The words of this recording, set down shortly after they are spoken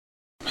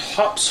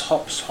Hops,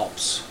 hops,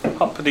 hops.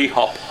 Hoppity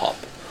hop hop.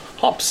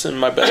 Hops in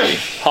my belly.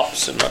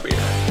 Hops in my beer.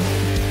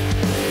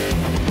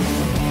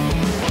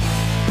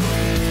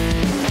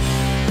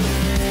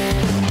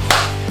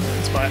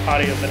 It's my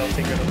audio middle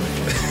finger to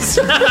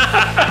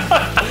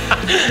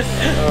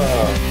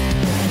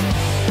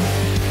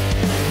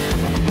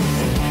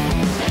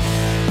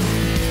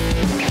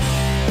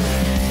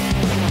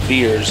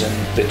Beers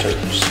and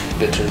bitters.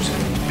 Bitters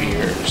and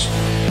beers.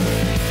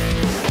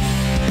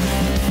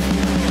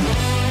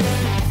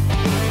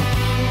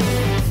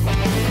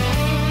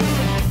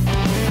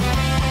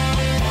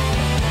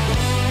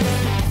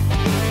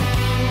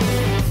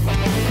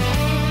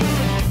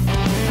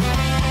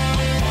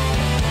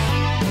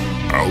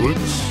 Alex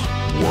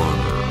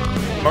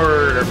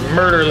Werner.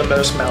 Murder the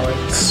most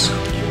melons.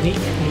 Unique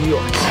New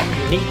York.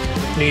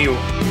 Unique New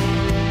York.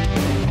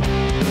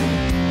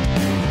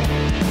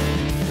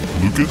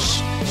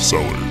 Lucas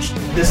Sellers.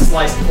 This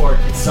sliced pork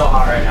is so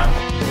hot right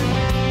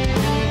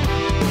now.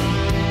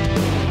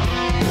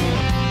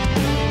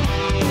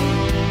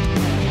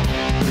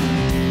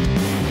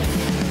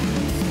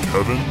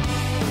 Kevin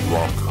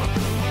Rocker.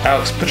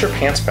 Alex, put your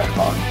pants back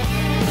on.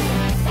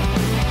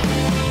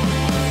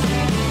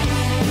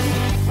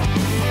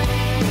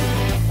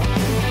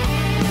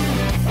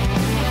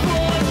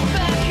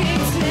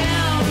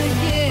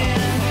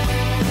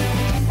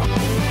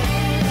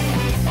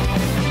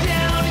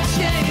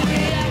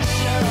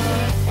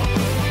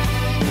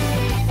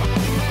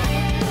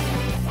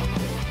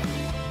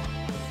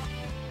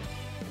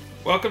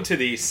 Welcome to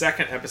the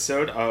second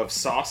episode of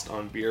Sauced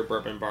on Beer,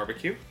 Bourbon,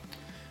 Barbecue.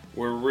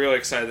 We're really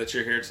excited that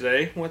you're here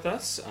today with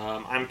us.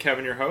 I'm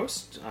Kevin, your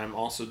host. I'm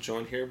also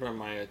joined here by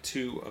my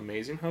two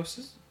amazing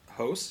hosts,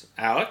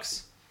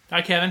 Alex.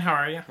 Hi, Kevin. How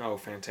are you? Oh,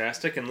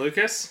 fantastic. And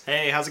Lucas.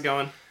 Hey, how's it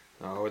going?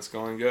 Oh, it's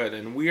going good.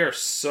 And we are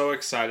so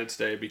excited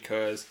today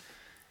because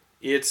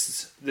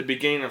it's the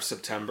beginning of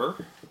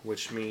September,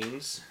 which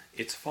means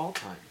it's fall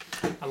time.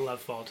 I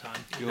love fall time.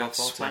 You I'm love not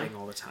fall sweating time?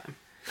 all the time.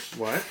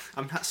 What?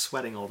 I'm not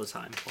sweating all the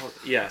time. Well,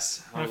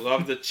 yes. I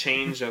love the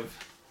change of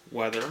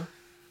weather.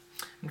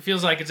 It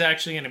feels like it's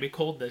actually going to be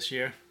cold this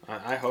year.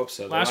 I hope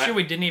so. Last year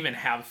we didn't even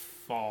have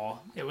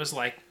fall. It was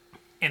like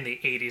in the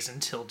 80s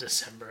until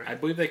December. I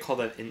believe they call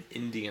that an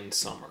Indian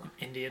summer.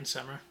 Indian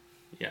summer.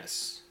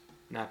 Yes.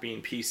 Not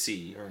being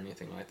PC or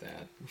anything like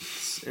that.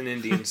 It's an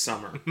Indian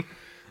summer.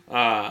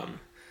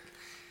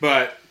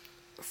 But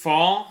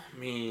fall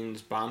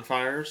means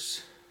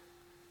bonfires.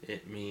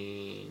 It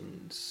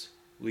means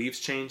leaves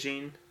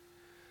changing.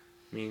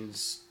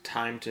 Means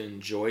time to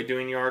enjoy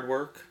doing yard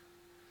work.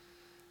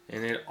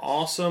 And it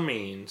also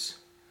means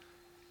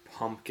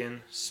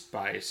pumpkin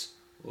spice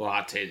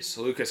lattes.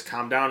 So Lucas,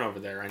 calm down over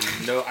there. I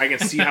can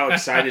see how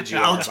excited you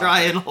are. I'll about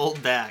try that. and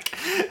hold back.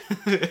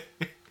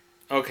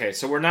 Okay,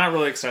 so we're not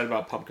really excited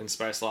about pumpkin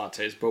spice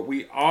lattes, but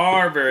we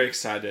are very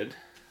excited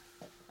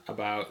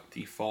about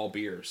the fall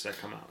beers that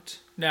come out.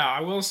 Now,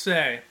 I will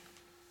say,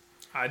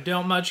 I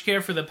don't much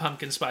care for the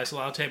pumpkin spice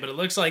latte, but it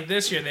looks like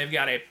this year they've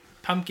got a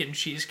pumpkin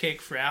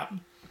cheesecake frap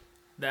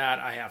that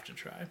I have to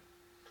try.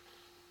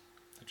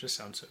 That just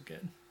sounds so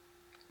good.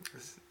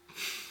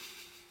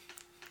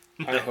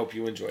 I hope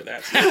you enjoy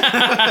that.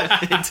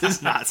 It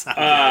does not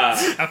sound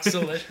Sounds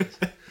delicious.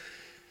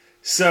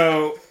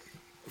 So,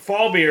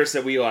 fall beers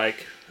that we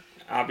like.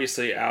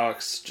 Obviously,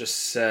 Alex just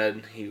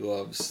said he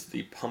loves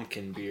the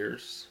pumpkin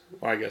beers.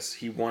 Well, I guess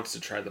he wants to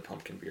try the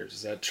pumpkin beers.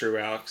 Is that true,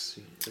 Alex?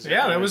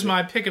 Yeah, that was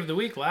my pick of the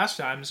week last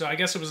time, so I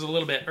guess it was a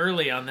little bit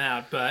early on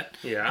that, but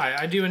Yeah.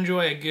 I do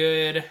enjoy a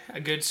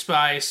good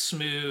spice,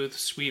 smooth,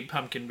 sweet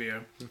pumpkin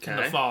beer in the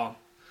Okay. fall.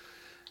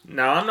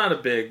 Now, I'm not a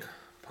big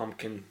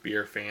pumpkin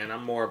beer fan.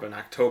 I'm more of an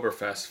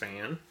Oktoberfest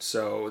fan.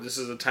 So this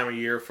is the time of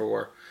year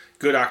for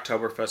good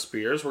Oktoberfest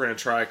beers. We're going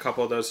to try a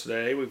couple of those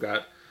today. We've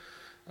got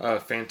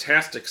a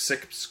fantastic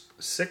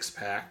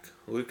six-pack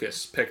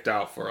Lucas picked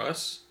out for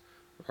us.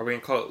 Are we going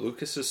to call it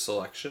Lucas's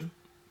Selection?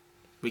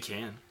 We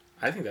can.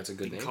 I think that's a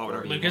good name. call it for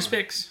whatever it. you Lucas want.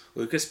 picks.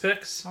 Lucas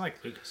picks I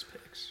like Lucas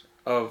picks.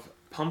 of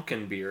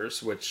pumpkin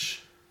beers,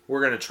 which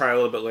we're going to try a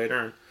little bit later.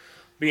 And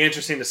be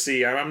interesting to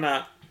see.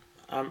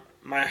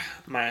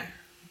 My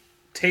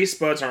taste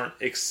buds aren't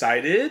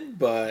excited,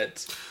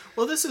 but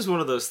Well, this is one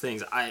of those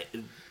things. I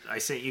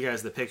sent you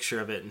guys the picture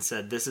of it and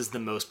said, this is the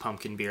most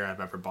pumpkin beer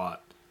I've ever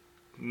bought.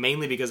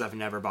 Mainly because I've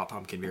never bought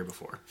pumpkin beer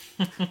before.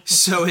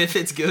 So if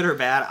it's good or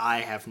bad, I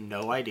have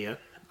no idea.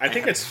 I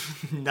think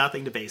it's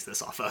nothing to base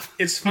this off of.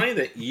 It's funny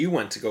that you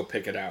went to go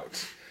pick it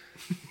out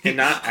and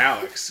not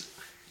Alex,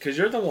 because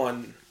you're the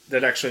one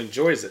that actually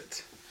enjoys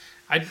it.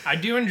 I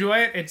do enjoy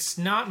it. It's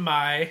not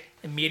my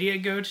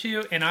immediate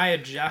go-to, and I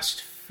had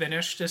just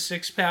finished a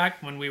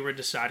six-pack when we were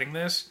deciding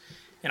this,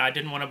 and I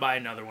didn't want to buy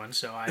another one,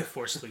 so I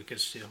forced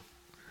Lucas to.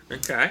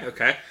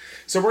 Okay.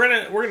 So we're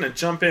gonna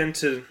jump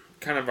into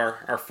kind of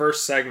our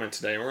first segment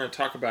today. We're gonna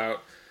talk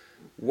about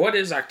what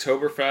is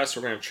Oktoberfest.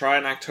 We're gonna try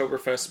an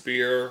Oktoberfest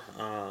beer.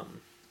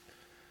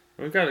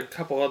 We've got a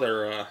couple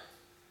other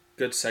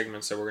good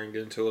segments that we're gonna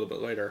get into a little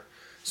bit later.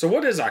 So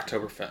what is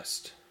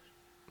Oktoberfest?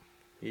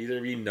 Either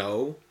of you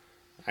know?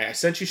 I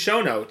sent you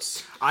show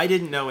notes. I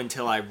didn't know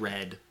until I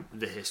read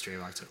the history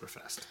of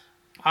Oktoberfest.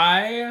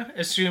 I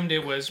assumed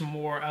it was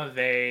more of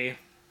a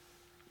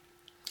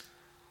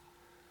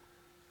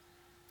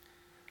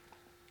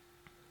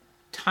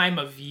time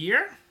of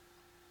year.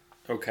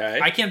 Okay.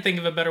 I can't think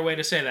of a better way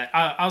to say that.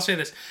 I'll say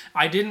this.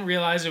 I didn't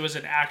realize it was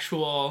an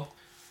actual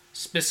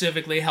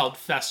specifically held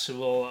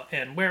festival.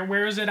 And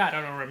where is it at?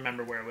 I don't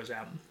remember where it was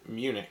at.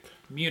 Munich.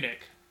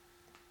 Munich.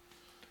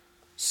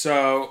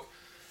 So,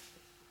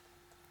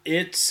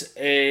 it's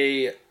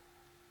a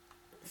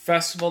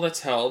festival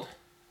that's held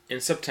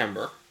in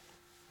September.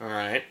 All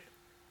right.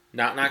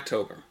 Not in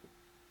October.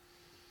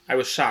 I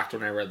was shocked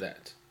when I read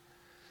that.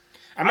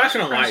 I'm not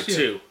going to lie,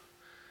 too.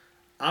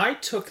 I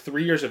took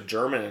 3 years of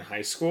German in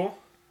high school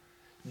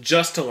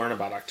just to learn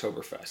about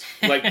Oktoberfest.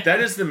 Like,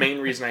 that is the main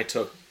reason I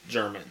took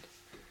German.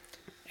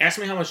 Ask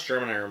me how much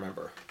German I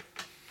remember.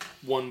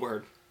 One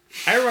word.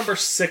 I remember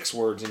 6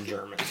 words in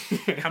German.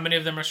 How many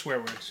of them are swear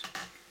words?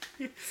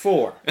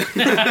 4.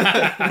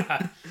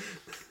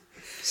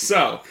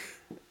 So,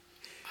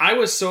 I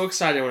was so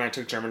excited when I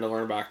took German to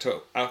learn about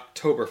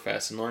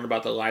Oktoberfest and learn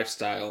about the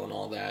lifestyle and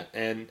all that.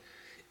 And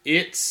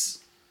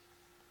it's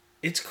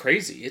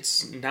crazy.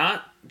 It's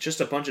not just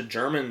a bunch of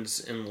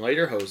Germans in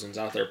lederhosens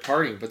out there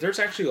partying, but there's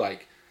actually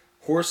like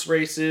horse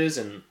races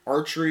and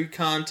archery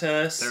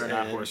contests. There are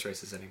not horse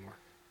races anymore.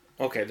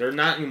 Okay, they're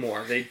not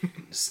anymore. They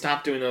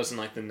stopped doing those in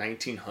like the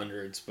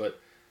 1900s, but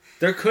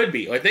there could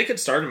be. Like, they could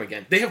start them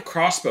again. They have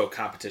crossbow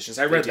competitions.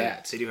 I read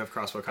that. They do have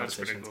crossbow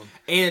competitions. cool.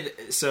 And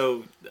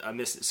so,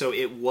 so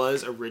it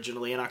was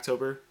originally in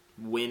October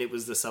when it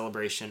was the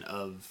celebration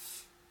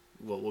of,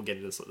 well, we'll get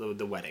into this,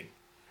 the wedding.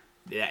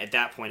 Yeah, at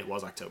that point, it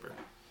was October.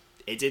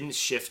 It didn't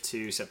shift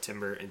to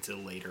September until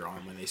later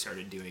on when they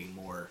started doing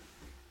more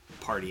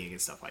partying and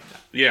stuff like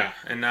that. Yeah,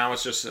 and now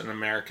it's just an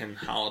American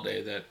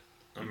holiday that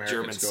Americans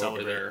Germans go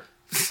celebrate. over there.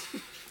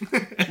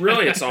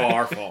 Really, it's all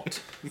our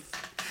fault.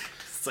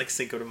 It's like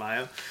Cinco de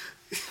Mayo.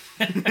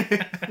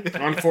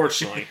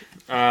 Unfortunately.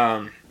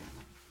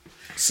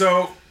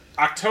 So,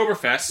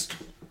 Oktoberfest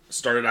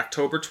started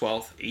October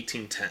 12th,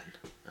 1810.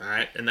 All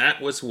right, and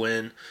that was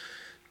when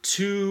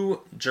 2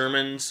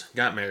 Germans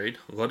got married,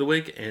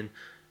 Ludwig and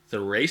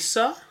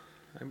Theresa.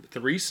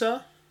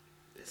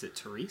 Is it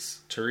Therese?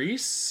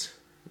 Therese?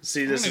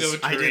 See, this gonna go is...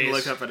 with I didn't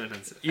Therese. look up an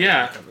answer.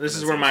 Yeah, this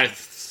is where my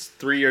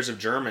 3 years of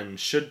German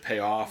should pay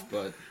off,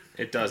 but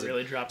it doesn't.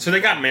 Really dropped So the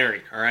they got ball.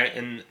 married, all right,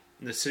 in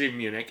the city of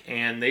Munich,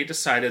 and they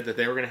decided that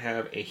they were going to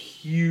have a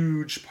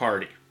huge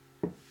party.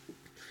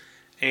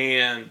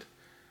 And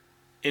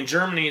in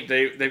Germany,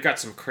 they've got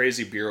some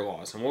crazy beer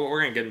laws, and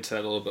we're going to get into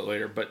that a little bit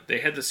later, but they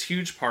had this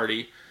huge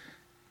party,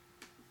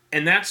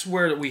 and that's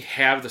where we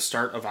have the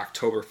start of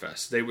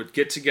Oktoberfest. They would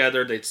get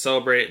together, they'd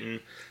celebrate, and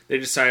they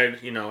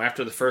decided,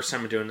 after the first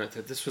time of doing it,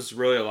 that this was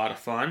really a lot of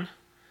fun.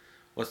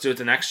 Let's do it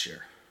the next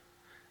year.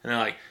 And they're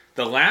like,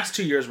 the last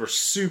 2 years were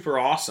super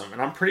awesome,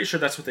 and I'm pretty sure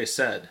that's what they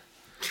said.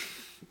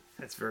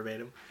 That's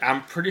verbatim.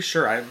 I'm pretty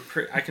sure. I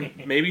can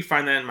maybe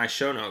find that in my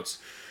show notes.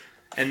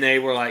 And they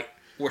were like,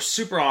 we're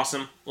super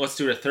awesome. Let's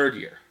do it a third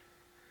year.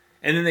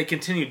 And then they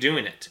continued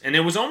doing it. And it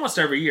was almost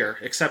every year,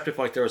 except if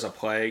like there was a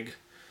plague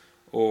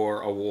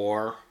or a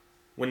war.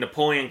 When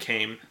Napoleon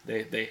came,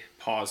 they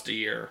paused a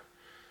year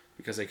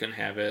because they couldn't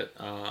have it.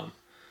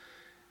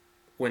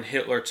 When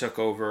Hitler took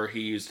over, he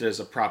used it as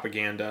a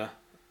propaganda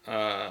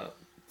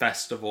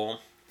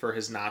festival for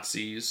his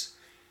Nazis.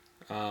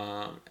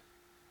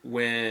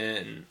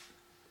 When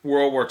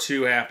World War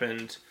II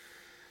happened,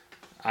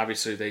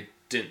 obviously they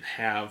didn't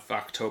have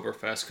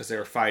Oktoberfest because they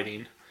were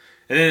fighting.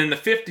 And then in the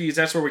 50s,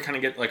 that's where we kind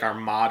of get like our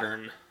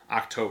modern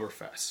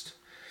Oktoberfest.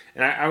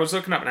 And I was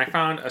looking up and I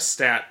found a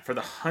stat for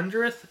the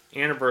 100th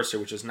anniversary,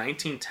 which was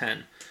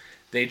 1910.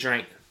 They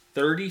drank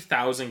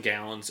 30,000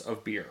 gallons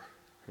of beer.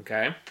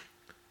 Okay?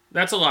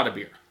 That's a lot of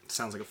beer.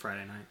 Sounds like a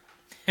Friday night.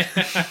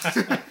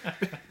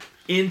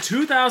 In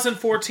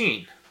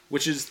 2014,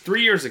 which is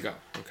 3 years ago,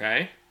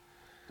 okay,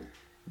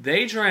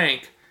 they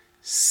drank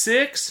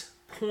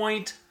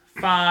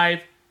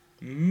 6.5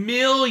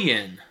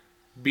 million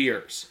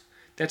beers.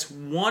 That's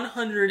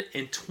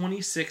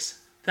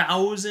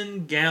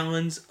 126,000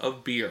 gallons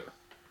of beer.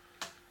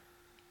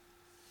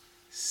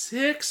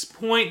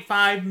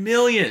 6.5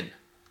 million.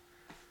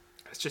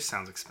 That just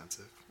sounds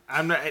expensive.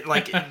 I'm not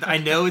like I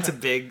know it's a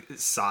big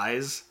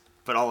size,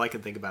 but all I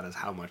can think about is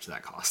how much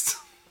that costs.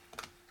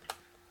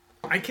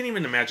 I can't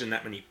even imagine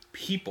that many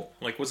people.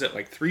 Like, was it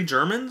like 3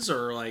 Germans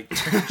or like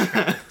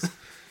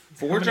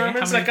 4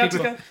 Germans that got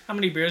together? How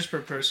many beers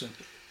per person?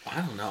 I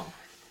don't know.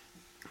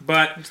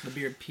 But It's the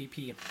beer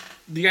PP.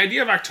 the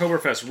idea of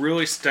Oktoberfest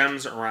really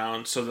stems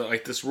around so that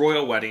like this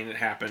royal wedding that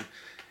happened.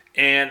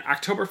 And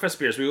Oktoberfest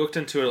beers, we looked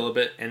into it a little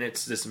bit, and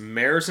it's this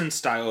Märzen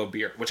style of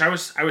beer, which I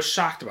was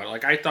shocked about.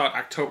 Like, I thought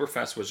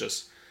Oktoberfest was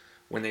just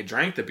when they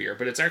drank the beer,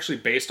 but it's actually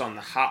based on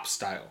the hop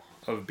style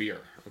of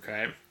beer,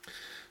 okay?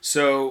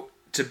 So,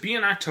 to be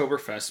an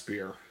Oktoberfest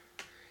beer,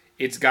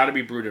 it's got to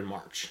be brewed in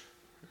March.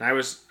 And I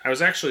was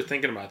actually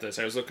thinking about this.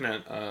 I was looking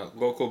at a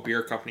local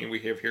beer company we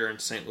have here in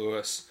St.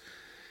 Louis,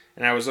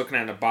 and I was looking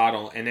at a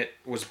bottle, and it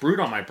was brewed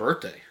on my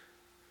birthday,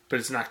 but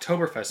it's an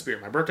Oktoberfest beer.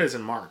 My birthday's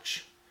in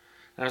March,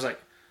 and I was like,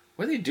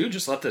 what do they do?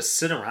 Just let this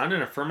sit around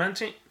in a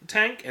fermenting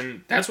tank?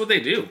 And that's what they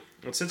do.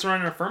 It sits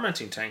around in a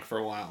fermenting tank for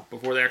a while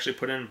before they actually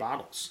put it in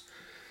bottles.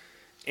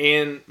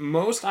 And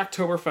most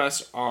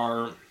Oktoberfests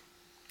are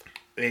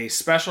a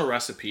special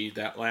recipe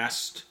that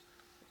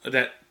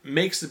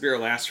makes the beer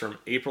last from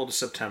April to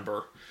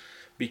September,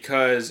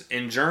 because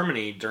in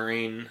Germany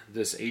during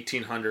this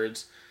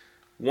 1800s,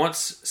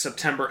 once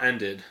September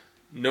ended,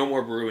 no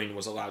more brewing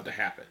was allowed to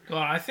happen.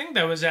 Well, I think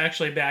that was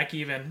actually back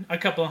even a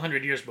couple of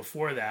hundred years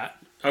before that.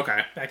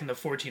 Okay. Back in the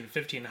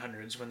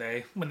 1500s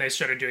when they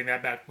started doing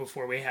that, back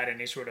before we had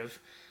any sort of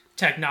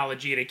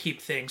technology to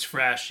keep things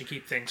fresh, to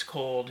keep things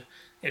cold.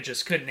 It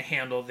just couldn't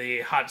handle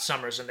the hot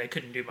summers, and they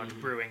couldn't do much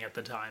brewing at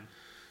the time.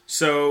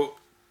 So,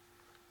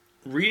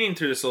 reading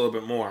through this a little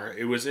bit more,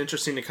 it was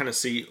interesting to kind of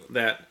see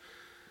that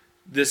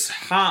this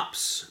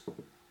hops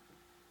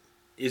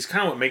is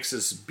kind of what makes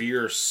this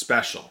beer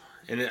special.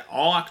 And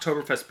all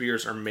Oktoberfest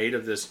beers are made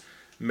of this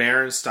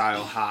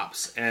Marin-style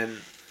hops. And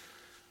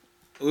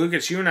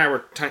Lucas, you and I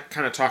were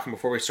kind of talking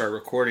before we started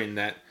recording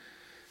that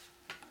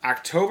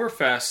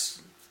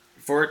Oktoberfest,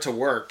 for it to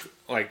work,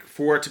 like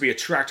for it to be a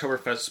true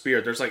Oktoberfest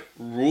beer, there's like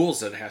rules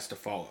that it has to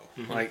follow.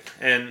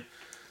 And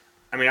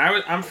I mean,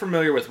 I'm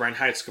familiar with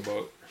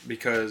Reinheitsgebot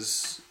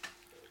because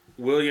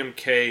William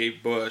K.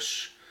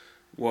 Bush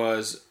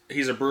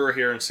he's a brewer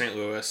here in St.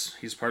 Louis.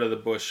 He's part of the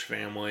Bush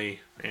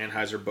family,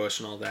 Anheuser-Busch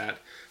and all that.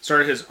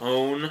 Started his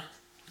own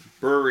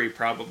brewery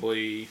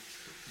probably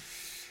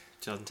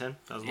 2010,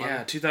 2011?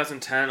 Yeah,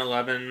 2010,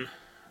 11.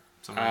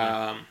 Something like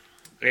that.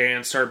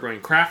 And started brewing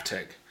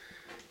Kraftig.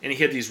 And he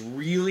had these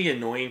really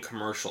annoying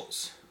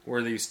commercials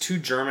where these two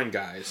German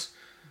guys,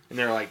 and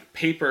they're like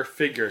paper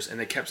figures, and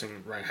they kept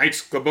saying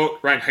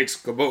Reinheitsgebot,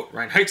 Reinheitsgebot,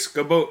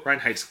 Reinheitsgebot,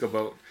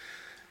 Reinheitsgebot.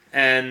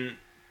 And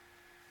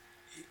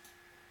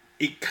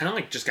it kind of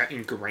like just got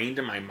ingrained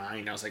in my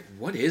mind. I was like,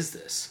 what is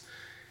this?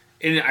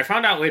 And I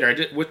found out later,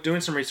 with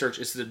doing some research,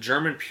 it's the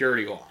German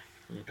purity law.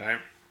 Okay?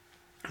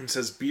 And it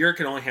says beer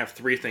can only have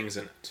 3 things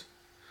in it.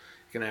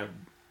 You can have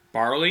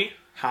barley,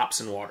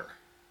 hops, and water.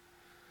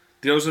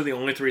 Those are the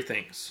only 3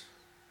 things.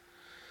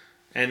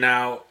 And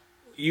now,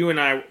 you and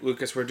I,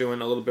 Lucas, were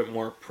doing a little bit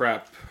more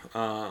prep.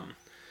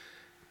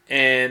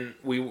 And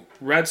we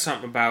read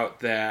something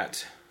about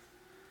that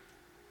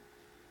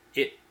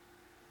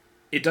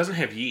it doesn't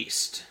have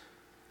yeast.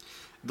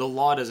 The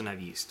law doesn't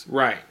have yeast.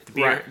 Right.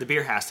 The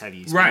beer has to have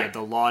yeast. Right. Yeah,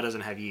 the law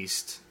doesn't have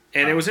yeast.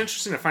 And it was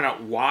interesting to find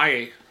out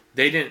why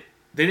they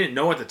didn't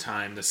know at the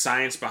time the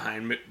science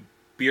behind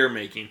beer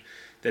making,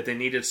 that they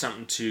needed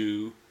something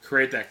to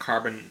create that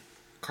carbon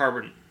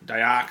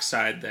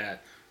dioxide,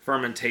 that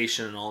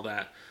fermentation and all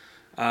that.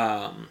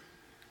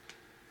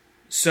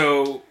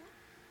 So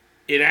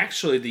it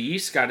actually, the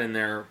yeast got in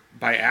there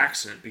by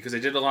accident because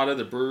they did a lot of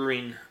the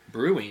brewing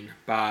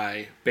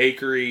by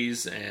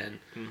bakeries, and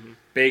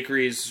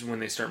bakeries, when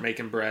they start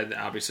making bread,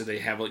 obviously they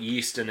have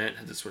yeast in it.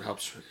 That's what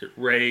helps it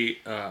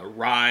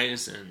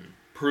rise and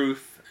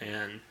proof,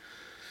 and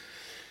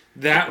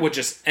that would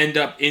just end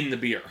up in the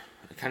beer.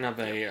 Kind of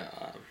a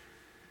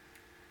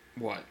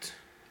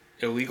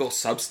illegal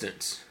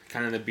substance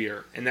kind of in the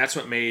beer, and that's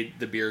what made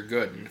the beer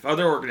good. And if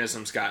other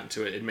organisms got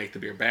into it, it'd make the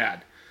beer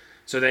bad.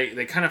 So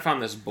they kind of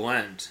found this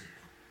blend.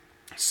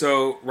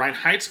 So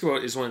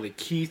Reinheitsgebot is one of the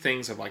key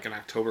things of like an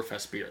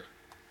Oktoberfest beer.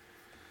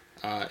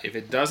 If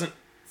it doesn't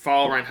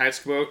follow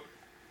Reinheitsgebot,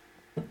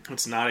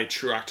 it's not a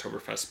true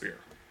Oktoberfest beer.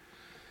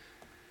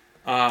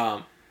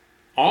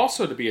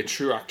 Also, to be a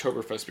true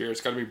Oktoberfest beer,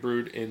 it's got to be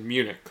brewed in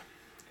Munich,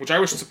 which I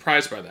was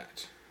surprised by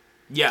that.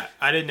 Yeah,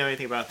 I didn't know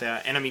anything about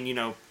that. And I mean,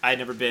 I'd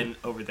never been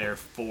over there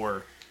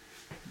for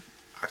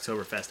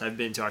Oktoberfest. I've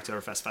been to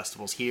Oktoberfest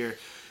festivals here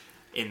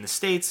in the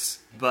States,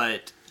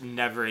 but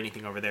never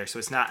anything over there. So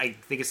I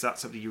think it's not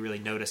something you really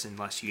notice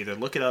unless you either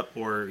look it up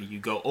or you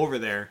go over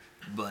there.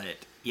 But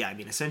yeah, I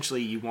mean,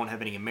 essentially you won't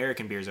have any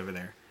American beers over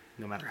there.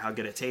 No matter how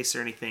good it tastes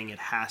or anything, it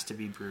has to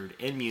be brewed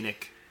in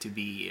Munich to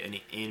be an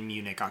in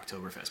Munich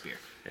Oktoberfest beer.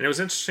 And it was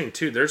interesting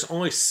too, there's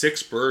only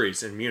 6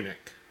 breweries in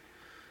Munich.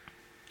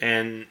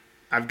 And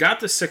I've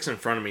got the 6 in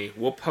front of me.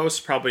 We'll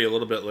post probably a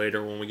little bit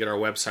later when we get our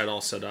website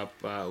all set up,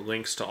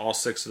 links to all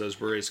 6 of those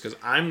breweries, because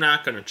I'm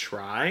not going to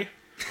try.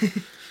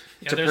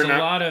 There's a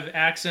lot of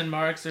accent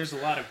marks. There's a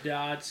lot of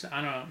dots.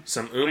 I don't know.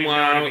 Some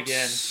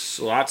umlauts,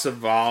 lots of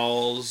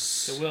vowels.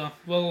 So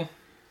we'll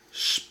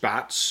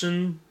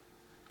Spatzenbrühen.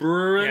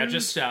 Yeah,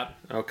 just stop.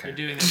 Okay. You're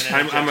doing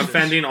them in I'm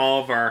offending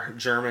all of our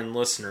German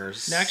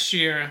listeners. Next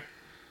year,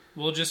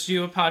 we'll just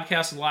do a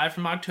podcast live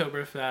from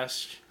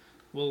Oktoberfest.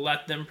 We'll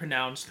let them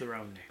pronounce their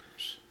own names.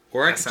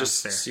 Or I That could sounds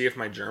just fair. see if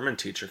my German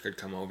teacher could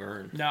come over.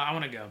 And... No, I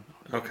want to go.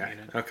 Okay.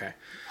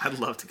 I'd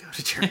love to go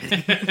to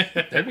Germany.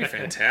 That'd be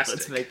fantastic.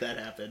 Let's make that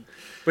happen.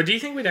 But do you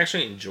think we'd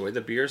actually enjoy the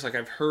beers? Like,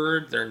 I've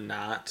heard they're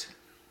not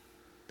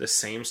the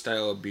same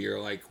style of beer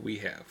like we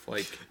have.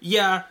 Like,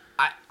 Yeah,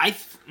 I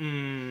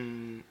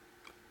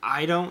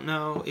don't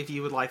know if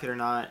you would like it or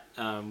not.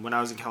 When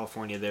I was in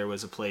California, there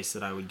was a place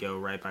that I would go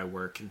right by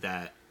work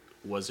that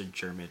was a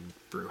German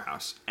brew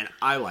house, and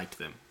I liked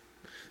them.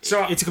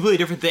 So It's a completely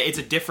different thing. It's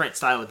a different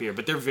style of beer,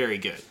 but they're very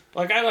good.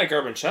 like I like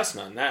Urban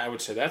Chestnut, and that I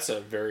would say that's a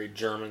very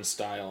German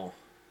style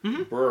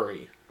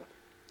brewery.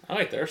 I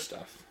like their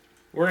stuff.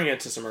 We're gonna get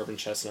to some Urban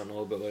Chestnut a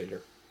little bit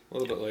later.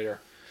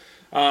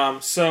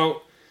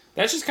 So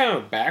that's just kind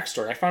of a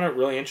backstory. I found it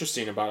really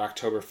interesting about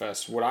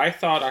Oktoberfest. What I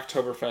thought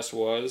Oktoberfest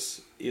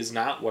was is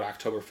not what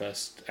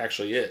Oktoberfest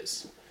actually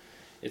is.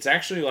 It's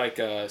actually like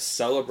a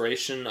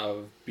celebration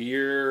of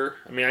beer.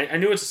 I mean, I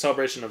knew it's a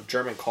celebration of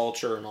German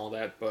culture and all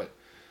that, but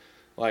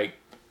like,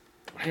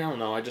 I don't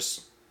know.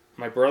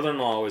 My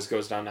brother-in-law always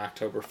goes down to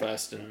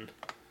Oktoberfest and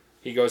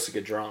he goes to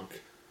get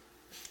drunk.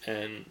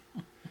 And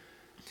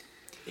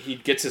he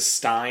gets his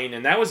Stein,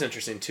 and that was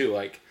interesting too.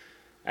 Like,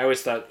 I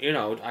always thought,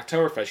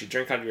 Oktoberfest, you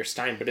drink out of your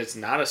Stein, but it's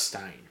not a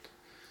Stein.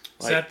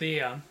 Is that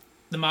the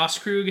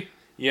Mosskrug?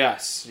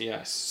 Yes.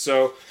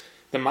 So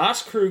the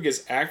Mosskrug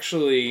is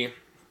actually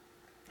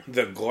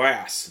the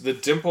glass, the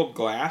dimpled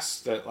glass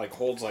that like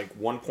holds like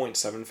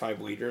 1.75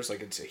 liters.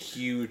 Like, it's a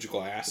huge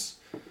glass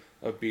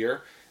of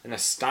beer. And a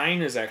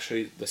Stein is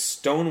actually the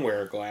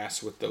stoneware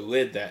glass with the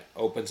lid that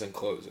opens and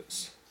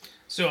closes.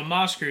 So a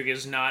Mosskrug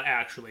is not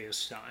actually a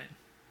Stein.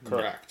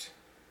 Correct.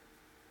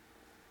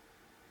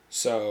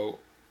 So,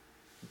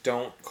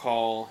 don't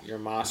call your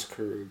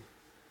Mosskrug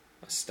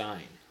a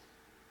Stein,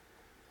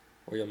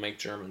 or you'll make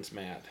Germans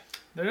mad.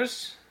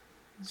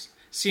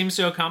 Seems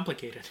so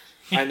complicated.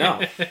 I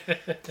know.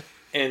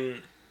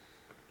 And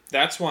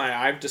that's why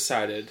I've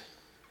decided,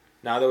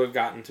 now that we've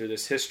gotten through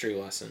this history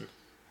lesson,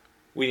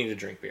 we need to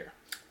drink beer.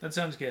 That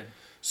sounds good.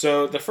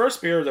 So, the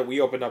first beer that we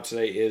opened up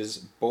today is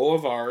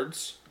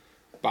Boulevard's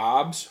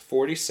Bob's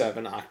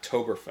 47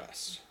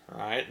 Oktoberfest. All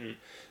right, and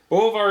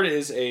Boulevard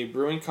is a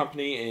brewing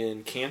company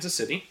in Kansas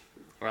City,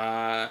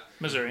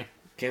 Missouri.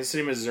 Kansas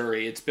City,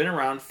 Missouri. It's been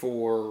around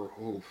for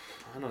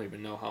I don't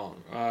even know how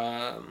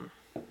long.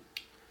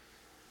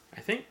 I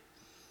think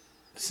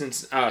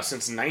since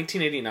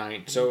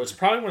 1989. So it's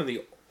probably one of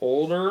the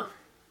older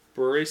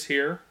breweries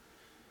here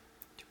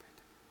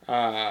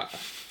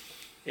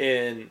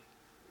in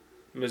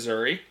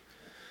Missouri.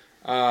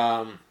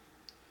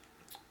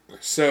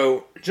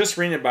 So just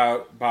reading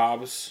about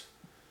Bob's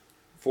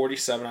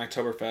 47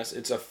 Oktoberfest.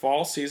 It's a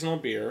fall seasonal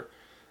beer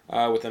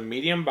with a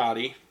medium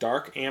body,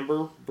 dark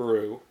amber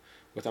brew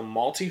with a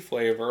malty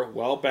flavor,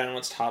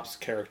 well-balanced hops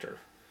character.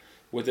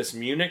 With this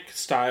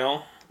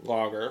Munich-style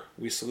lager,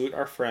 we salute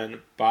our friend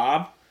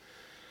Bob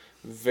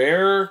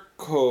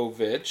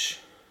Verkovich.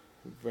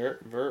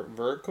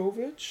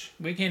 Verkovich?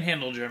 We can't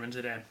handle German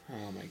today.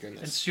 Oh my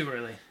goodness. It's too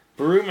early.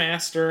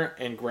 Brewmaster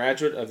and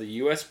graduate of the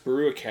U.S.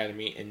 Brew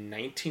Academy in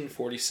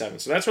 1947.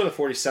 So that's where the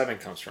 47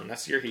 comes from.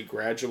 That's the year he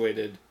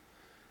graduated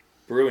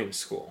brewing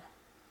school,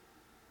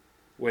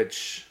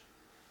 which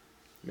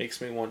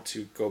makes me want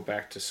to go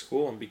back to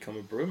school and become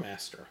a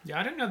brewmaster. Yeah,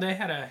 I didn't know they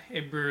had a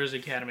Brewers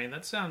Academy.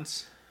 That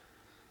sounds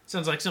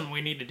like something we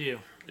need to do.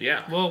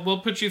 Yeah. We'll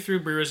put you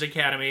through Brewers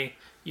Academy.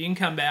 You can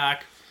come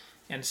back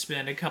and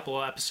spend a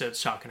couple of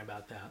episodes talking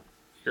about that.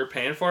 You're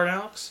paying for it,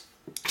 Alex?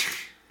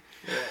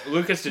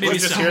 Lucas, did Maybe you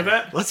just some. hear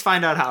that? Let's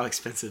find out how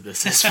expensive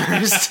this is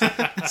first.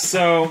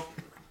 So,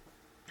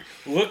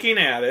 looking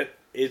at it,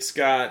 it's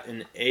got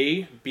an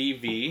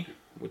ABV,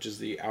 which is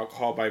the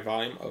alcohol by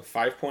volume, of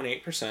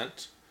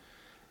 5.8%.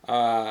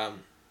 I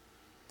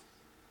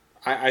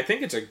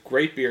think it's a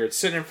great beer. It's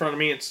sitting in front of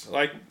me. It's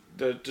like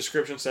the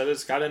description said.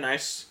 It's got a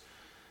nice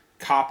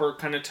copper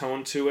kind of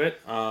tone to it.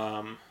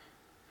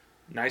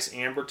 Nice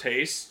amber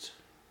taste.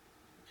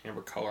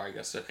 Amber color, I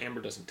guess.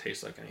 Amber doesn't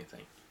taste like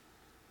anything.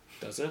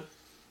 Does it?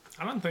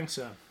 I don't think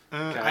so.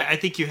 I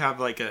think you have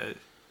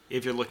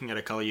if you're looking at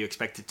a color, you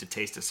expect it to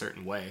taste a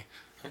certain way.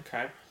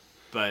 Okay.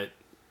 But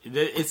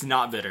it's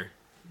not bitter.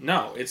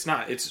 No, it's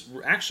not. It's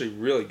actually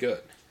really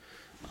good.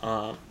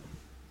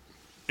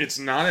 It's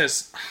not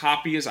as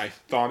hoppy as I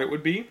thought it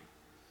would be,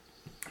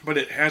 but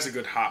it has a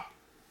good hop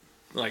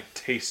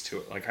taste to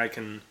it. Like I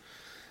can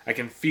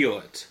feel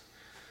it.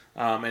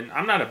 And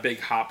I'm not a big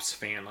hops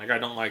fan. Like I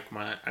don't like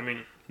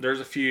there's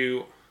a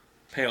few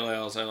pale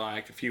ales I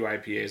like, a few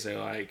IPAs I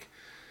like,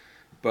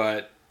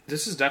 but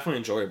this is definitely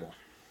enjoyable.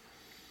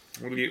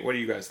 What do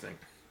you guys think?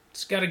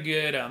 It's got a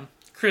good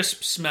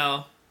crisp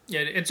smell.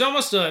 Yeah, it's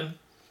almost a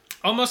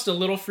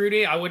little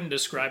fruity. I wouldn't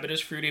describe it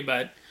as fruity,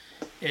 but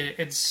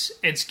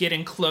it's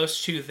getting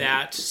close to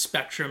that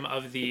spectrum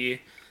of the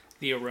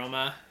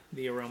aroma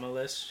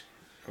list.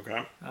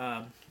 Okay.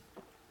 I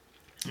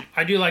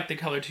do like the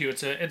color too.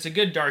 It's a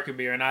good darker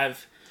beer, and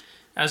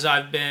as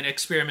I've been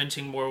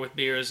experimenting more with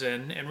beers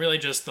and really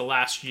just the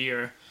last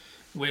year,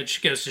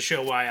 which goes to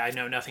show why I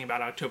know nothing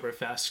about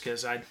Oktoberfest,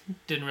 because I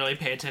didn't really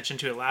pay attention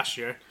to it last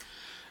year.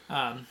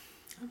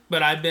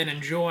 But I've been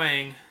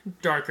enjoying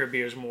darker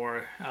beers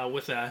more,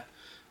 with a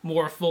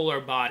more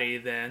fuller body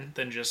than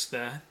just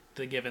the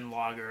given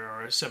lager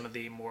or some of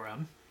the more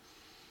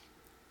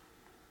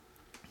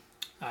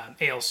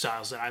ale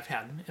styles that I've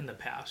had in the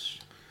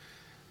past.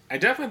 I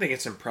definitely think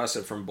it's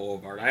impressive from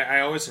Boulevard. I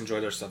always enjoy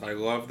their stuff. I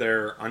love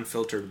their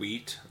unfiltered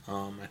wheat.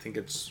 I think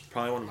it's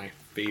probably one of my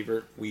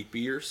favorite wheat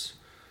beers.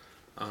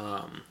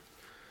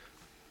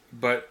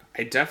 But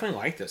I definitely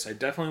like this. I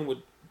definitely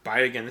would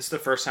buy it again. This is the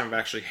first time I've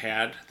actually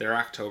had their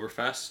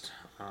Oktoberfest.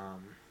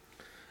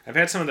 I've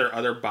had some of their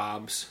other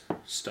Bob's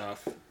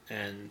stuff,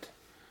 and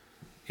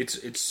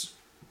it's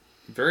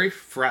very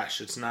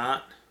fresh. It's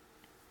not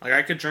like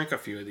I could drink a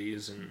few of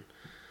these and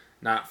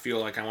not feel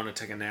like I want to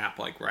take a nap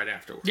like right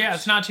afterwards. Yeah,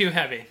 it's not too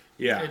heavy.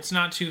 Yeah. It's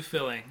not too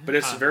filling. But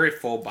it's very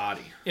full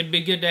body. It'd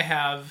be good to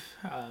have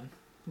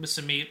with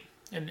some meat,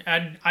 and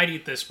I'd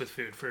eat this with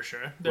food for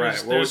sure. Right.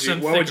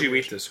 What would you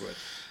eat this with?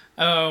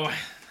 Oh,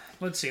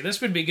 let's see.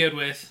 This would be good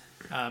with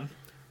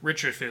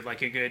richer food,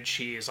 like a good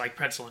cheese, like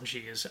pretzel and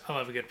cheese. I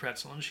love a good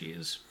pretzel and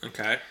cheese.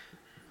 Okay.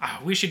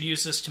 We should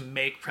use this to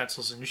make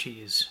pretzels and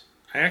cheese.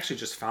 I actually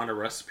just found a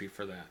recipe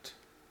for that.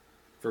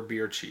 For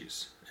beer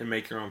cheese. And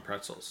make your own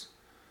pretzels.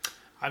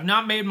 I've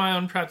not made my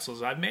own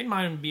pretzels. I've made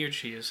my own beer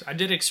cheese. I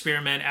did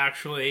experiment,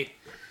 actually,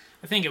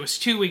 I think it was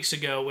 2 weeks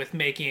ago, with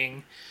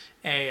making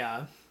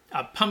a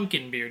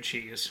pumpkin beer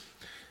cheese.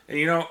 And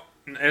you know,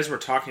 as we're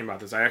talking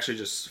about this, I actually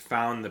just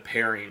found the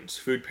pairings,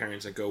 food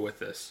pairings that go with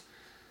this.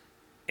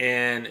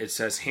 And it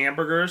says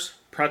hamburgers,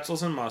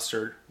 pretzels and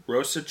mustard,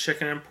 roasted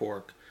chicken and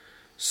pork,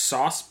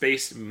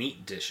 sauce-based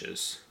meat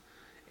dishes,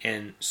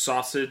 and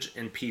sausage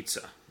and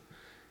pizza.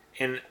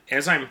 And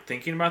as I'm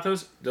thinking about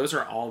those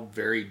are all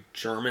very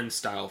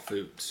German-style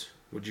foods.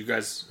 Would you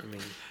guys,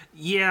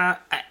 Yeah,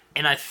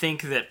 and I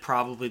think that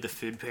probably the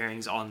food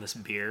pairings on this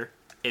beer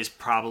is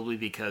probably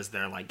because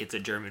they're like, it's a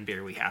German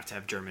beer, we have to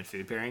have German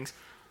food pairings.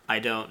 I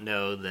don't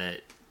know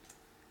that,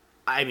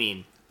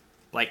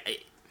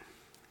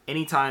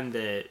 anytime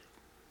that,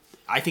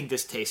 I think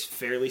this tastes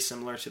fairly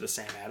similar to the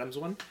Sam Adams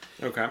one.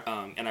 Okay.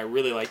 And I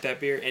really like that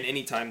beer, and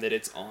anytime that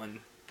it's on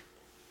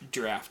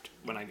draft,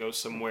 when I go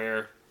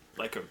somewhere,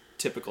 like a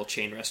typical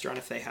chain restaurant,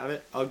 if they have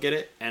it, I'll get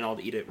it, and I'll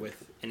eat it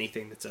with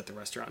anything that's at the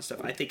restaurant and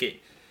stuff. I think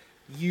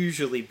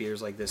usually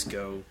beers like this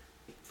go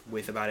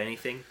with about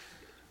anything.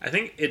 I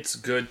think it's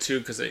good too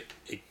because it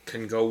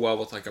can go well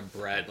with like a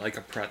bread, like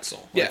a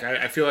pretzel. Yeah. Like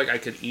I feel like I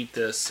could eat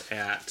this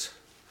at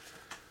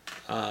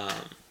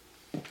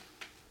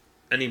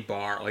any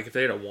bar. Like if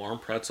they had a warm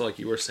pretzel, like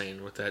you were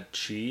saying, with that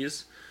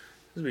cheese,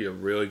 this would be a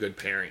really good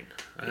pairing.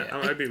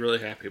 Yeah. I'd be really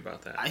happy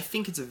about that. I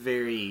think it's a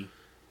very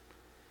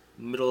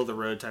middle of the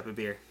road type of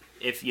beer.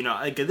 If you know,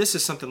 like, this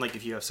is something like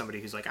if you have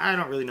somebody who's like, I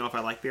don't really know if I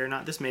like beer or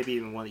not. This may be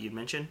even one that you'd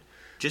mention,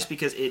 just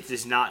because it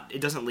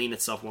doesn't lean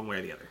itself one way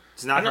or the other.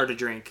 It's not hard to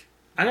drink.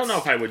 I don't know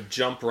if I would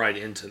jump right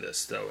into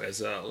this though.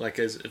 As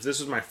if this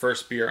was my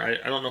first beer,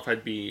 I don't know if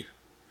I'd be.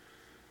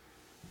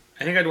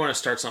 I think I'd want to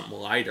start something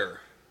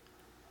lighter,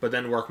 but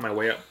then work my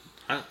way up.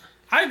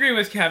 I agree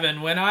with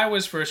Kevin. When I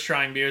was first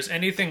trying beers,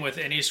 anything with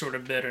any sort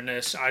of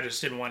bitterness, I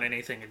just didn't want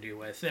anything to do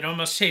with. It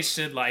almost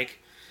tasted like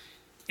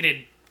it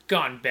had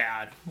gone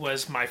bad,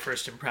 was my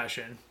first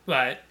impression.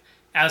 But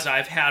as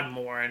I've had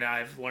more and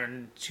I've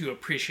learned to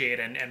appreciate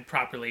and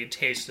properly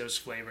taste those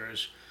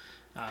flavors,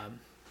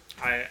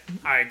 I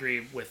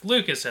agree with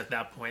Lucas at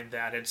that point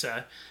that it's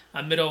a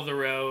middle of the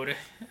road.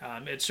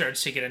 It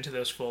starts to get into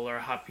those fuller,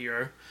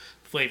 hoppier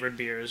flavored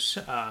beers.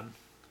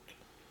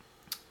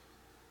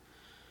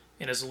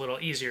 And is a little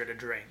easier to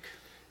drink.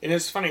 And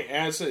it's funny,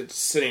 as it's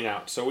sitting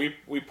out, so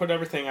we put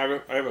everything, I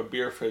have a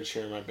beer fridge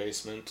here in my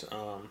basement,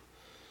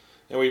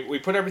 and we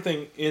put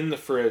everything in the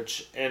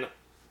fridge, and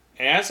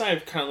as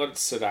I've kind of let it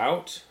sit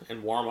out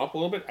and warm up a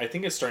little bit, I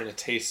think it's starting to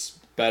taste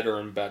better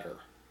and better.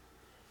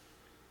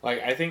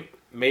 Like, I think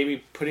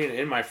maybe putting it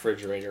in my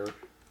refrigerator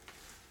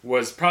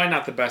was probably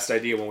not the best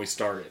idea when we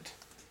started.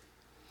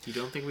 You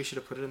don't think we should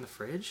have put it in the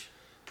fridge?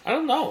 I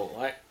don't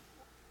know,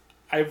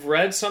 I've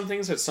read some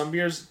things that some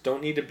beers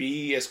don't need to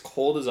be as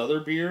cold as other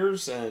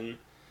beers, and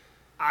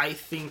I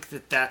think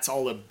that that's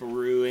all a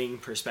brewing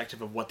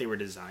perspective of what they were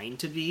designed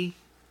to be.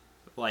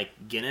 Like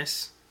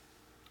Guinness,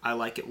 I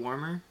like it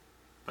warmer,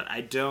 but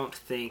I don't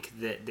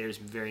think that there's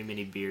very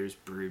many beers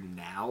brewed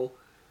now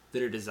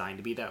that are designed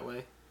to be that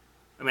way.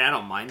 I mean, I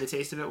don't mind the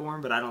taste of it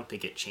warm, but I don't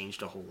think it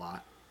changed a whole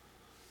lot.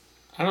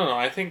 I don't know.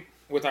 I think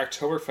with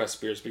Oktoberfest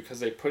beers, because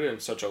they put it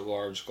in such a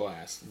large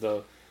glass,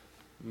 the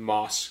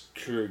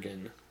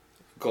Moskirchen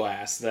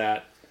glass,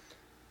 that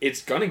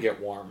it's gonna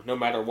get warm no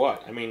matter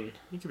what. I mean,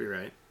 You could be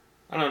right.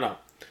 I don't know.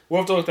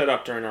 We'll have to look that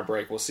up during our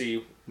break. We'll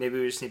see. Maybe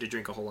we just need to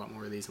drink a whole lot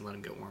more of these and let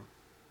them get warm.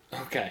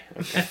 Okay.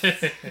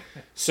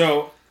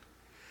 So,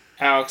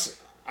 Alex,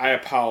 I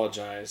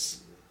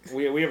apologize.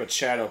 We have a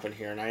chat open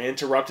here, and I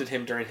interrupted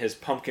him during his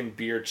pumpkin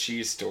beer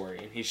cheese story,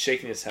 and he's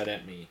shaking his head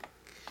at me.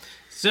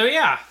 So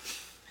yeah,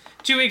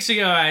 2 weeks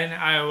ago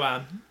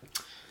I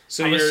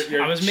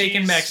was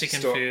making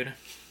Mexican food.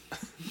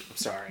 I'm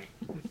sorry.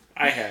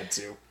 I had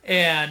to.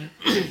 And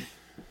I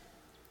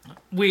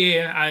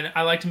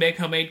like to make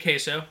homemade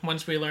queso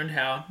once we learned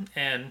how.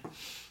 And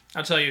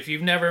I'll tell you, if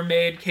you've never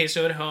made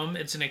queso at home,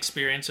 it's an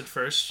experience at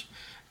first.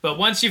 But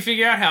once you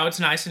figure out how, it's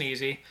nice and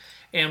easy.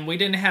 And we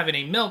didn't have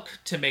any milk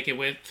to make it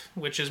with,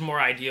 which is more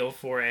ideal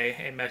for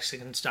a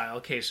Mexican-style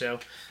queso.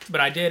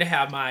 But I did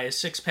have my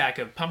 6-pack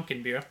of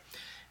pumpkin beer.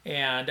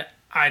 And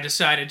I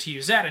decided to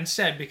use that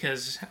instead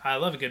because I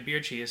love a good beer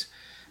cheese.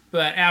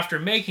 But after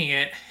making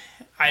it,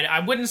 I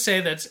wouldn't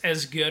say that's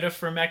as good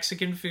for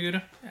Mexican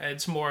food.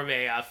 It's more of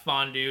a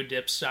fondue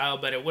dip style,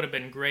 but it would have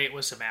been great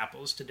with some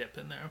apples to dip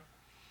in there.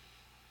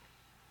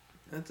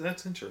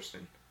 That's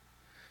interesting.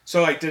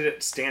 So, like, did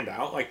it stand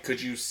out? Like,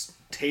 could you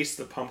taste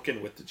the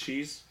pumpkin with the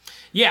cheese?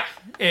 Yeah,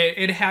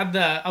 it had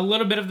a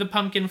little bit of the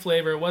pumpkin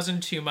flavor. It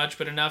wasn't too much,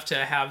 but enough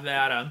to have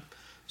that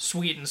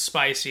sweet and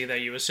spicy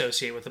that you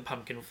associate with the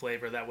pumpkin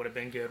flavor. That would have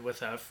been good with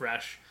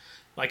fresh,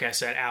 like I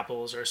said,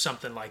 apples or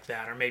something like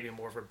that, or maybe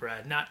more of a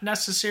bread. Not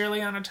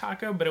necessarily on a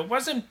taco, but it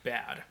wasn't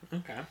bad.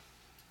 Okay.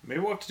 Maybe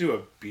we'll have to do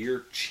a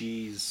beer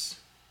cheese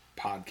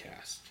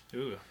podcast.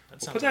 Ooh,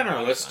 that sounds Put that on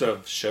our list fun.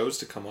 of shows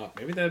to come up.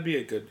 Maybe that'd be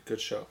a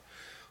good show.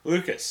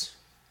 Lucas,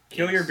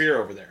 kill your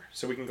beer over there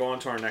so we can go on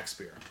to our next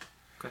beer.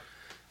 Okay.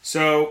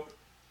 So,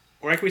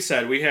 like we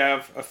said, we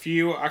have a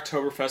few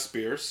Oktoberfest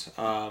beers.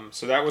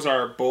 So that was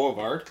our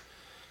Boulevard.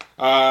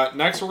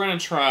 Next, we're going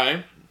to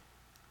try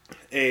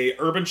a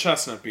Urban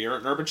Chestnut beer.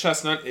 An Urban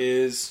Chestnut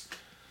is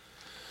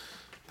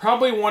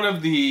probably one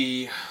of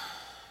the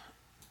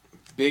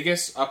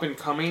biggest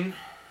up-and-coming...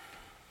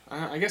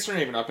 I guess they're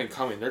not even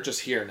up-and-coming. They're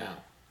just here now.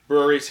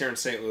 Breweries here in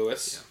St.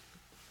 Louis.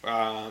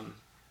 Yeah.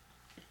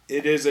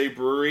 It is a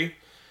brewery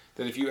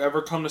that if you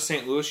ever come to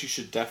St. Louis, you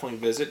should definitely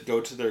visit. Go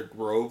to their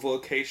Grove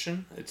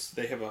location.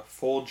 They have a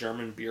full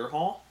German beer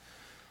hall.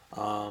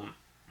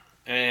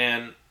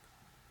 And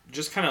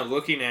just kind of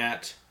looking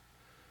at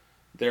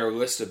their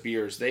list of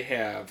beers, they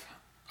have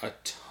a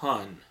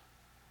ton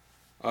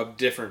of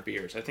different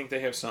beers. I think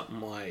they have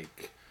something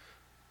like,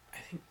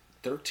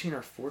 13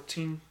 or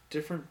 14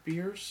 different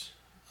beers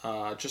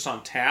just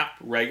on tap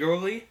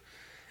regularly.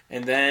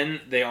 And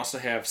then they also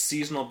have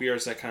seasonal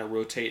beers that kind of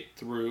rotate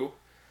through.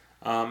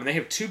 And they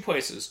have two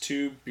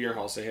beer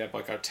halls. They have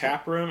like a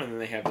tap room, and then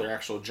they have their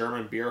actual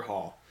German beer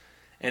hall.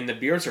 And the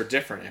beers are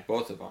different at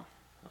both of them.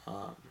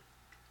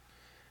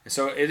 And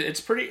so I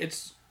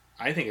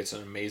think it's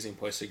an amazing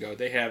place to go.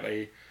 They have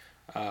a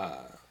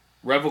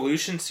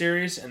Revolution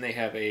series, and they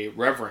have a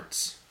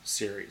Reverence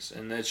series.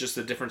 And it's just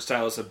the different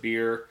styles of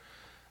beer.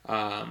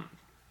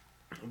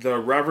 The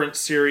Reverence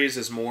series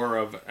is more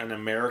of an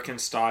American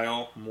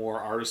style,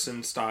 more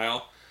artisan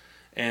style,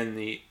 and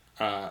the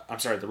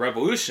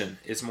Revolution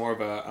is more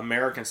of an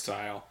American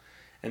style,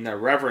 and the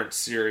Reverence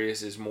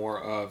series is more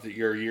of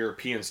your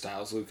European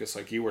styles, Lucas,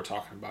 like you were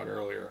talking about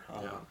earlier.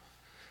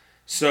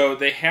 So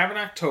they have an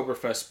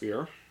Oktoberfest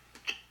beer,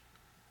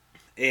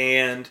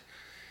 and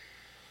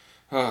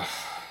the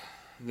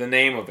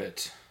name of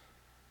it,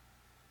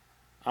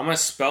 I'm going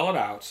to spell it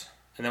out.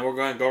 And then we're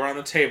going to go around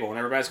the table, and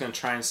everybody's going to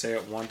try and say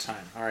it one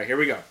time. All right, here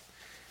we go.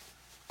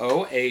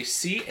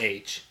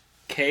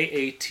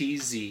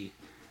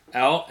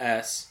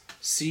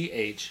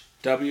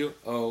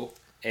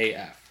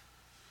 OACHKATZLSCHWOAF.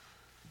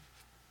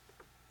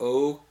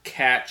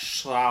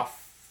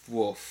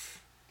 Okatschlafwolf.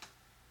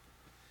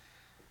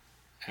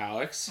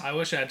 Alex? I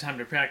wish I had time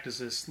to practice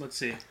this. Let's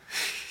see.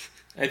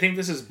 I think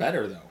this is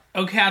better, though.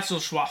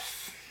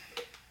 Okatzelschwaf.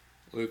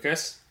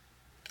 Lucas?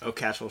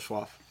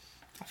 Okatzelschwaf.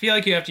 I feel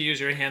like you have to use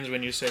your hands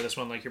when you say this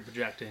one like you're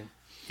projecting.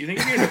 You think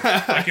if you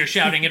Like you're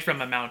shouting it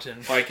from a mountain.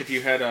 like if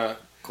you had a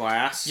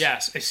glass?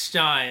 Yes, a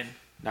Stein.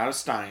 Not a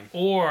Stein.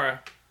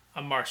 Or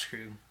a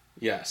Marskrug.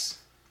 Yes.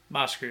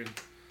 Marskrug.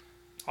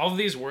 All of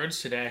these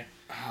words today.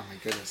 Oh my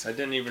goodness, I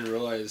didn't even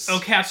realize.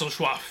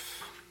 Okatzelschwaf.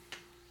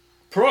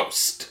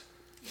 Prost!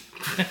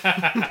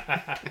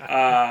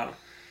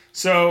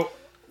 So,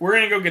 we're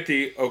going to go get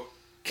the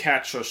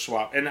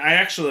Okatzelschwaf. And I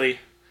actually,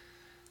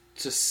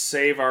 to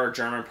save our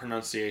German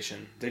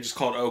pronunciation, they just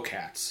call it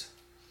Okats.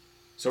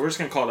 So we're just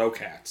going to call it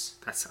Okats.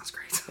 That sounds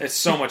great. It's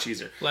so much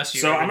easier. Less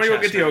So I'm going to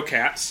go get the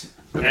Okats,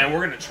 and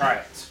we're going to try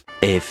it.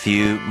 A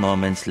few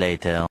moments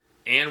later.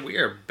 And we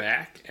are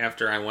back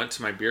after I went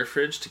to my beer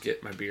fridge to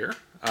get my beer.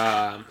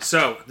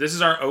 So this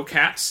is our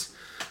Okats.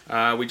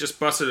 We just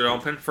busted it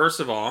open. First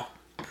of all,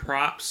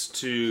 props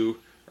to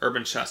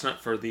Urban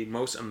Chestnut for the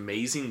most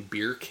amazing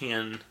beer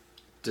can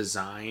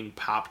design,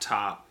 pop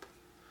top.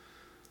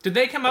 Did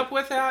they come up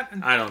with that?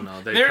 I don't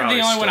know. They're the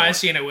probably only one stole I've it.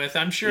 seen it with.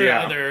 I'm sure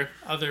Yeah.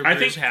 other I brews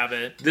think have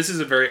it. This is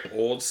a very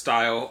old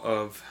style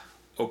of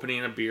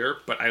opening a beer,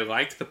 but I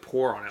like the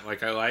pour on it.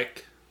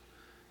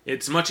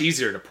 It's much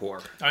easier to pour.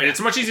 Oh, And yeah. it's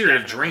much easier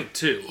Definitely. to drink,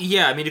 too.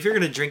 Yeah, I mean, if you're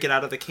going to drink it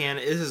out of the can,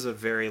 this is a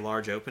very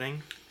large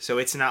opening. So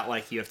it's not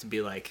like you have to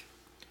be like...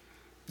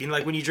 You know,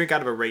 like when you drink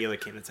out of a regular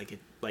can, it's like it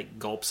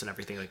gulps and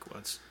everything. Like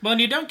what's Well, and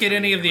you don't get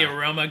any of the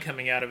aroma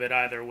coming out of it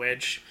either,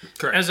 which,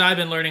 Correct. as I've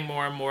been learning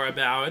more and more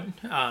about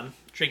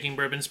drinking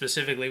bourbon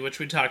specifically, which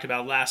we talked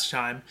about last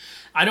time,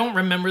 I don't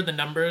remember the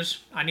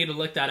numbers. I need to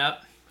look that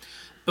up.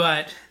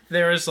 But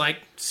there is like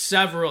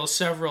several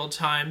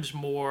times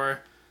more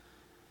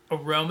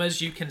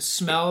aromas you can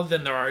smell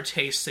than there are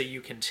tastes that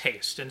you can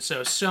taste. And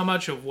so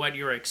much of what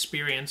you're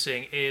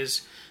experiencing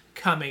is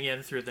coming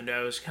in through the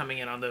nose, coming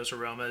in on those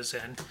aromas,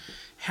 and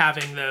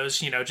having those,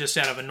 just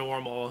out of a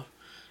normal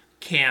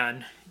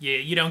can,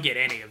 you don't get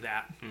any of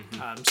that.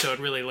 So it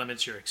really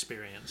limits your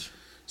experience.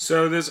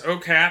 So this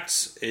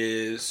Okats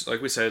is,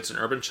 like we said, it's an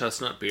Urban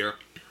Chestnut beer.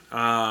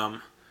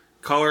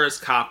 color is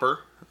copper.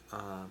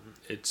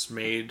 It's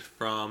made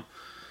from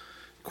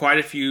quite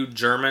a few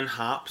German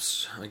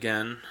hops.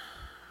 Again,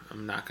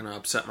 I'm not going to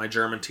upset my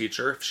German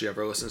teacher if she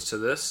ever listens to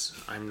this.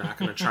 I'm not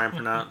going to try and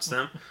pronounce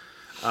them.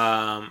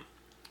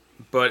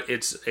 But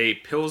it's a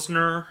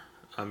Pilsner,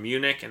 a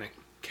Munich, and a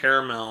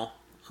caramel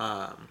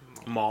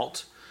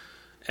malt.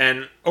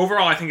 And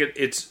overall, I think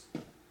it's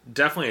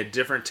definitely a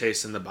different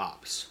taste than the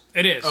Bob's.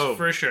 It is,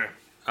 for sure.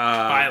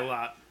 By a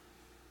lot.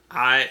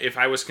 If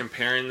I was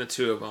comparing the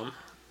two of them,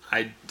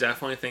 I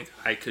definitely think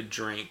I could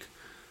drink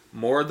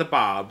more of the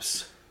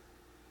Bob's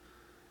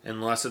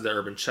and less of the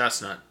Urban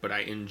Chestnut, but I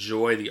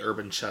enjoy the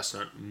Urban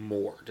Chestnut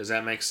more. Does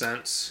that make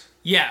sense?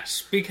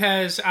 Yes,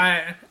 because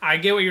I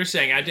get what you're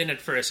saying. I didn't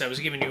at first. I was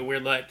giving you a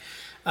weird look.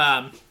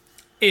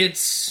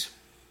 It's,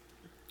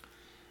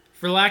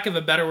 for lack of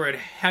a better word,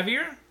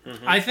 heavier.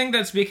 Mm-hmm. I think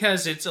that's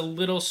because it's a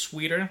little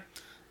sweeter.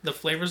 The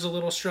flavor's a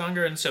little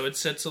stronger, and so it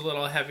sits a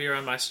little heavier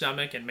on my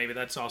stomach, and maybe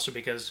that's also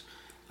because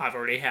I've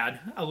already had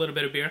a little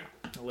bit of beer.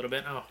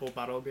 A whole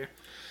bottle of beer.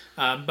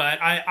 But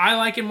I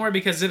like it more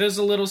because it is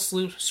a little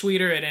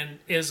sweeter and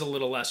is a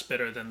little less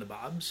bitter than the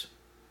Bob's.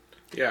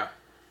 Yeah.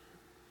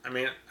 I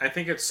mean, I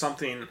think it's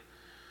something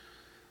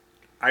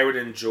I would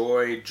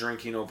enjoy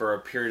drinking over a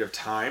period of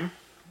time.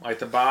 Like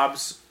the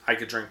Bob's, I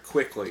could drink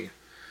quickly.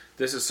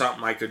 This is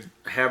something I could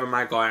have in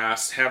my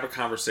glass, have a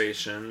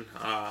conversation,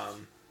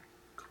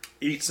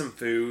 eat some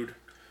food,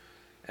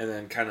 and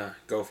then kind of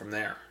go from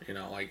there. You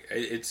know, like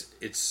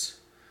it's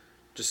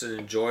just an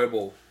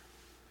enjoyable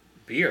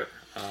beer.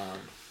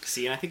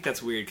 See, and I think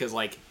that's weird because,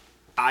 like,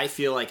 I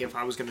feel like if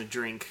I was going to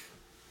drink,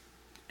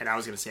 and I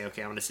was going to say,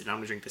 okay, I'm going to sit down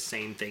and drink the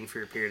same thing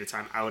for a period of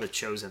time, I would have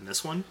chosen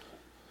this one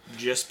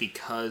just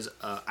because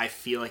I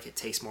feel like it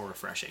tastes more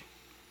refreshing.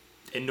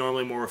 And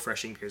normally more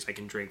refreshing beers, I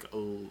can drink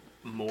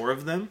more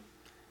of them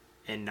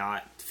and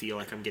not feel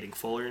like I'm getting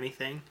full or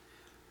anything.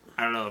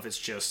 I don't know if it's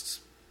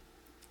just...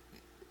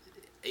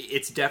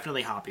 It's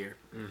definitely hoppier.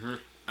 Mm-hmm.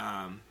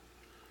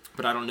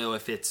 But I don't know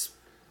if it's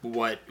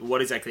what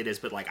exactly it is.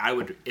 But like I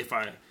would, if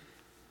I'm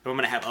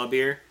gonna have a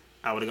beer,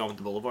 I would have gone with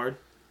the Boulevard.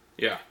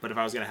 Yeah. But if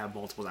I was gonna have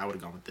multiples, I would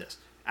have gone with this.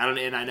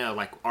 I know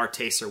like our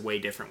tastes are way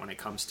different when it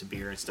comes to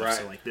beer and stuff. Right.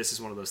 So like this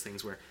is one of those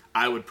things where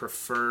I would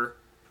prefer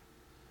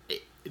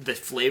the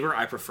flavor.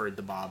 I preferred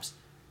the Bob's,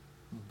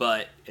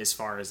 but as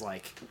far as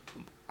like,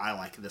 I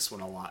like this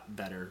one a lot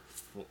better.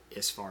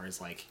 As far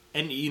as like,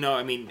 and you know,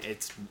 I mean,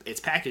 it's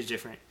packaged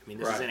different. I mean,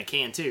 this is in a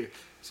can too.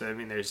 So I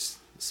mean, there's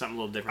something a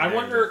little different. I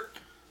wonder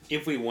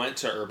if we went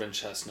to Urban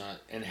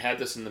Chestnut and had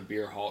this in the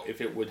beer hall,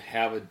 if it would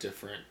have a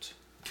different.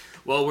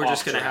 Well, we're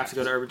just going to have to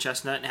go to Urban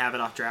Chestnut and have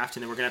it off draft,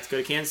 and then we're going to have to go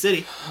to Kansas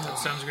City. That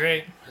sounds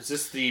great. Is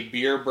this the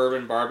beer,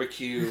 bourbon,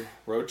 barbecue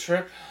road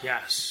trip?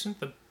 Yes.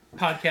 The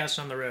podcast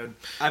on the road.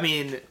 I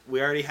mean, we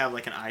already have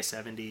like an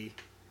I-70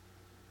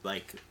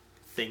 like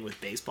thing with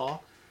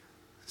baseball,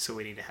 so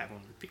we need to have one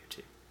with beer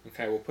too.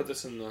 Okay, we'll put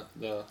this in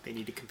the They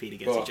need to compete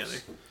against each other.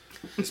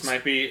 This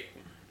might be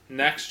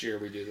next year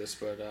we do this,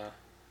 but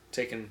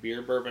taking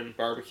beer, bourbon,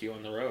 barbecue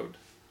on the road.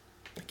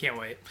 I can't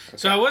wait. Okay.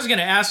 So I was going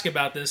to ask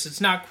about this.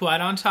 It's not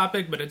quite on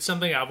topic, but it's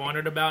something I've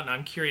wondered about, and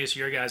I'm curious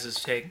your guys'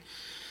 take.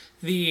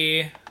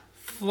 The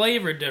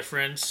flavor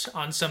difference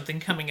on something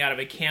coming out of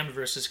a can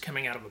versus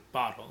coming out of a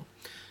bottle.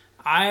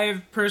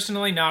 I've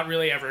personally not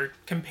really ever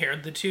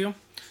compared the two.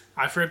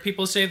 I've heard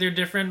people say they're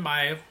different.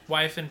 My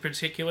wife in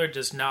particular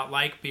does not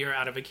like beer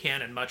out of a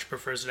can and much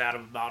prefers it out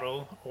of a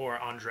bottle or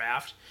on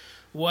draft.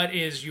 What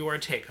is your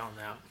take on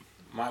that?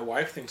 My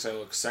wife thinks I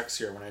look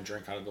sexier when I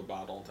drink out of a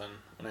bottle than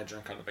when I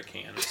drink out of a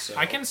can. So.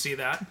 I can see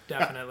that,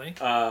 definitely.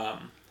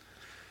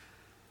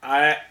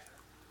 I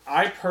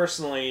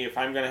personally, if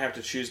I'm going to have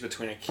to choose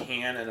between a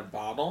can and a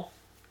bottle,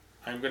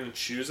 I'm going to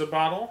choose a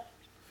bottle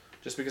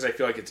just because I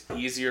feel like it's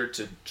easier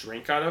to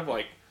drink out of.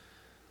 Like,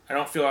 I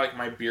don't feel like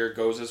my beer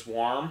goes as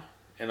warm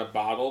in a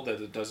bottle that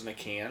it does in a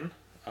can.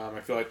 I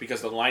feel like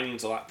because the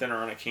lining's a lot thinner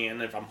on a can,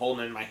 if I'm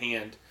holding it in my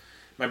hand,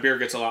 my beer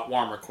gets a lot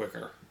warmer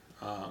quicker.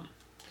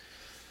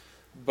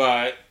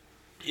 But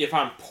if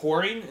I'm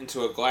pouring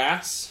into a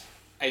glass,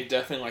 I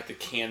definitely like the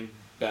can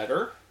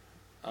better.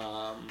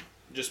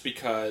 Just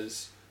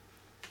because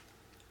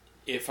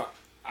if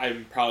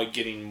I'm probably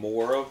getting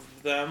more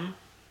of them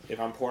if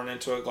I'm pouring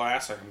into a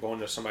glass, like I'm going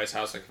to somebody's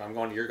house, like if I'm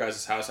going to your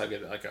guys' house, I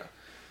get like a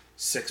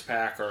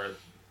 6-pack or a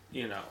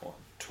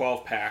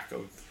 12-pack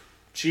of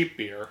cheap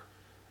beer.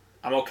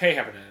 I'm okay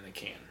having it in a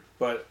can.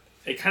 But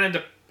it kind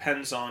of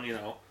depends on,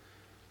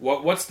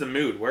 what's the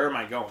mood? Where am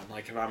I going?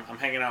 Like if I'm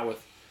hanging out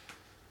with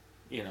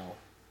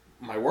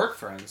my work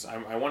friends,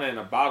 I want it in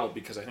a bottle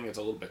because I think it's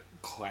a little bit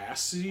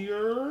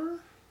classier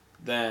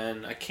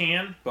than a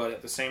can, but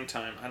at the same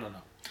time, I don't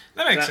know.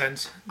 That makes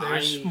sense.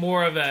 There's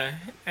more of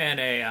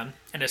an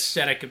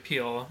aesthetic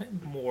appeal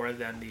more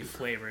than the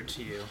flavor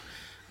to you.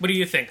 What do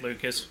you think,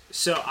 Lucas?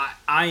 So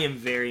I am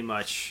very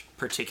much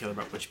particular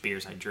about which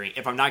beers I drink.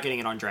 If I'm not getting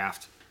it on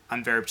draft,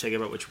 I'm very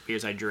particular about which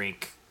beers I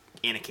drink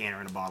in a can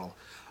or in a bottle,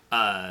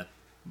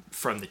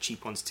 from the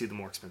cheap ones to the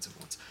more expensive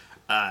ones.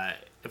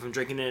 If I'm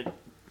drinking it,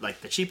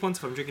 like the cheap ones,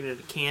 if I'm drinking it in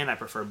a can, I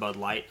prefer Bud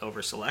Light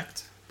over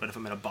Select. But if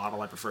I'm in a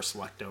bottle, I prefer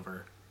Select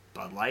over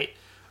Bud Light.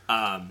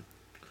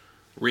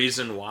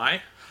 Reason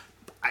why?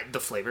 The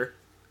flavor.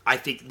 I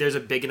think there's a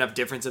big enough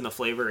difference in the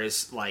flavor.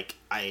 Is like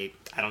I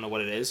don't know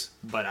what it is,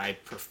 but I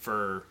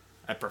prefer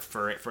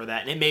it for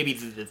that. And it may be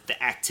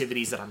the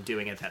activities that I'm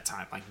doing at that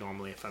time. Like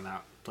normally, if I'm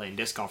out playing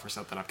disc golf or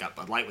something, I've got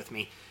Bud Light with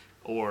me,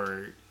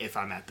 or if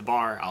I'm at the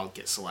bar, I'll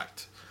get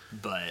Select.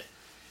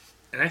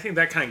 And I think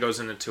that kind of goes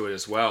into it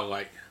as well.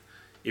 Like,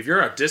 if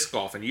you're at disc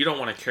golf and you don't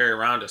want to carry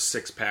around a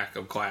 6-pack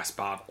of glass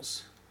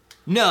bottles.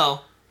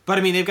 No, but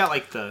I mean they've got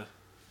like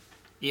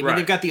Right.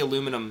 they've got the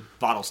aluminum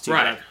bottles too.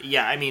 Right.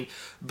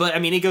 But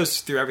it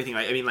goes through everything.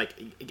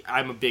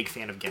 I'm a big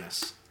fan of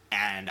Guinness,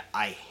 and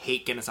I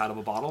hate Guinness out of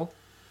a bottle,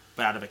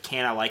 but out of a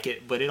can I like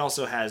it. But it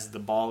also has the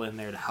ball in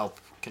there to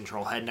help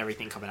control head and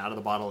everything coming out of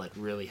the bottle. It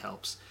really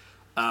helps.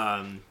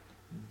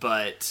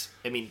 But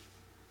I mean,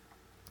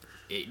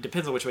 it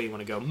depends on which way you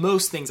want to go.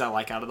 Most things I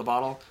like out of the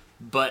bottle,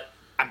 but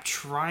I'm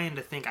trying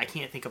to think. I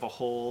can't think of a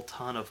whole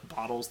ton of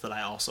bottles that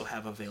I also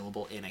have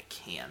available in a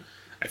can.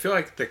 I feel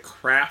like the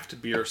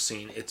craft beer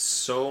scene, it's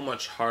so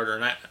much harder.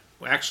 And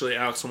actually,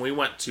 Alex, when we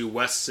went to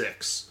West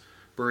 6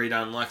 Brewery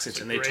down in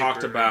Lexington, they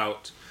talked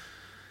about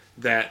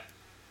that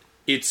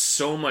it's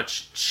so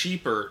much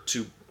cheaper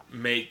to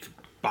make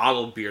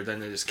bottled beer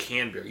than it is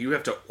canned beer. You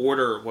have to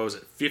order,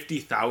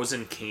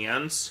 50,000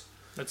 cans?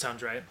 That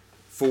sounds right.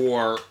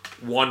 For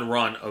one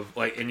run of,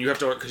 and you have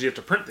to, because you have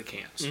to print the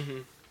cans. Mm-hmm.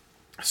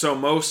 So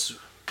most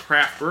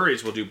craft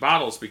breweries will do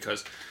bottles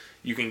because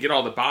you can get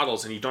all the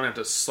bottles and you don't have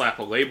to slap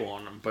a label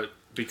on them, but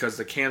because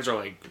the cans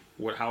are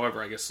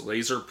however, I guess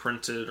laser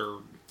printed or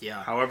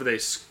however they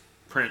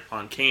print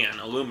on can,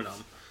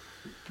 aluminum.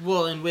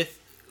 Well, and with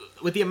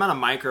the amount of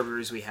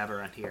microbrews we have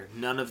around here,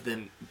 none of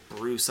them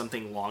brew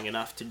something long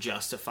enough to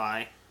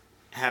justify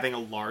having a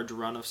large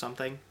run of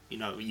something.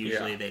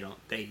 Usually they don't.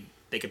 They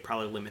could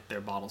probably limit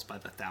their bottles by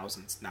the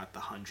thousands, not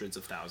the hundreds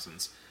of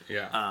thousands.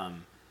 Yeah.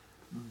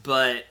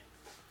 But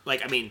I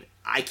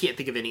can't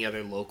think of any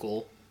other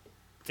local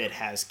that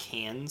has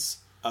cans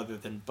other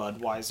than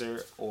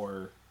Budweiser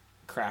or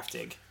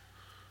Kraftig.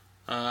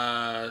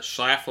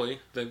 Schlafly,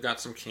 they've got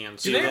some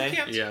cans. Do they have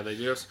cans? Yeah, they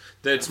do.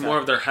 It's more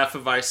of their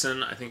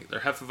Hefeweizen. I think their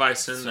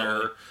Hefeweizen,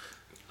 their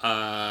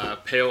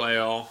Pale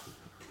Ale.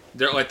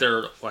 They're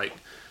like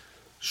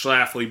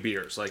Schlafly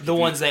beers, like the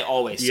ones they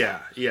always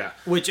sell. Yeah.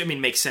 Which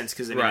makes sense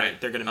because they're going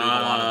to move a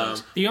lot of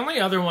those. The only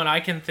other one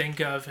I can think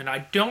of, and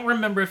I don't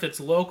remember if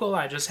it's local,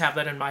 I just have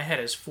that in my head,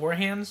 is Four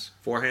Hands.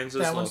 Four Hands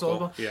is that one's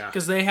local. Yeah,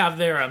 because they have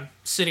their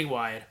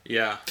citywide.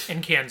 Yeah,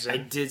 in Kansas. I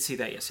did see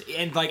that yesterday,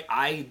 and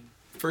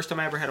first time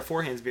I ever had a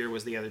Four Hands beer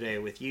was the other day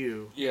with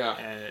you. Yeah,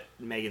 at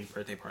Megan's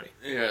birthday party.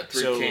 Yeah,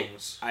 Three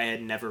Kings. I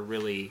had never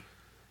really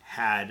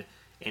had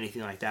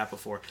anything like that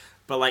before.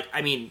 But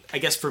I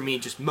guess for me,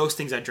 just most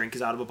things I drink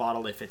is out of a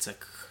bottle. If it's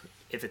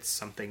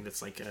something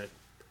that's like a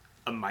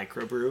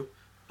microbrew,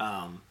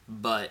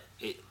 but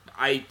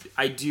I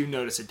do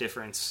notice a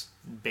difference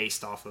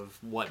based off of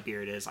what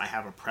beer it is. I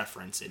have a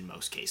preference in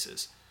most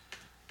cases,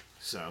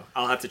 so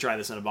I'll have to try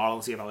this in a bottle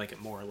and see if I like it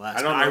more or less.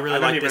 I don't know. I really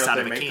like this out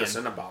of a make can. this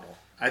in a bottle.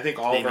 I think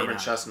all of Urban not.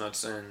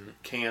 Chestnut's in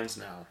cans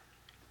now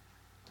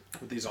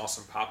with these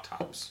awesome pop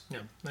tops.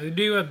 Yeah, they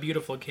do have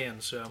beautiful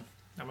cans, so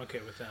I'm okay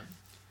with that.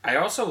 I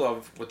also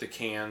love with the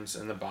cans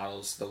and the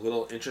bottles the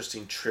little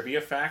interesting trivia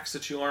facts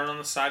that you learn on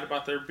the side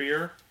about their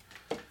beer.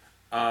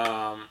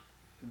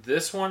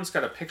 This one's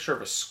got a picture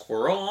of a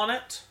squirrel on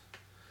it,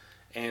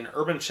 and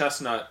Urban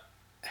Chestnut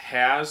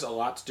has a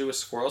lot to do with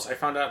squirrels. I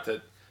found out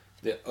that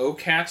the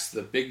Okats,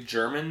 the big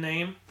German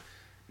name,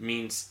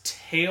 means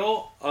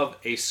tail of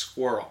a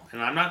squirrel.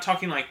 And I'm not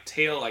talking like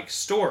tail like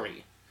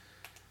story.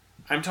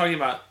 I'm talking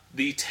about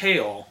the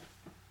tail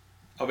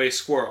of a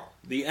squirrel.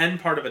 The end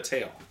part of a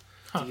tail.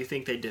 Do you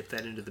think they dip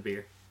that into the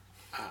beer?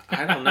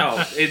 I don't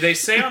know. They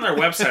say on their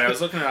website, I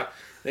was looking it up,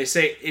 they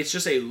say it's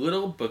just a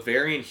little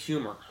Bavarian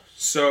humor.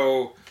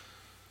 So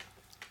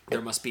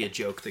there must be a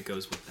joke that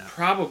goes with that.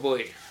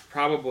 Probably.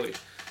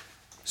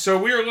 So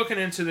we were looking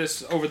into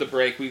this over the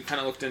break. We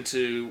kind of looked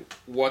into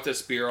what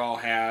this beer all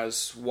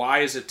has. Why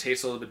does it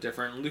taste a little bit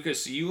different?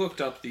 Lucas, you looked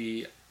up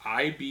the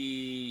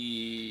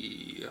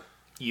IBU.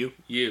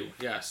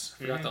 Yes.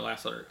 I forgot the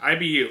last letter.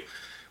 IBU,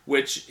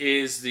 which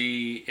is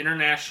the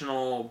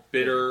International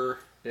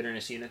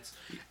Bitterness Units.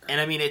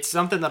 And it's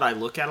something that I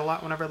look at a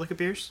lot whenever I look at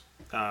beers.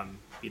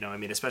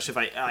 Especially if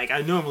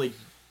I normally,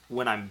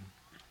 when I'm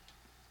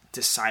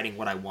deciding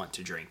what I want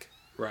to drink,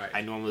 right, I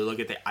normally look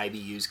at the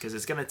IBUs because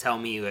it's going to tell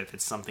me if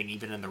it's something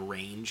even in the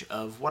range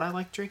of what I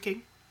like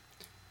drinking.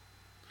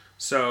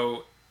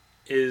 So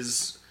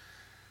it's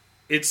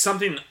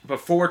something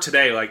before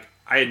today,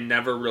 I had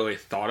never really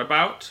thought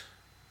about.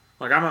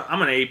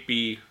 I'm an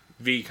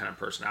ABV kind of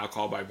person,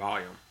 alcohol by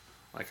volume.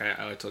 I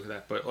like to look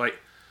at that.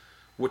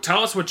 But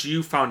tell us what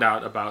you found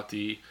out about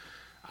the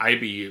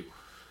IBU.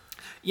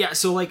 Yeah,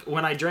 so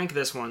when I drank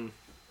this one,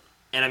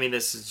 and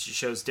this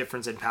shows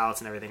difference in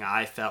palates and everything,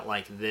 I felt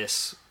like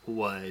this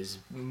was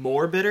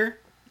more bitter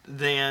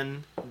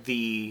than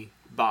the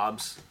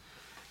Bob's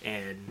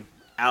and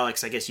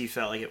Alex, I guess you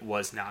felt like it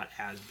was not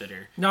as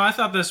bitter. No, I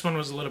thought this one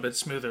was a little bit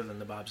smoother than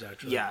the Bob's,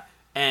 actually. Yeah,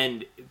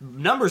 and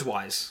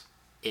numbers-wise,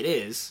 it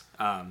is.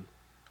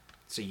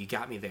 So you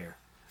got me there.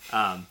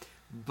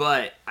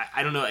 But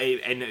I don't know.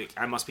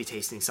 I must be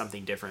tasting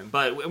something different.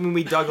 But when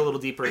we dug a little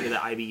deeper into the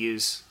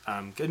IBUs,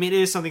 I mean, it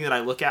is something that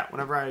I look at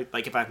whenever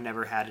if I've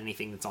never had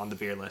anything that's on the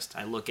beer list.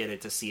 I look at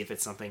it to see if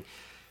it's something,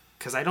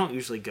 because I don't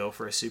usually go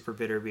for a super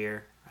bitter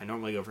beer. I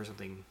normally go for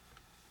something.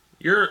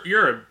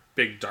 You're a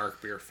big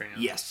dark beer fan.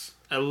 Yes,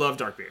 I love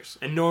dark beers.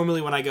 And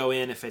normally when I go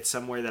in, if it's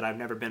somewhere that I've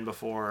never been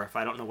before, or if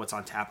I don't know what's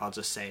on tap, I'll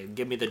just say,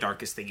 give me the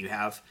darkest thing you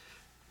have.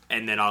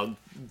 And then I'll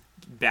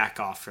back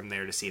off from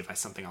there to see if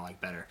it's something I like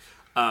better.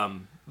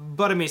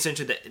 But I mean,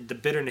 essentially, the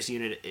bitterness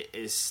unit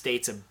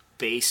states a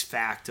base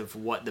fact of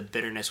what the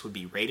bitterness would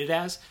be rated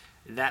as.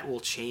 That will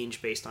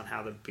change based on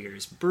how the beer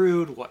is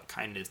brewed, what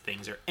kind of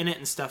things are in it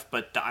and stuff.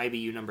 But the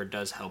IBU number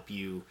does help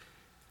you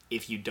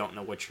if you don't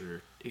know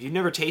if you've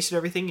never tasted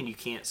everything and you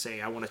can't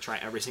say, I want to try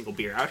every single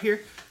beer out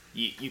here.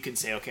 You can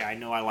say, okay, I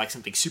know I like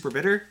something super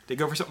bitter. They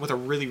go for something with a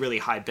really, really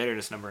high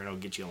bitterness number and it'll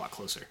get you a lot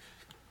closer.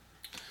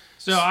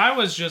 So I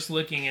was just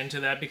looking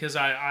into that because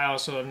I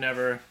also have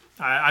never...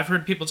 I've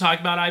heard people talk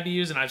about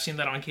IBUs and I've seen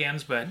that on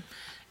cans, but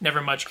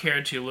never much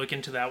cared to look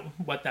into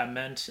what that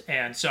meant.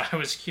 And so I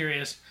was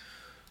curious,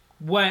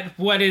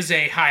 what is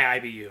a high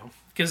IBU?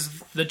 Because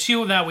the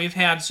two that we've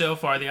had so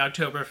far, the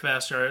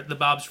Oktoberfest, are the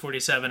Bob's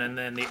 47 and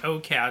then the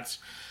O-Cats.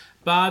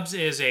 Bob's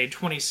is a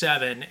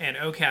 27 and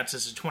O-Cats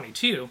is a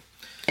 22.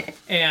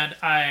 And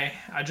I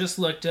just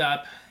looked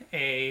up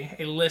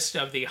a list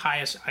of the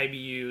highest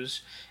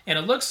IBUs, and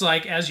it looks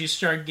like as you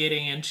start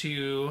getting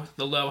into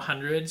the low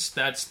hundreds,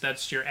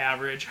 that's your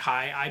average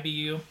high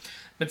IBU.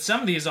 But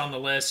some of these on the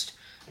list,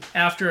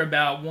 after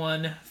about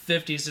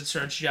 150s, it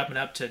starts jumping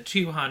up to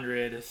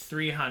 200,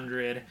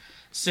 300,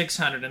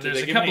 600, and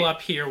there's a couple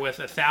up here with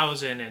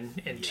 1,000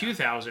 and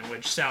 2,000,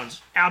 which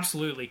sounds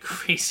absolutely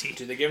crazy.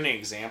 Do they give any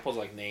examples,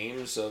 like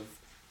names of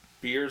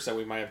beers that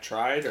we might have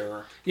tried,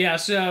 or? Yeah,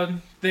 so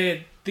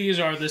these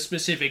are the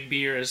specific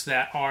beers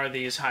that are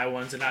these high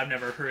ones, and I've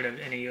never heard of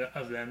any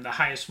of them. The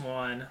highest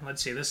one,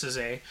 let's see, this is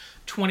a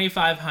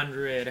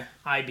 2,500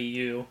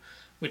 IBU,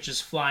 which is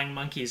Flying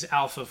Monkey's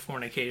Alpha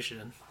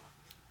Fornication.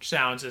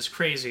 Sounds as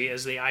crazy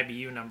as the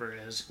IBU number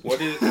is.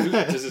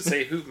 Does it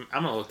say who?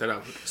 I'm gonna look that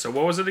up. So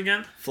what was it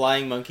again?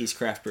 Flying Monkey's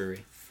Craft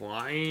Brewery.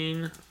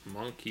 Flying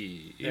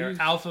Monkey. They're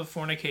Alpha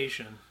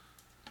Fornication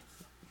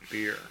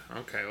beer.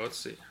 Okay, let's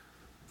see.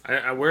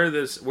 Where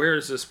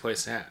is this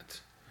place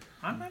at?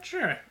 I'm not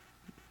sure.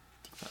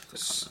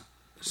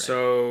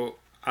 So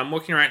I'm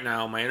looking right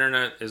now. My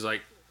internet is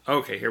like,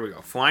 okay, here we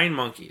go. Flying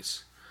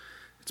Monkeys.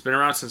 It's been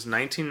around since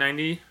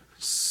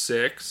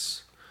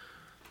 1996.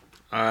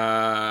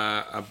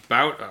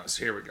 About Us.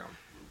 Here we go.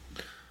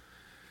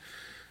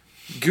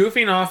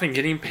 Goofing off and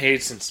getting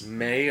paid since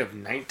May of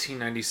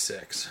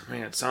 1996.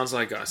 Man, it sounds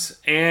like us.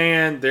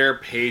 And their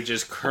page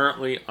is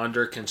currently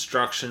under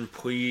construction.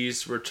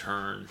 Please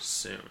return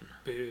soon.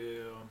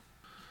 Boo.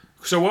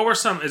 So what were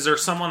some... Is there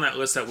some on that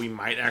list that we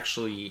might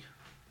actually...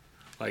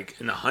 Like,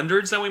 in the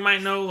hundreds that we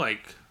might know?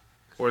 Like,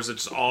 or is it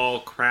just all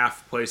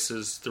craft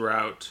places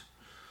throughout...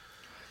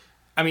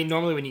 I mean,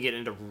 normally when you get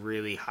into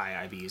really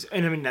high IBUs,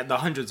 and I mean, the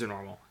hundreds are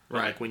normal.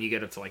 Right. Like, when you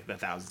get up to, like, the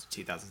thousands,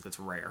 2,000s, that's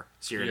rare.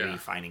 So you're going to be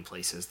finding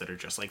places that are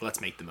just like, let's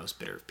make the most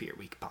bitter beer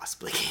we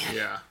possibly can.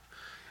 Yeah.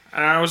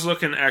 And I was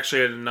looking,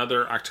 actually, at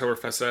another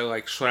Oktoberfest that I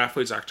like,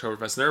 Schlafly's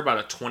Oktoberfest, and they're about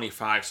a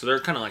 25, so they're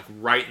kind of, like,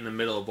 right in the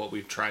middle of what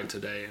we've tried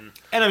today.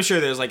 And I'm sure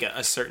there's, like,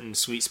 a certain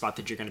sweet spot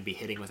that you're going to be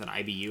hitting with an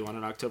IBU on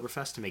an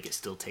Oktoberfest to make it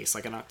still taste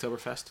like an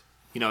Oktoberfest.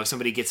 You know, if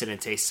somebody gets in and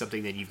tastes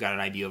something that you've got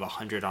an IBU of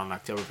 100 on an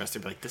Oktoberfest,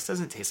 they'll be like, this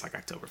doesn't taste like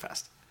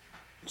Oktoberfest.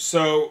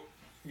 So,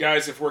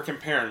 guys, if we're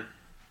comparing,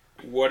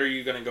 what are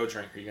you going to go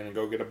drink? Are you going to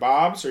go get a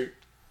Bob's, or are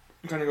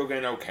you going to go get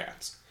an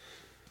O-Cats?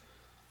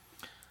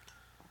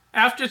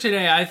 After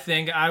today, I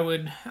think I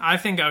would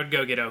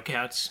go get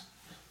O-Cats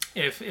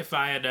if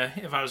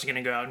I was going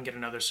to go out and get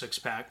another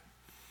 6-pack.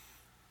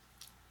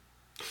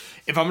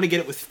 If I'm going to get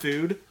it with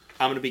food,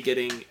 I'm going to be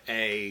getting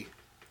a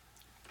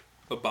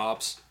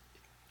Bob's.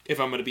 If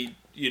I'm going to be,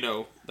 you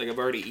know, like I've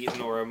already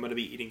eaten or I'm going to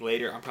be eating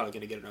later, I'm probably going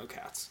to get an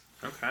O-Cats.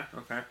 Okay.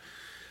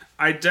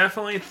 I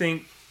definitely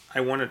think I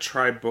want to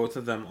try both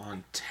of them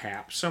on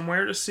tap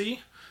somewhere to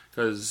see,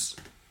 because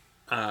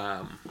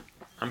I'm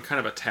kind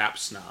of a tap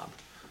snob.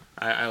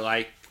 I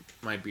like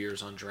my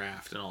beers on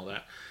draft and all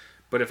that.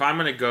 But if I'm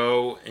going to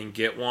go and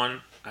get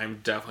one,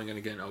 I'm definitely going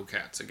to get an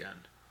O-Cats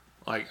again.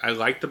 Like, I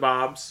like the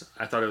Bob's.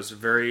 I thought it was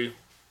very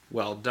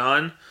well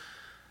done.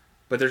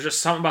 But there's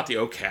just something about the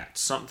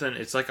O-Cats.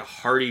 It's like a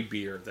hearty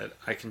beer that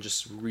I can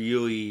just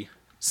really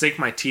sink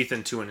my teeth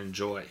into and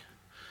enjoy.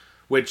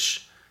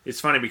 Which... It's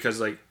funny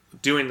because, like,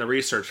 doing the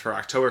research for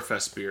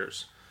Oktoberfest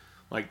beers,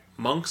 like,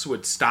 monks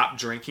would stop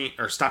drinking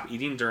or stop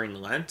eating during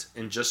Lent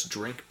and just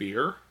drink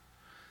beer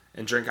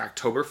and drink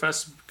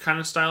Oktoberfest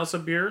kind of styles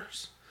of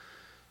beers.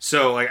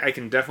 So, like, I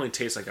can definitely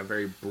taste, like, a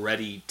very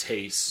bready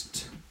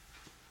taste.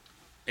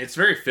 It's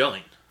very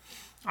filling.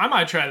 I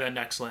might try that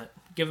next Lent.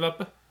 Give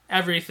up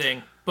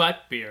everything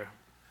but beer.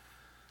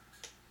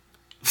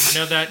 I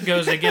know that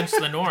goes against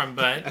the norm,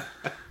 but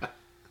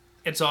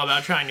it's all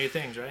about trying new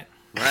things, right?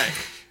 Right.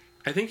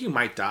 I think you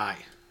might die.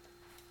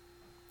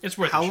 It's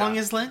worth How a long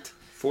shot. is Lent?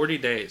 40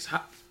 days.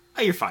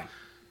 Oh, you're fine.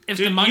 If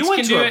the Dude, monks you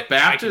went can to do a it, I can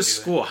Baptist do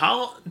it. school.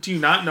 How do you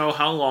not know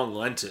how long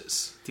Lent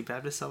is? Do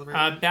Baptists celebrate?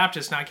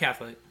 Baptist, not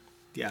Catholic.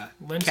 yeah.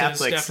 Lent is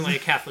Catholics. definitely a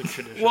Catholic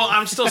tradition. Well,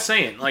 I'm still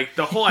saying, like,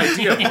 the whole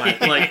idea of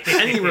Lent, like,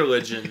 any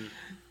religion.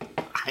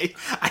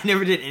 I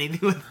never did anything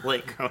with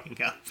Lent growing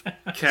up.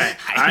 Okay.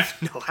 I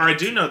have no I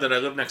idea. do know that I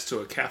lived next to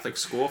a Catholic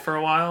school for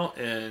a while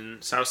in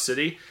South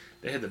City.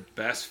 They had the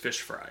best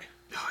fish fry.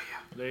 Oh,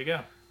 yeah. there you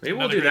go. Maybe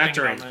we'll Another do great that thing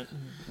during. about Lent.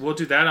 We'll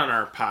do that on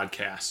our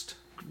podcast.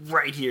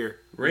 Right here.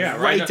 Yeah, right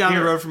right up down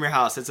here. the road from your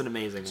house. It's an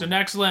amazing So one.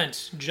 next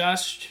Lent,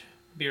 just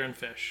beer and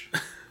fish.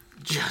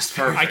 Just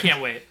I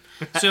can't wait.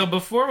 So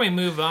before we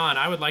move on,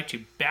 I would like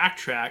to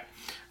backtrack.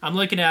 I'm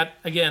looking at,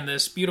 again,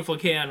 this beautiful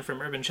can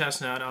from Urban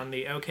Chestnut on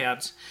the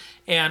O-Caps,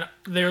 and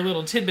their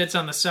little tidbits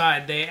on the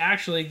side, they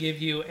actually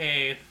give you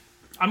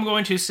I'm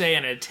going to say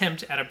an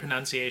attempt at a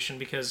pronunciation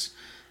because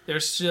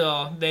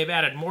they've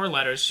added more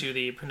letters to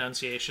the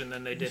pronunciation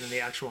than they did in the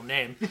actual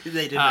name.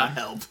 They did not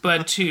help.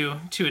 But to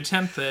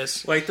attempt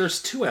this, Like,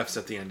 there's 2 F's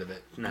at the end of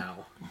it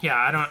now. yeah,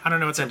 I don't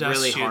know what that does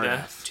really hard to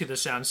F. the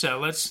sound. So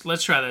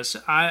let's try this.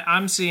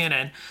 I'm seeing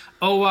an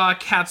Owa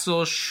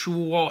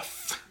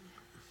Katzelschwoff.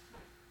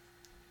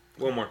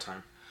 One more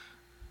time.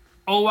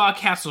 Owa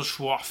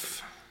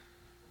Katzelschwoff.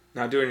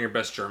 Now doing your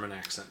best German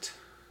accent.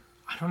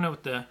 I don't know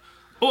what the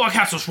Owa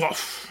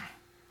Katzelschwoff.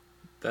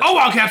 That's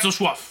Owa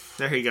Katzelschwoff.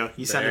 There you go.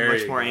 You sounded There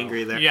much you more go.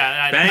 angry there.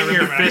 Yeah, I Bang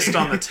your remember fist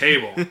on the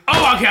table.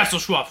 Owa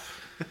Katzelschwoff.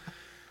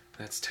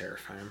 That's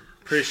terrifying.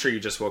 Pretty sure you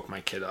just woke my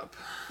kid up.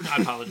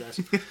 I apologize.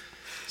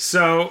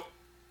 So,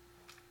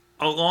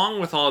 along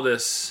with all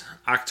this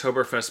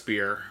Oktoberfest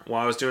beer,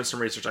 while I was doing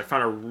some research, I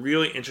found a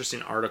really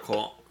interesting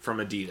article from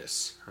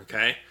Adidas.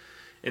 Okay,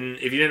 and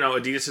if you didn't know,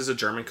 Adidas is a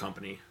German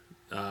company.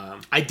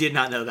 I did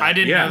not know that. I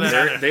didn't Yeah, know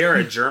that either. they are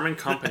a German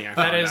company. I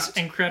That found is out.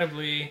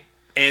 incredibly.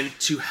 And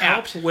to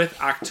help apt. with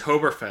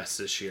Oktoberfest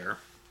this year,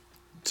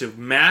 to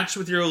match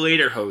with your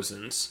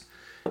Lederhosens,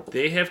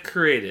 they have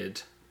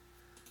created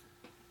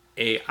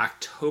a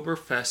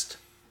Oktoberfest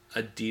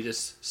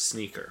Adidas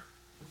sneaker.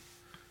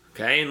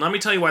 Okay, and let me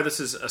tell you why this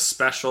is a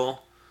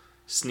special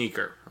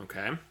sneaker.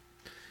 Okay,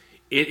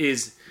 it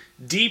is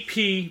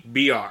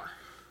DPBR.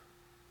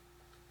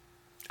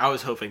 I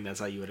was hoping that's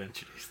how you would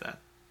introduce that.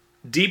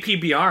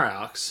 DPBR,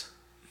 Alex.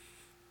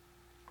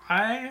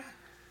 I'm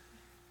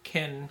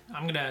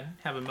gonna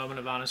have a moment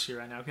of honesty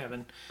right now,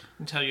 Kevin,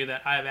 and tell you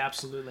that I have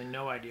absolutely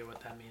no idea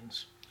what that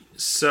means.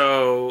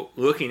 So,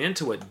 looking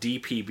into what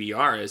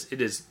DPBR is,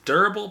 it is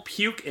durable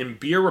puke and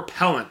beer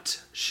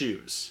repellent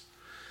shoes.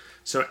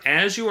 So,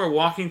 as you are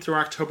walking through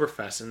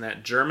Oktoberfest and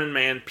that German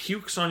man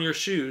pukes on your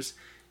shoes,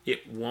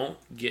 it won't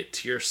get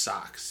to your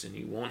socks and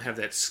you won't have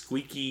that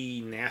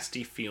squeaky,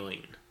 nasty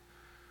feeling.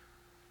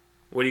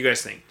 What do you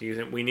guys think? Do you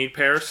think we need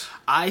pairs?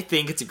 I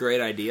think it's a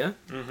great idea.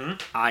 Mm-hmm.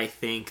 I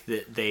think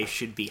that they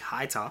should be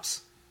high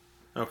tops,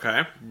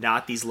 Okay.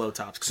 not these low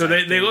tops. 'cause So, I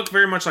they think- look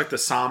very much like the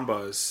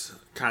Sambas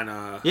kind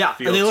of. Yeah,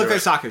 they look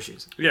like soccer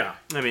shoes. Yeah.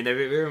 I mean, they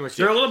very much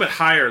They're do. a little bit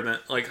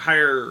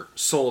higher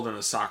sole than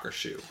a soccer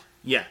shoe.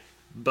 Yeah,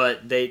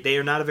 but they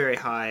are not a very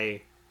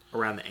high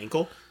around the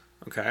ankle.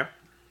 Okay.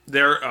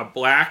 They're a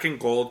black and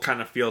gold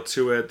kind of feel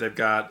to it. They've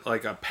got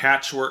like a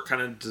patchwork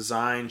kind of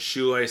design,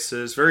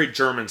 shoelaces, very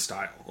German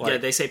style. Yeah,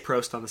 they say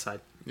Prost on the side.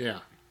 yeah.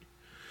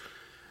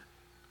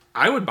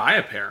 I would buy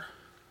a pair.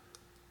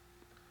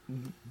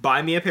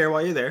 Buy me a pair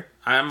while you're there.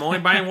 I'm only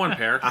buying one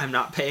pair. I'm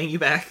not paying you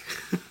back.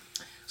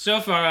 So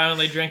far, I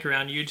only drink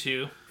around you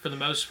two for the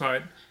most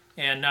part,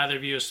 and neither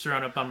of you has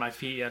thrown up on my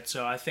feet yet,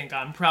 so I think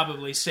I'm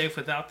probably safe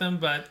without them,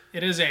 but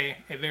it is a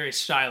very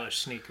stylish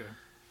sneaker.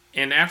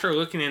 And after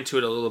looking into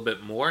it a little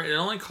bit more, it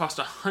only cost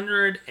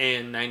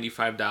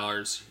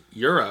 $195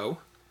 euro.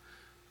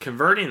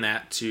 Converting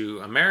that to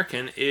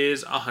American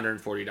is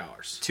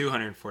 $140.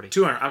 240.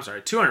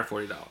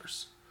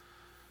 $240.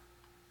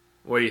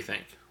 What do you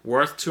think?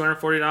 Worth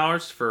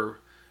 $240 for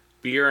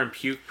beer and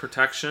puke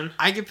protection?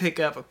 I could pick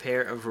up a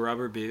pair of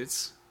rubber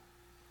boots.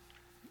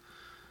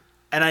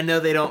 And I know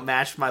they don't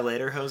match my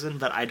Lederhosen,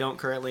 but I don't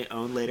currently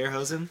own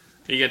Lederhosen.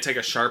 Are you going to take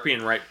a Sharpie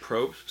and write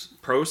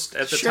Prost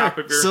at the Sure. top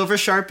of your Silver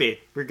Sharpie.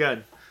 We're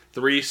good.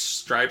 3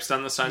 stripes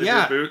down the side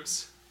Yeah. of your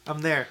boots? I'm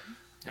there.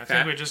 I Okay.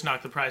 think we just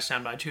knocked the price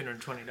down by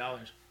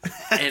 $220.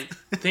 And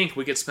think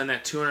we could spend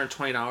that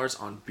 $220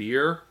 on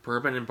beer,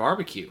 bourbon, and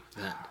barbecue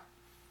then.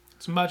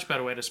 It's a much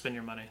better way to spend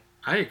your money.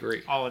 I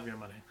agree. All of your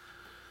money.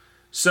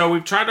 So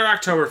we've tried our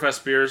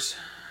Oktoberfest beers.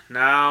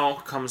 Now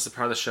comes the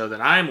part of the show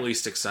that I'm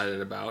least excited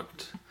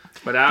about.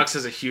 But Alex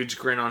has a huge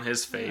grin on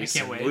his face.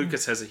 can't and wait.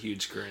 Lucas has a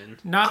huge grin.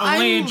 Not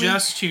only I'm-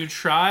 just to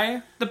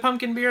try the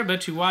pumpkin beer, but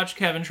to watch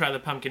Kevin try the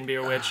pumpkin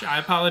beer, which I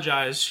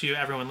apologize to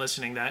everyone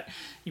listening that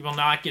you will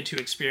not get to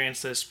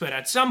experience this, but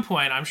at some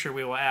point I'm sure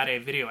we will add a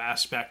video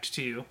aspect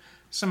to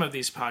some of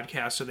these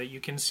podcasts so that you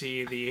can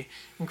see the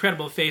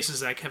incredible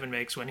faces that Kevin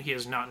makes when he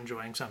is not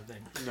enjoying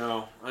something.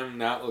 No, I'm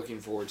not looking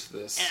forward to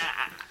this.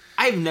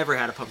 I've never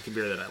had a pumpkin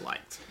beer that I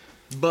liked,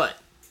 but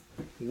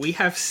we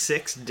have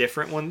 6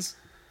 different ones.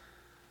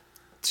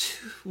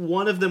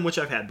 One of them which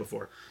I've had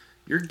before.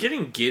 You're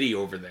getting giddy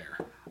over there.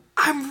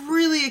 I'm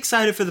really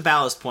excited for the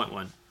Ballast Point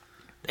one.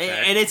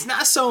 Okay. And it's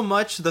not so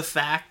much the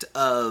fact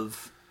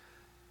of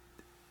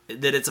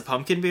that it's a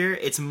pumpkin beer.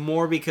 It's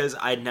more because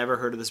I'd never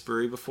heard of this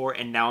brewery before,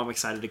 and now I'm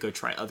excited to go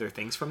try other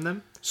things from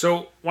them.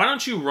 So why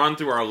don't you run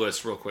through our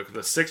list real quick,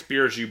 the 6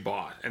 beers you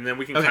bought, and then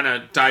we can Okay. kind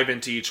of dive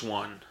into each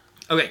one.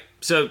 Okay,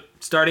 so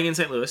starting in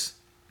St. Louis,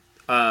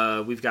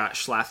 we've got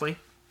Schlafly,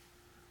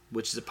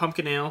 which is a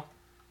pumpkin ale.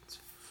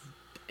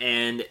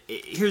 And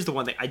here's the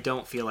one thing. I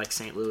don't feel like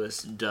St.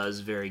 Louis does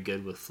very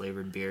good with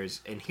flavored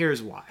beers, and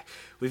here's why.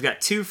 We've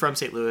got 2 from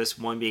St. Louis,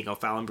 one being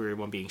O'Fallon Brewery,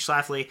 one being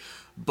Schlafly.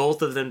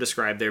 Both of them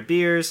describe their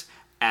beers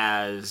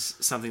as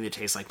something that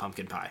tastes like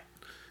pumpkin pie.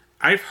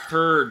 I've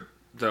heard,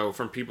 though,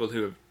 from people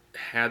who have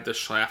had the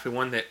Schlafly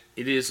one that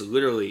it is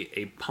literally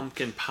a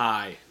pumpkin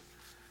pie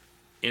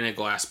in a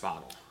glass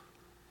bottle.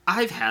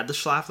 I've had the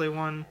Schlafly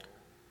one.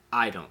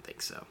 I don't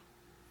think so.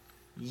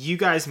 You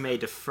guys may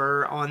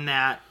defer on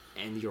that,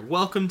 and you're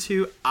welcome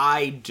to.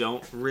 I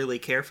don't really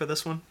care for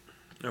this one.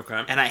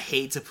 Okay. And I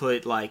hate to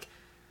put, like,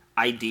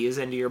 ideas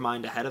into your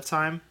mind ahead of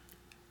time.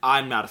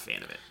 I'm not a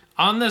fan of it.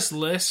 On this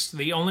list,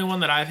 the only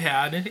one that I've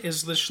had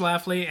is the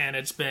Schlafly, and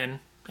it's been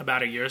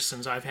about a year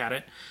since I've had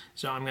it.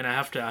 So I'm gonna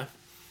have to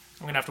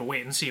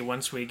wait and see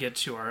once we get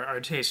to our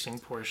tasting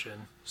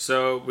portion.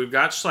 So we've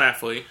got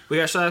Schlafly. We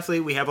got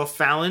Schlafly. We have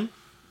O'Fallon.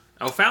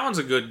 O'Fallon's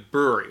a good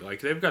brewery.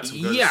 Like, they've got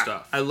some good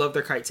stuff. I love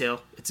their kite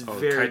tail. It's very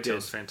good.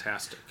 Kite-tail's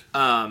fantastic.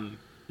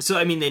 So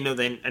I mean, I know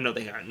they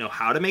know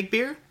how to make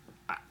beer.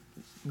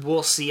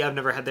 We'll see. I've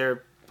never had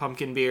their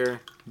pumpkin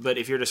beer, but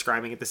if you're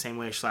describing it the same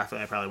way as Schlafly,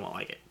 I probably won't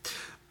like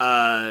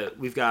it.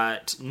 We've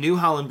got New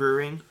Holland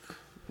Brewing,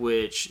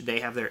 which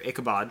they have their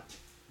Ichabod,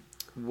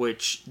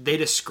 which they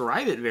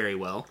describe it very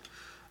well.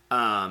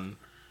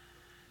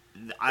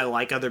 I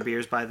like other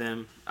beers by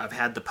them. I've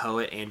had the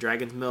Poet and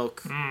Dragon's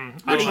Milk. I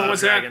Which one love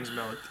was that? Dragon's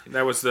Milk.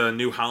 That was the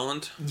New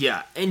Holland.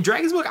 Yeah, and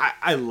Dragon's Milk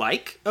I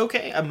like.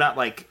 Okay, I'm not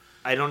like,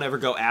 I don't ever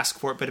go ask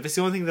for it, but if it's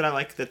the only thing that I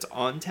like that's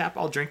on tap,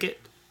 I'll drink it.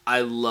 I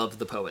love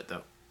the Poet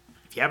though.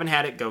 If you haven't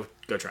had it, go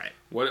try it.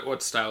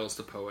 What style is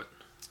the Poet?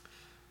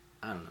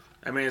 I don't know.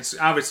 I mean, it's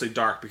obviously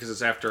dark because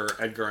it's after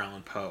Edgar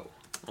Allan Poe.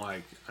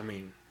 Like, I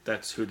mean,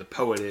 that's who the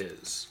poet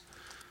is.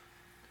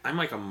 I'm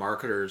like a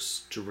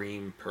marketer's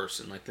dream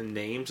person. Like, the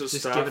names of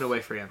Just stuff. give it away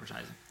free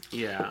advertising.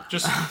 Yeah.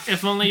 Just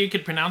if only you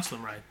could pronounce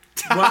them right.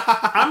 Well,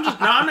 I'm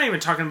not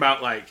even talking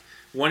about, like,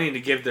 wanting to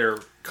give their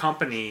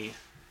company,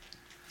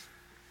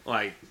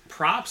 like,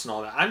 props and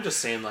all that. I'm just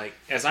saying, like,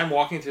 as I'm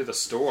walking through the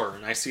store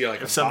and I see,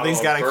 like, If something's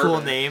bottle got of a cool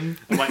bourbon, name,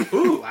 I'm like,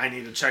 ooh, I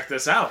need to check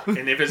this out.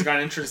 And if it's got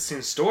an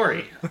interesting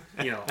story,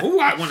 you know, ooh,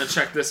 I want to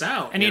check this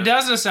out. And he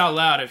does this out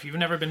loud. If you've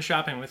never been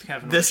shopping with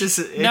Kevin, this is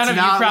it's none of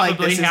you not like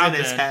probably this is have in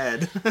his been.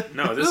 head.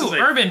 No, this is Ooh, a,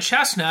 urban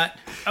chestnut.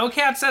 Oh,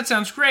 cats, that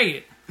sounds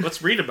great.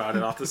 let's read about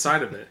it off the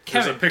side of it.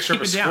 There's Kevin, a picture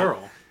of a keep it down.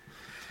 squirrel.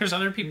 There's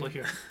other people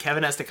here.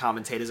 Kevin has to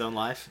commentate his own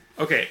life.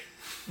 Okay,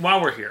 while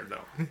we're here,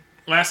 though.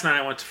 Last night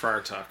I went to Friar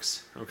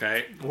Tuck's,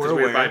 okay? Because We're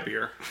we were aware. buy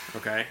beer,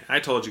 okay? I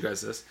told you guys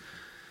this.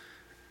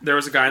 There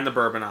was a guy in the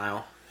bourbon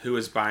aisle who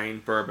was buying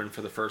bourbon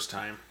for the first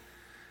time.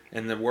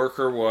 And the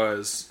worker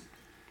was,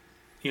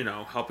 you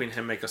know, helping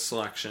him make a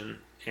selection.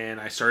 And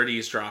I started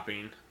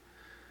eavesdropping.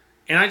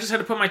 And I just had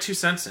to put my 2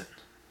 cents in.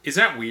 Is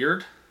that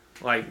weird?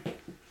 Like,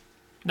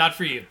 Not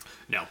for you.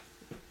 No.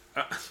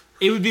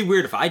 It would be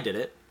weird if I did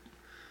it.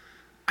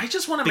 I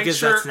just want to make Because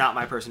sure... that's not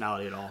my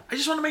personality at all. I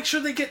just want to make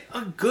sure they get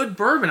a good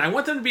bourbon. I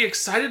want them to be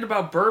excited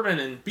about bourbon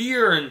and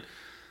beer and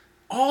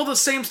all the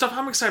same stuff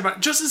I'm excited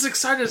about. Just as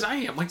excited as I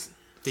am. Like,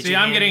 Did See, you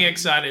I'm hand- getting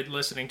excited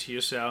listening to you,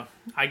 so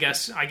I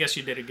guess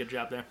you did a good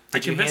job there.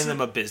 Did you convinced hand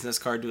them a business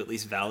card to at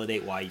least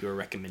validate why you were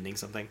recommending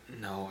something?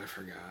 no, I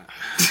forgot.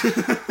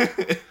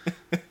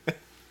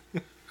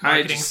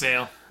 Marketing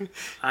fail.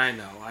 I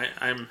know.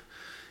 I'm.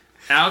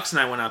 Alex and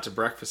I went out to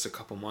breakfast a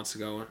couple months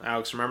ago.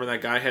 Alex, remember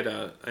that guy had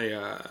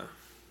a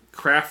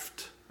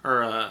craft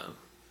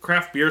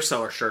beer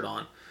seller shirt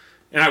on,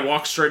 and I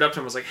walked straight up to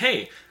him and was like,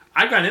 "Hey,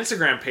 I've got an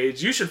Instagram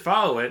page. You should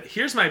follow it.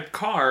 Here's my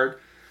card.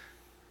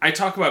 I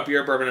talk about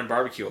beer, bourbon, and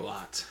barbecue a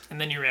lot." And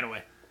then you ran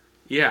away.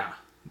 Yeah.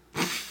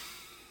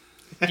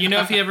 Do you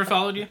know if he ever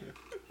followed you?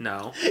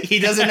 No. He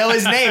doesn't know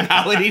his name.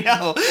 How would he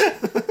know?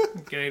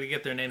 Gotta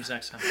get their names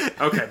next time.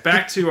 Okay,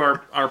 back to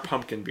our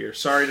pumpkin beer.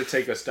 Sorry to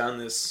take us down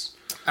this.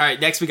 All right,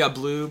 next we got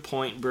Blue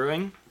Point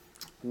Brewing,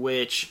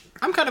 which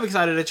I'm kind of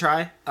excited to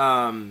try.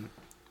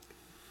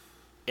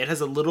 It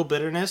has a little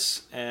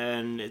bitterness,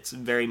 and it's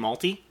very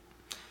malty.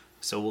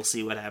 So we'll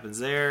see what happens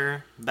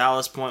there.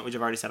 Ballast Point, which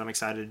I've already said I'm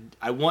excited.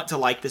 I want to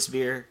like this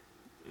beer,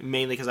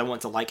 mainly because I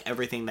want to like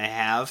everything they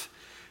have.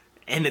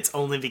 And it's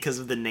only because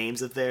of the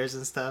names of theirs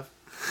and stuff.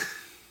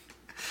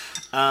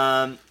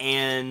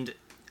 And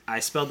I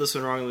spelled this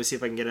one wrong. Let me see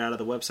if I can get it out of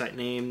the website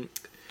name.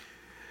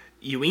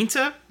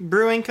 Uinta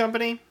Brewing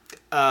Company.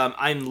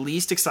 I'm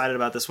least excited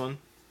about this one.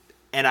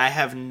 And I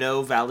have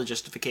no valid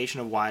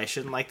justification of why I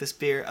shouldn't like this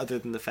beer other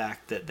than the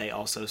fact that they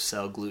also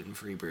sell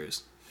gluten-free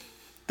brews.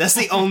 That's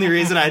the only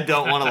reason I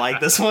don't want to like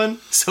this one.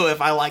 So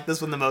if I like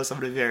this one the most, I'm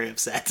going to be very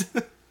upset.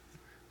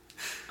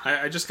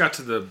 I just got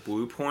to the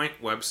Blue Point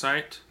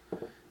website.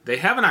 They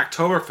have an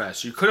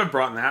Oktoberfest. You could have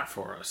brought that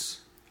for us.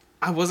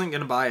 I wasn't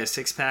going to buy a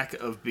 6-pack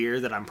of beer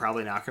that I'm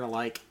probably not going to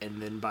like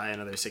and then buy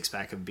another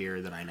 6-pack of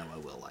beer that I know I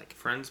will like.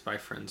 Friends by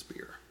Friends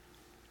beer.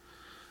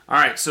 All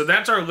right, so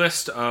that's our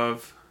list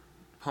of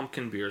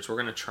pumpkin beers we're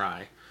going to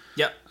try.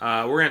 Yep.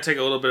 We're going to take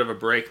a little bit of a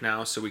break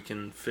now so we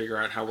can figure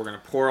out how we're going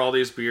to pour all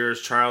these beers,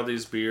 try all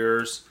these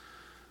beers,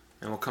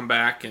 and we'll come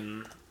back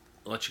and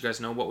let you guys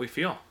know what we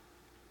feel.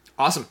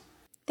 Awesome.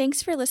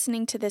 Thanks for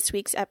listening to this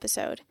week's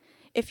episode.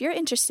 If you're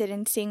interested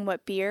in seeing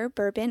what beer,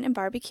 bourbon, and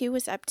barbecue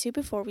was up to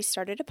before we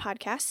started a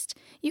podcast,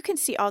 you can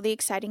see all the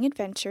exciting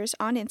adventures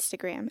on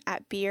Instagram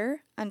at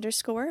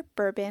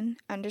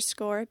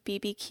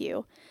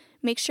beer_bourbon_BBQ.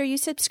 Make sure you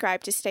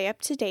subscribe to stay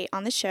up to date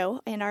on the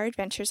show and our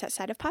adventures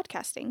outside of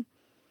podcasting.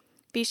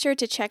 Be sure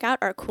to check out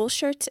our cool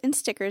shirts and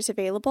stickers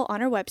available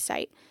on our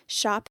website,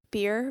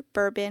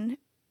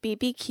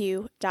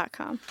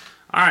 shopbeerbourbonbbq.com.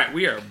 All right,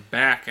 we are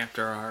back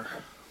after our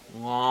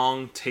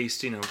long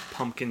tasting of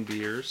pumpkin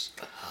beers.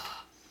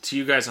 To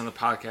you guys on the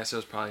podcast, it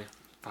was probably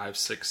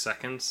 5-6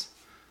 seconds.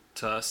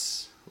 To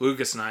us,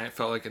 Lucas and I, it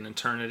felt like an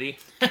eternity.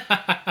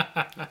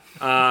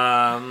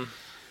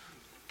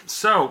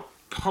 So,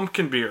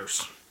 pumpkin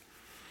beers.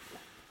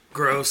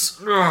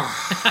 Gross.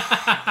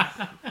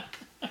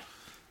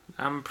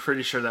 I'm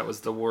pretty sure that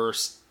was the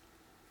worst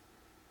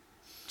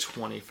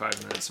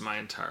 25 minutes of my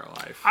entire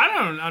life. I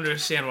don't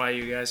understand why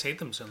you guys hate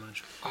them so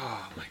much.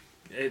 Oh my!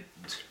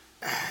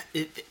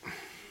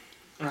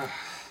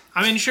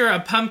 I mean, sure, a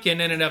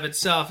pumpkin in and of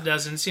itself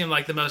doesn't seem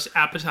like the most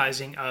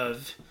appetizing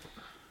of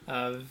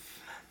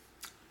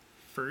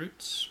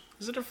fruits.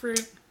 Is it a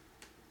fruit?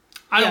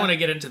 I don't want to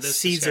get into this.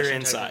 Seeds are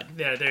discussion inside.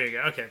 Yeah, there you go.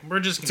 Okay, we're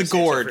just going to It's a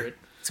gourd.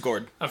 It's a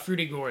gourd. A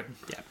fruity gourd.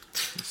 Yeah.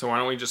 So why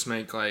don't we just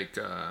make like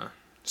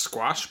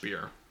squash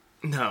beer?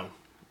 No.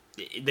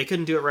 They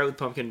couldn't do it right with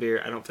pumpkin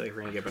beer. I don't feel like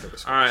we're going to get better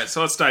with All right,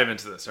 so let's dive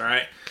into this. All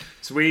right,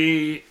 so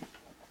we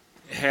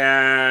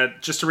had,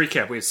 just to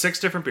recap, we had 6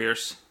 different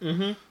beers,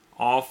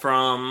 all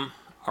from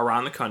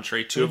around the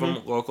country. 2 of them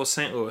local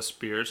St. Louis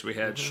beers. We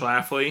had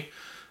Schlafly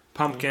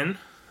Pumpkin.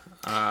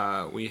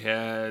 We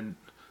had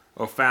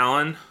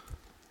O'Fallon,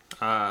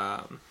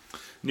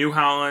 New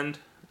Holland,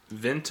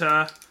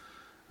 Vinta,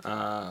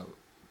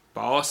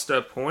 Ballast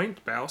Point,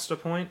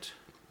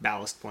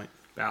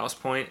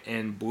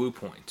 and Blue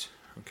Point.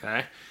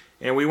 Okay,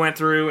 and we went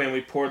through and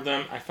we poured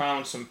them. I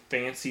found some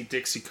fancy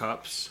Dixie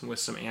cups with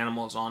some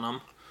animals on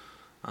them,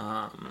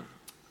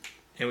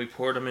 and we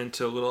poured them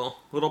into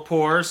little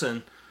pours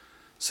and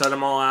set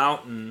them all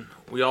out. And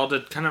we all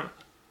did kind of,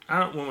 I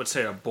don't want to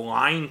say a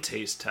blind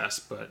taste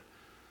test, but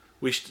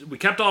we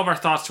kept all of our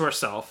thoughts to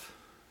ourselves,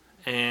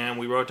 and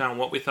we wrote down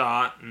what we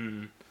thought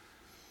and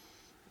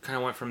kind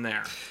of went from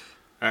there.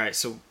 All right,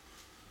 so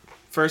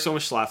first one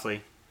was Schlafly.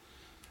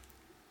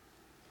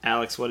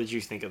 Alex, what did you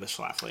think of the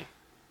Schlafly?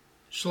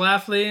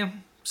 Schlafly.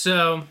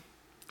 So,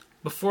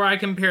 before I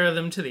compare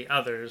them to the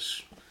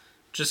others,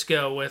 just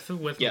go with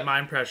my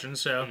impressions.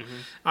 So,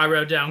 I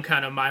wrote down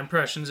kind of my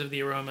impressions of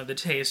the aroma, the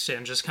taste,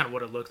 and just kind of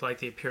what it looked like,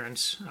 the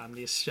appearance,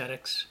 the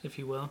aesthetics, if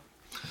you will.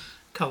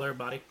 Color,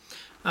 body.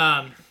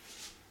 I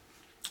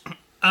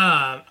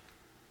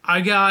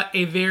got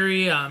a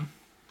very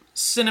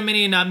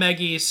cinnamony,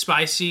 nutmeggy,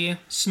 spicy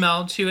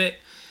smell to it,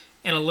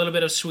 and a little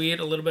bit of sweet,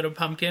 a little bit of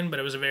pumpkin, but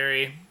it was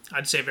very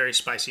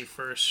spicy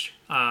first.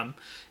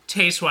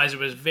 Taste-wise, it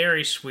was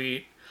very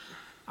sweet.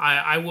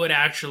 I would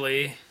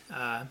actually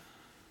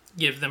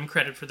give them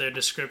credit for their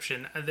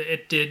description.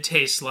 It did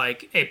taste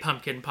like a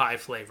pumpkin pie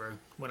flavor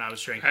when I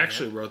was drinking it. I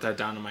actually wrote that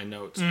down in my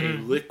notes. A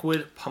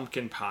liquid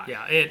pumpkin pie.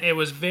 Yeah, it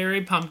was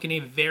very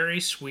pumpkin-y, very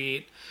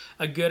sweet,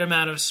 a good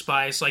amount of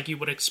spice like you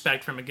would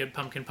expect from a good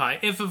pumpkin pie.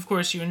 If, of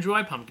course, you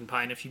enjoy pumpkin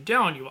pie. And if you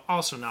don't, you will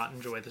also not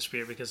enjoy this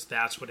beer because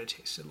that's what it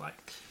tasted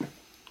like.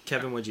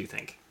 Kevin, what'd you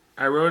think?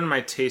 I wrote in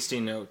my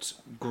tasting notes,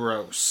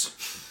 gross.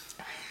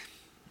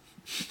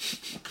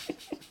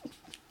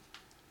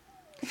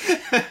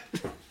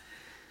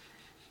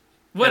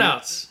 What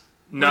else?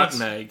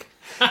 Nutmeg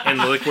and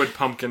liquid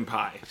pumpkin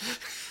pie.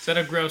 Is that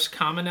a gross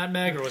comma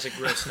nutmeg or was it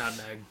gross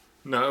nutmeg?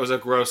 No, it was a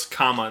gross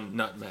common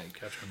nutmeg.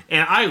 Gotcha.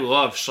 And I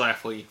love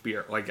Schlafly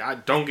beer.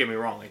 Like, don't get me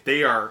wrong. Like,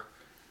 they are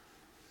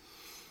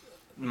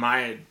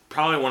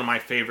probably one of my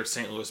favorite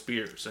St. Louis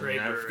beers. I mean,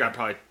 I've got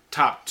probably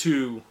top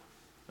 2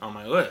 on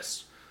my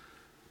list.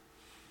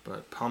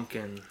 But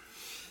pumpkin,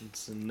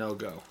 it's a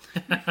no-go.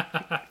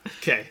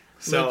 Okay.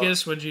 So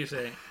Lucas, what'd you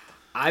think?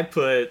 I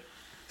put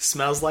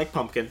smells like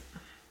pumpkin,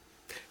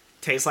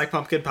 tastes like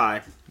pumpkin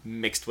pie,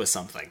 mixed with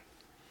something.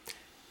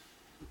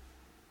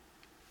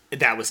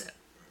 That was it.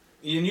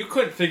 And you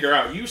couldn't figure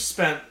out. You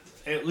spent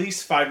at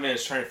least 5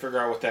 minutes trying to figure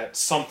out what that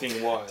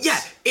something was. Yeah,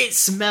 it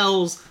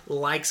smells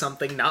like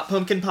something, not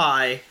pumpkin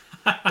pie,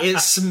 It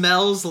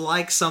smells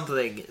like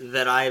something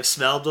that I have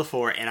smelled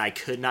before, and I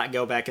could not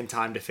go back in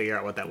time to figure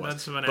out what that was.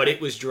 That's when But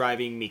it was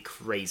driving me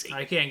crazy.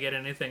 I can't get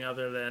anything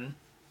other than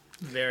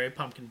very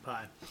pumpkin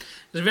pie.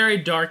 It's a very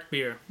dark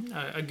beer.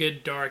 A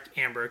good dark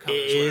amber color.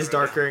 It is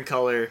darker in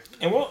color.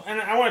 And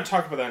I want to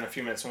talk about that in a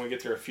few minutes when we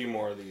get through a few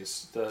more of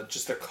these,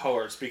 just the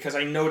colors, because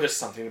I noticed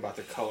something about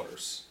the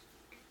colors.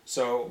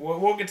 So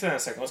we'll get to that in a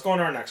second. Let's go on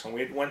to our next one.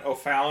 We went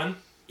O'Fallon,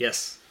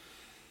 Yes.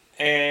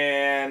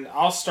 and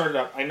I'll start it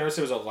up. I noticed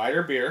it was a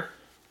lighter beer.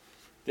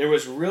 There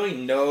was really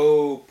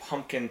no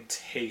pumpkin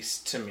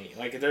taste to me.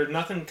 Like,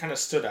 nothing kind of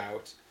stood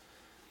out.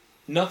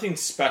 Nothing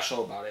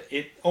special about it.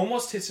 It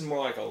almost tasted more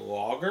like a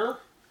lager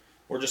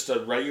or just a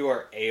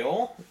regular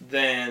ale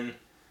than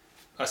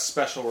a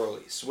special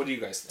release. What do you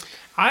guys think?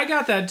 I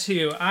got that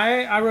too.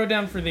 I wrote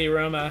down for the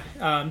aroma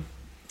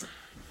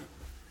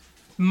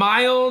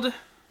mild.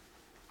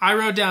 I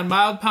wrote down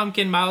mild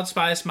pumpkin, mild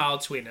spice,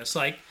 mild sweetness.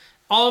 Like,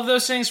 all of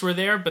those things were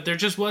there, but there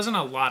just wasn't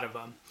a lot of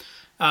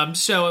them.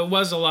 So it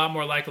was a lot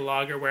more like a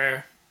lager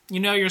where,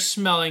 you're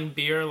smelling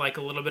beer, like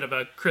a little bit of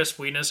a crisp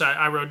sweetness.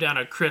 I wrote down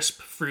a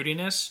crisp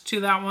fruitiness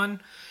to that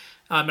one.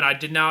 And I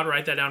did not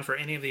write that down for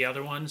any of the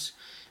other ones.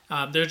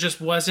 There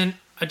just wasn't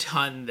a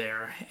ton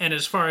there. And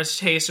as far as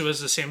taste, it was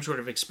the same sort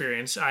of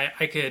experience.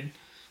 I could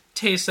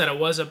taste that it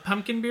was a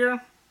pumpkin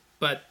beer,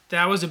 but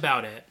that was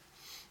about it.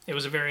 It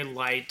was a very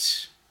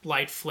light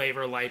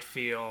flavor, light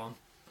feel.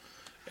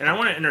 And I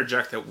want to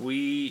interject that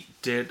we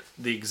did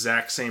the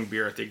exact same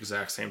beer at the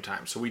exact same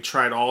time. So we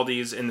tried all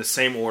these in the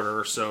same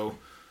order so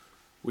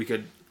we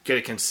could get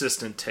a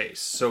consistent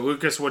taste. So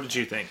Lucas, what did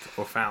you think?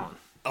 O'Fallon.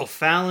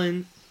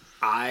 O'Fallon,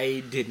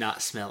 I did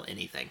not smell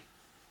anything.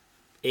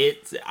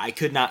 I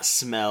could not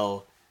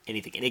smell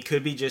anything. And it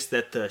could be just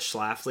that the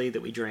Schlafly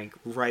that we drank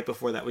right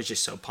before that was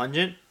just so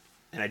pungent.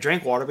 And I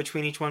drank water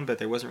between each one, but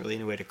there wasn't really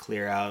any way to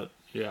clear out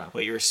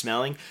what you were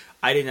smelling.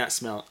 I did not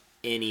smell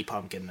any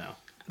pumpkin, though.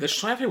 The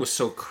Schlafly was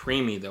so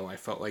creamy, though, I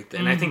felt like that.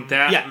 And I think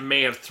that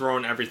may have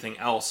thrown everything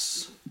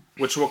else,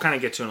 which we'll kind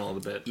of get to in a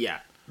little bit. Yeah.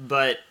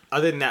 But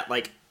other than that,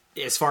 like,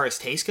 as far as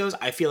taste goes,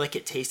 I feel like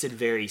it tasted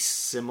very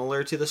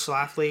similar to the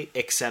Schlafly,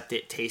 except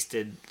it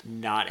tasted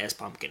not as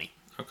pumpkin-y.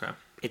 Okay.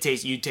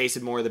 You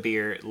tasted more of the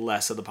beer,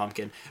 less of the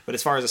pumpkin. But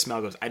as far as the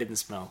smell goes, I didn't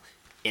smell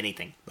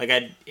anything. Like,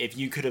 if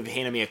you could have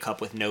handed me a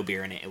cup with no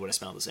beer in it, it would have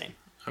smelled the same.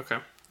 Okay.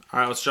 All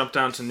right, let's jump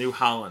down to New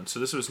Holland. So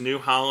this was New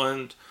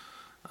Holland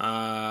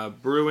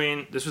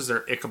Brewing. This was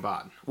their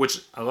Ichabod, which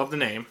I love the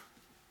name.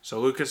 So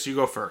Lucas, you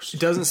go first. It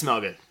doesn't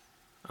smell good.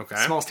 Okay.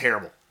 It smells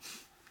terrible.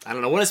 I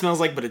don't know what it smells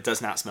like, but it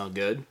does not smell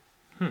good.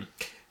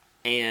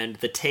 And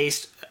the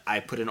taste, I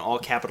put in all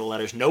capital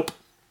letters, nope.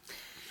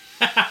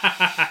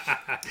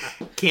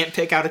 Can't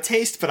pick out a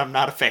taste, but I'm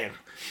not a fan.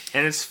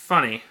 And it's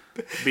funny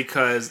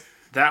because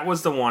that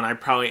was the one I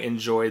probably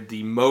enjoyed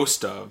the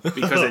most of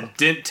because it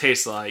didn't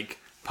taste like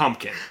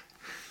pumpkin.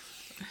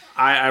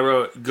 I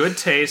wrote good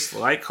taste,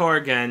 light color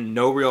again,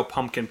 no real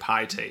pumpkin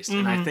pie taste.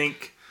 And I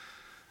think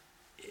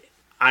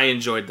I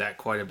enjoyed that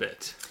quite a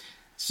bit.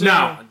 So,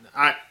 No,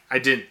 I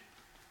didn't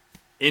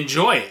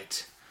enjoy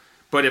it.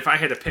 But if I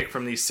had to pick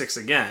from these 6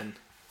 again,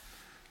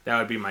 that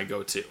would be my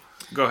go-to.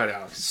 Go ahead,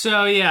 Alex.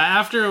 So yeah,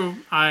 after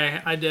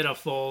I did a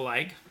full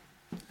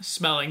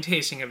smelling,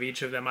 tasting of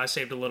each of them, I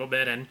saved a little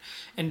bit and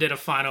did a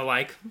final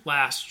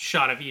last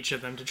shot of each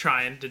of them to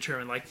try and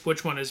determine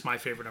which one is my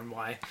favorite and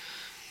why.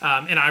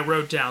 And I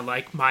wrote down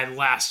my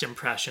last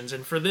impressions.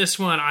 And for this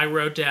one, I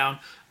wrote down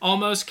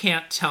almost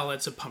can't tell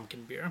it's a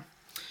pumpkin beer.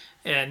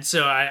 And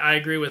so I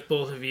agree with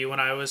both of you. When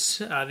I was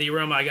the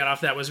aroma I got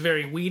off that was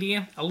very weedy,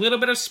 a little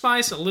bit of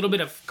spice, a little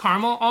bit of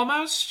caramel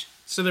almost.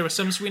 So there was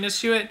some sweetness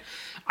to it.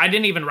 I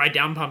didn't even write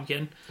down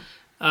pumpkin.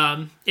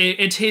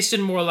 It tasted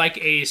more like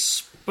a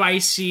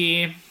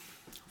spicy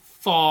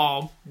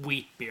fall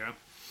wheat beer,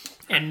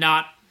 and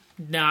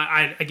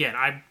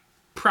I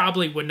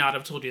probably would not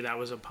have told you that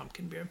was a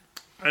pumpkin beer.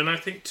 And I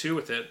think, too,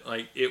 with it,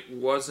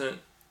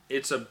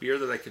 it's a beer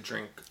that I could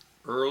drink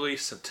early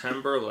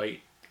September,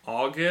 late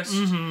August,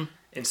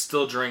 and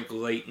still drink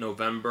late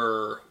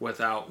November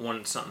without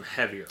wanting something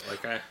heavier.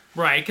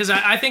 Right, because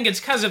I think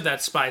it's because of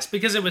that spice,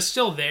 because it was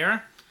still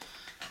there,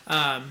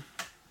 and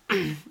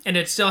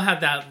it still had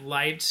that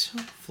light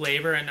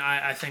flavor, and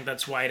I think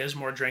that's why it is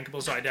more drinkable,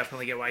 so I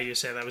definitely get why you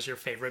say that was your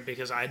favorite,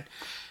 because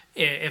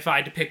if I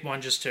had to pick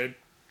one just to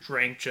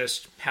drink,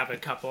 just have a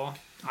couple,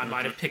 I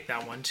might have picked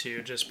that one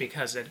too, just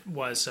because it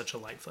was such a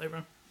light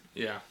flavor.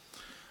 Yeah.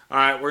 All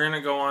right, we're going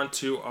to go on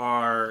to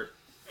our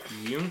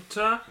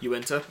Uinta.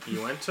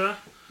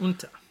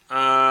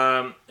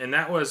 And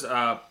that was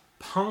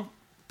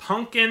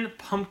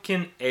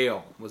Pumpkin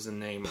Ale was the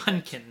name.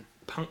 Pumpkin.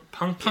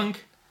 Pumpkin.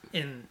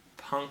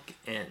 Like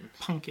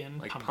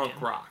pumpkin.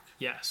 punk rock.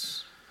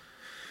 Yes.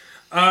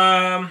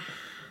 That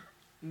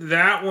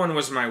one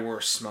was my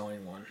worst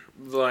smelling one.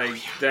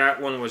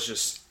 That one was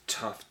just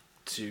tough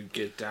to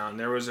get down.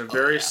 There was a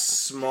very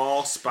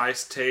small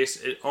spice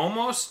taste. It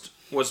almost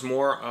was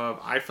more of,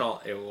 I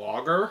felt, a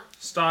lager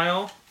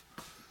style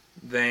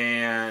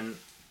than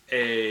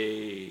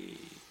a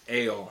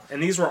ale.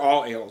 And these were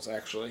all ales,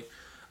 actually.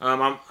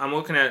 I'm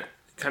looking at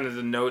kind of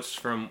the notes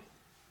from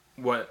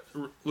what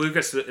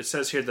Lucas. It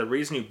says here the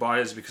reason you bought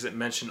it is because it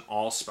mentioned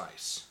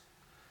allspice,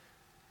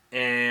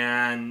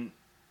 and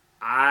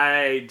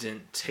I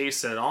didn't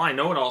taste it at all. I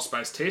know what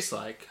allspice tastes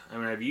like. I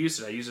mean, I've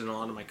used it. I use it in a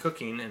lot of my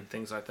cooking and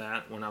things like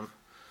that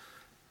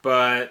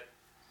but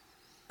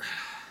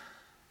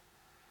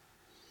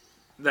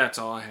that's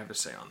all I have to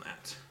say on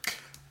that.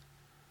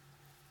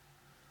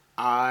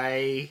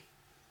 I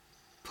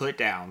put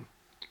down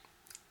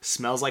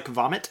smells like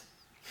vomit.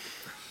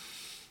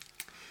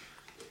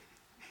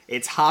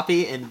 It's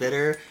hoppy and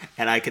bitter,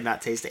 and I could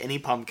not taste any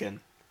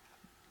pumpkin.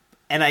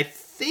 And I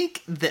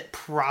think that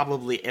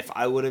probably if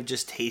I would have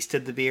just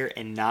tasted the beer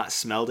and not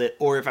smelled it,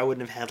 or if I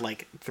wouldn't have had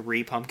like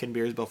 3 pumpkin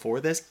beers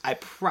before this, I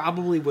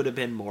probably would have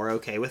been more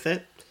okay with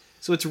it.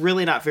 So it's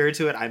really not fair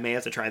to it. I may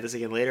have to try this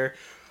again later.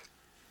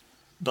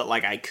 But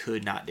like, I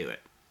could not do it.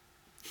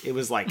 It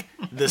was like,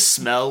 the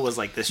smell was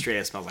like, this straight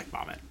up smells like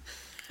vomit.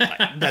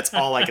 Like, that's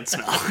all I could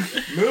smell.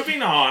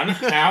 Moving on,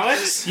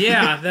 Alex.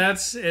 Yeah,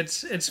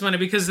 it's funny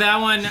because that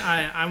one,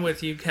 I'm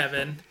with you,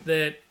 Kevin,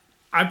 that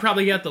I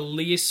probably got the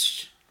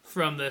least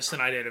from this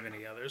than I did of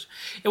any others.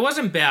 It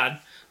wasn't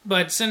bad,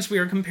 but since we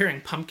were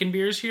comparing pumpkin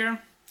beers here,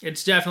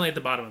 it's definitely at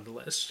the bottom of the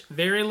list.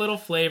 Very little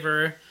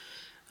flavor,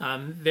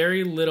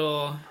 very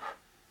little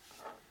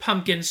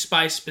pumpkin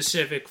spice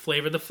specific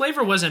flavor. The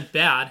flavor wasn't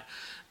bad,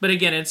 but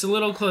again, it's a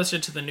little closer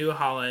to the New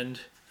Holland,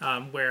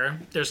 where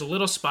there's a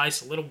little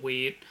spice, a little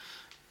wheat.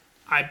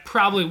 I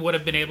probably would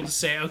have been able to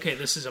say, okay,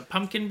 this is a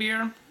pumpkin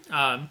beer,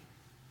 but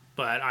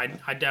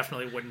I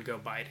definitely wouldn't go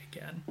buy it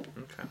again.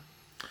 Okay.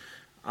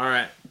 All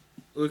right.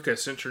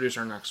 Lucas, introduce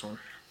our next one.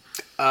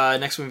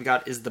 Next one we've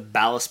got is the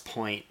Ballast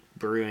Point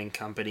Brewing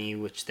Company,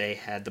 which they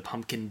had the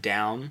Pumpkin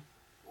Down,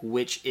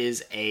 which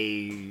is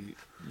a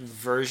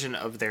version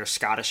of their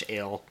Scottish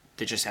ale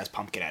that just has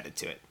pumpkin added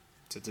to it.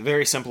 So it's a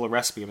very simple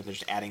recipe, but they're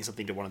just adding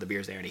something to one of the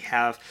beers they already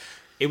have.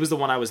 It was the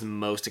one I was the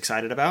most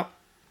excited about.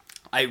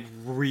 I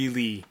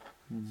really,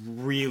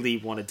 really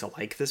wanted to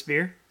like this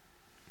beer.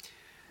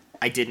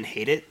 I didn't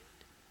hate it.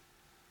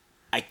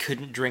 I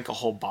couldn't drink a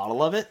whole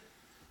bottle of it,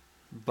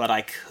 but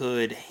I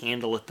could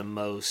handle it the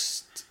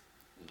most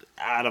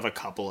out of a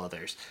couple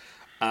others.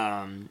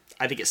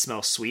 I think it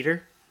smells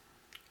sweeter.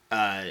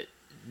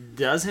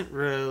 Doesn't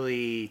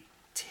really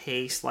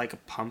taste like a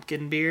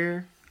pumpkin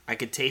beer. I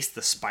could taste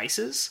the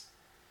spices.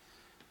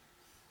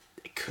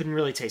 I couldn't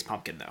really taste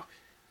pumpkin though,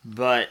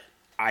 but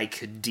I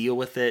could deal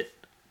with it.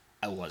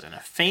 I wasn't a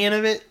fan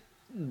of it,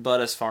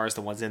 but as far as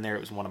the ones in there, it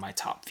was one of my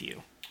top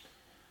few.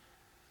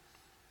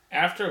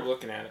 After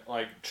looking at it,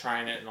 like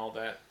trying it and all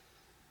that,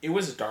 it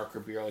was a darker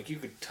beer. Like you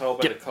could tell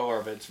by the color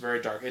of it, it's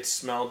very dark. It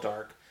smelled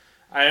dark.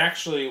 I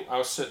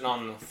was sitting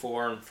on the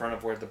floor in front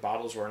of where the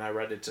bottles were, and I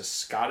read it's a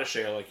Scottish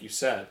ale, like you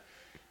said.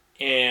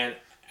 And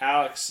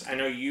Alex, I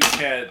know you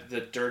had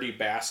the Dirty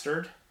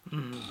Bastard,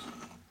 and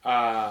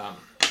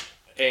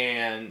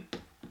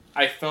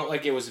I felt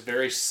like it was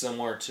very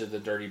similar to the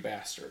Dirty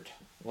Bastard,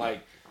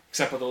 like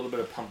except with a little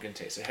bit of pumpkin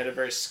taste. It had a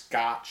very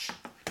Scotch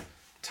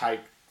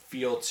type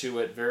feel to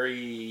it,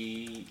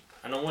 very,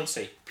 I don't want to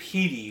say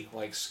peaty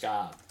like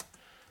Scott,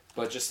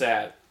 but just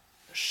that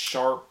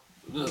sharp.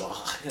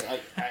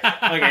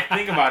 I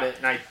think about it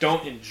and I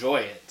don't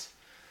enjoy it.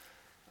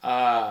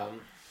 But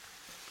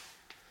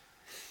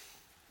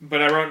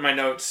I wrote in my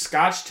notes,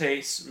 Scotch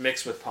taste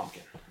mixed with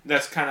pumpkin.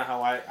 That's kind of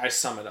how I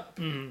sum it up.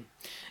 Mm.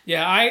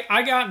 Yeah,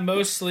 I got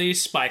mostly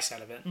spice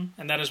out of it,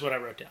 and that is what I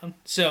wrote down.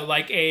 So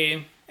like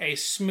a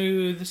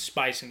smooth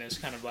spiciness,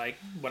 kind of like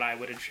what I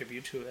would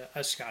attribute to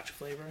a Scotch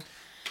flavor.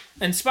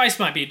 And spice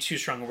might be too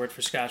strong a word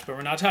for Scotch, but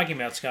we're not talking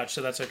about Scotch,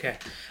 so that's okay.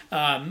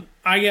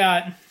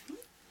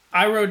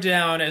 I wrote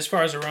down, as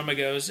far as aroma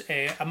goes,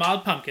 a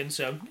mild pumpkin,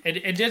 so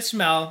it did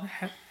smell,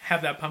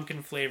 have that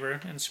pumpkin flavor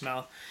and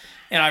smell.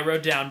 And I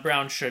wrote down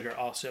brown sugar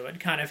also.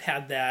 It kind of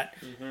had that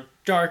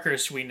darker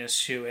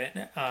sweetness to it.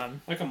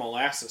 Like a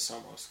molasses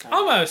almost.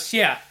 Almost,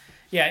 yeah.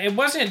 Yeah, it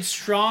wasn't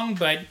strong,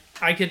 but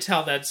I could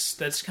tell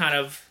that's kind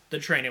of the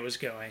train it was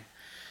going.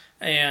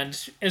 And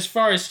as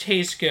far as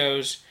taste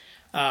goes,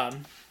 a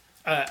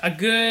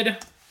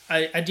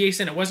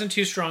decent, it wasn't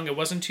too strong, it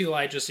wasn't too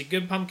light, just a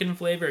good pumpkin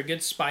flavor, a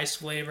good spice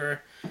flavor.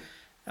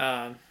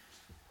 All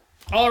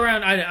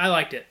around, I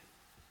liked it.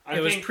 It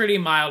was pretty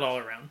mild all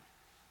around.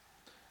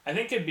 I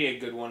think it'd be a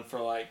good one for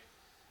like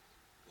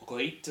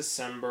late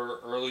December,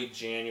 early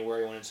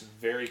January when it's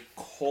very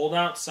cold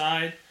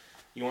outside.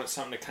 You want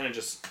something to kind of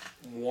just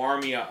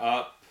warm you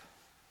up,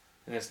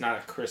 and it's not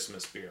a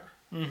Christmas beer.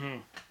 Mm-hmm.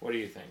 What do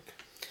you think?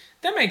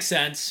 That makes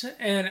sense.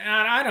 And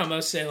I'd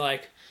almost say,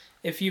 like,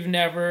 if you've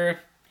never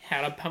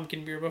had a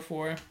pumpkin beer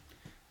before,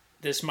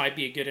 this might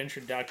be a good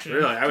introduction.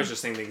 Really? I was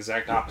just thinking the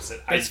exact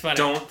opposite. I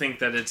don't think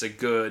that it's a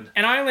good...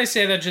 And I only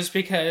say that just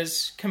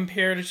because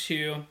compared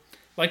to,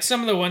 like,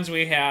 some of the ones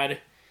we had,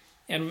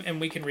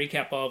 and we can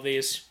recap all of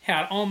these,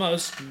 had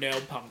almost no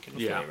pumpkin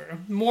flavor.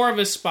 More of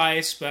a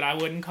spice, but I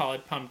wouldn't call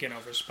it pumpkin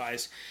over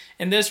spice.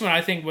 And this one,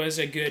 I think, was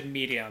a good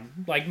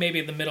medium. Like,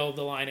 maybe the middle of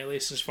the line, at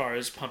least as far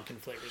as pumpkin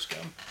flavors go.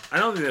 I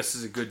don't think this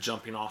is a good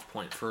jumping off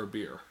point for a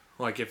beer.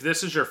 Like, if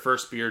this is your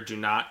first beer, do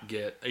not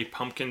get a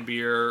pumpkin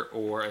beer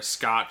or a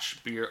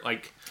Scotch beer.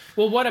 Like,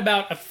 Well, what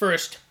about a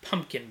first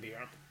pumpkin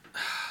beer?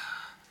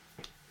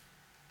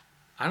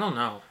 I don't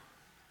know.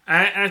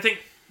 And I think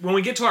when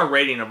we get to our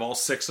rating of all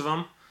 6 of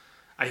them,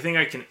 I think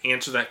I can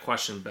answer that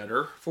question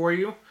better for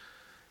you.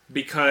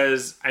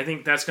 Because I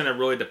think that's going to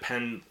really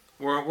depend.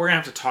 We're going to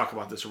have to talk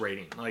about this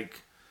rating.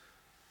 Like,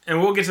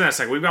 and we'll get to that in a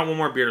second. We've got one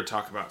more beer to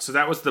talk about. So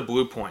that was the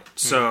Blue Point.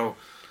 So,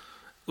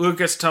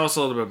 Lucas, tell us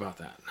a little bit about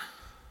that.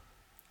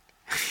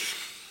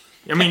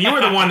 I mean, you were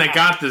the one that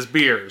got this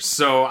beer,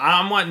 so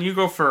I'm letting you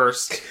go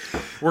first.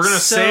 We're going to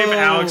save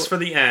Alex for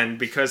the end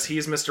because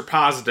he's Mr.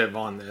 Positive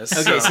on this.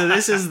 Okay, so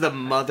this is the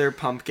Mother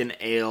Pumpkin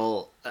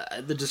Ale.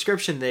 The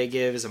description they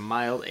give is a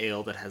mild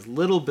ale that has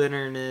little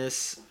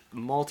bitterness,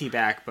 malty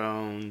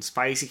backbone,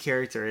 spicy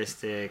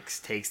characteristics,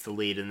 takes the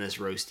lead in this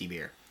roasty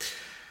beer.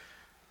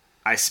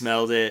 I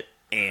smelled it,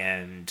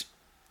 and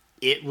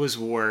it was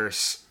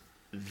worse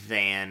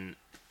than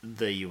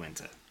the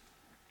Uinta.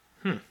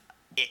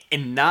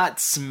 And not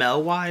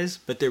smell-wise,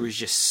 but there was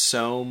just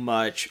so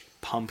much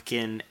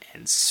pumpkin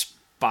and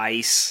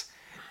spice.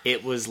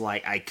 It was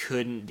like I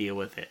couldn't deal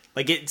with it.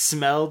 Like, it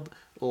smelled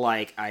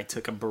like I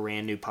took a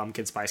brand new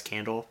pumpkin spice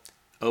candle,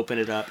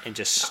 opened it up, and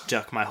just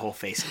stuck my whole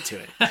face into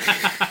it.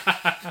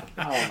 Oh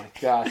my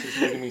gosh,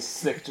 it's making me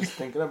sick just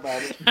thinking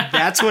about it.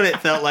 That's what it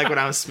felt like when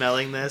I was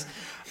smelling this.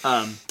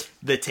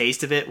 The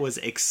taste of it was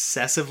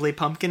excessively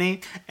pumpkin-y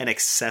and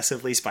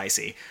excessively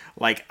spicy.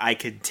 Like, I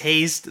could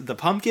taste the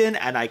pumpkin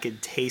and I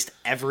could taste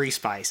every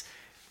spice.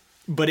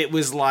 But it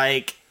was,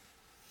 like,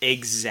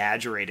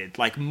 exaggerated.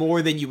 Like,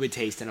 more than you would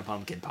taste in a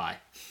pumpkin pie.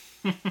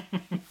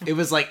 It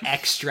was like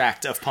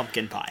extract of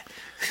pumpkin pie.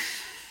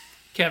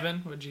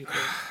 Kevin, what'd you think?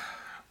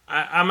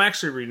 I'm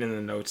actually reading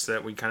the notes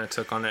that we kind of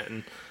took on it,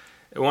 and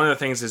one of the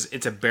things is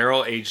it's a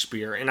barrel-aged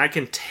beer, and I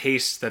can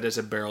taste that it's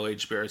a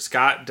barrel-aged beer. It's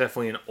got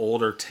definitely an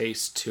older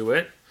taste to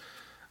it,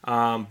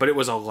 but it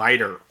was a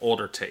lighter,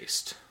 older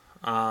taste.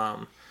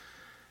 I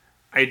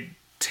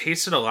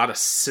tasted a lot of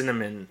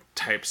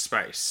cinnamon-type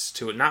spice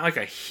to it. Not like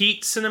a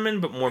heat cinnamon,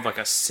 but more of like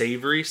a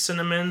savory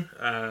cinnamon.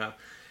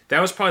 That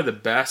was probably the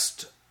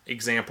best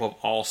example of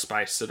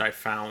allspice that I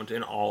found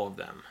in all of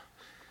them.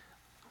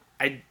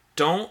 I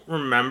don't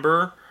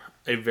remember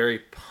a very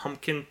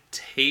pumpkin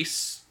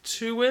taste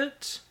to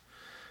it,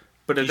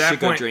 but at You that should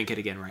point, go drink it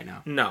again right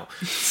now. no.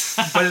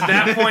 But at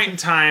that point in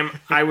time,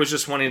 I was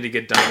just wanting to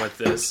get done with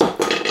this.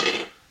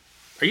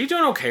 Are you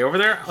doing okay over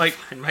there? Like,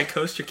 And my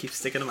coaster keeps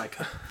sticking to my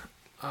cup.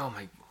 oh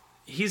my,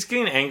 he's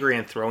getting angry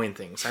and throwing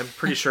things. I'm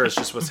pretty sure it's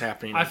just what's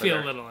happening. I over feel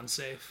there. a little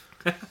unsafe.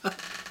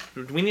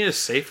 Do we need a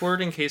safe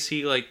word in case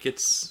he like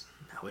gets?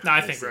 No,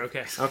 I think we're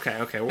okay.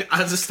 Okay. Well,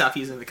 I'll just stop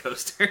using the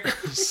coaster.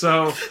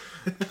 so,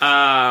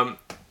 I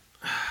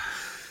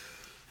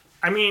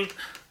mean,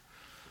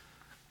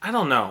 I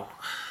don't know.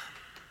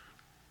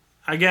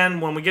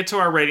 Again, when we get to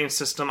our rating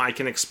system, I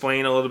can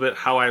explain a little bit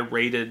how I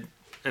rated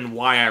and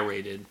why I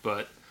rated,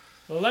 but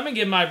Well, let me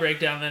give my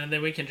breakdown then, and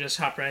then we can just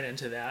hop right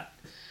into that.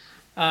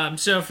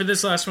 So for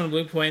this last one,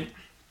 Blue Point,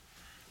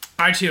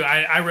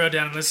 I wrote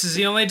down, this is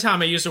the only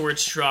time I used the word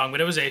strong, but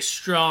it was a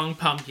strong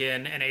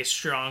pumpkin and a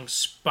strong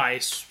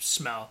spice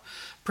smell.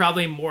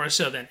 Probably more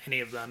so than any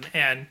of them.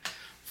 And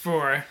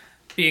for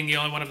being the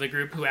only one of the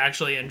group who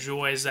actually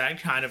enjoys that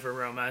kind of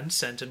aroma and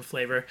scent and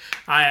flavor,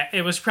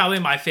 it was probably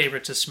my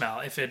favorite to smell.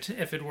 If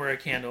it were a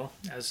candle,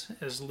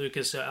 as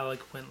Lucas so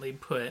eloquently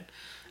put,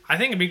 I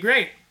think it'd be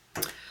great.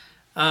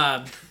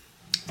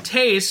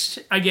 Taste,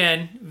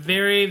 again,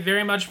 very,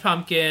 very much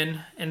pumpkin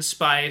and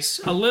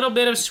spice. A little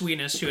bit of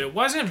sweetness to it. It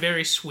wasn't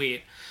very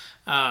sweet.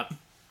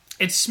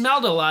 It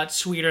smelled a lot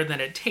sweeter than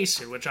it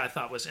tasted, which I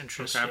thought was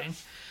interesting.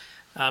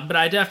 Okay. But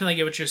I definitely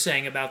get what you're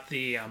saying about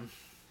the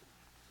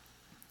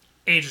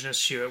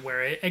agedness to it,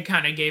 where it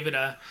kind of gave it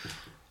a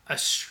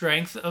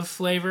strength of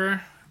flavor,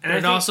 And but I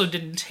it think- also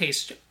didn't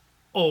taste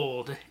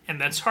old. And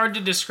that's hard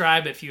to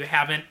describe if you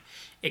haven't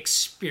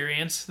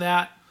experienced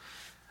that.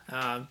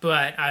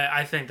 But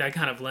I think that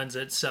kind of lends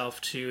itself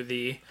to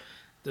the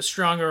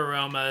stronger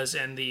aromas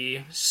and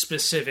the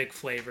specific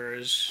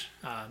flavors,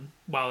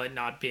 while it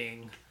not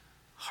being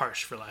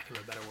harsh, for lack of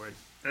a better word.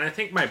 and I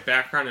think my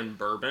background in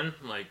bourbon,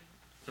 like,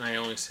 and I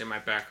only say my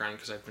background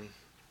because I've been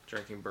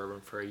drinking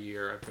bourbon for a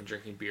year. I've been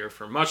drinking beer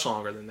for much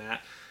longer than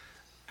that.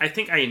 I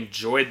think I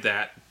enjoyed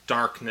that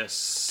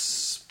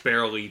darkness,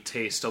 barrely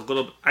taste a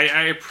little. I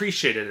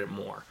appreciated it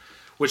more,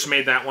 which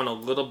made that one a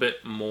little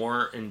bit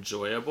more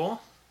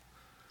enjoyable.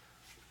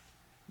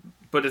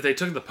 But if they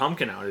took the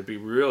pumpkin out, it'd be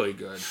really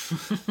good.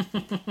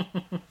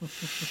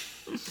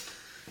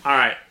 All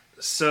right,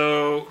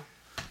 so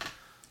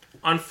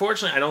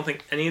unfortunately, I don't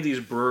think any of these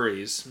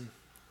breweries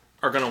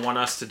are going to want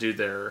us to do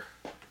their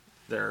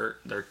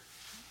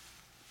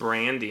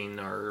branding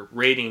or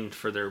rating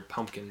for their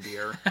pumpkin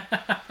beer.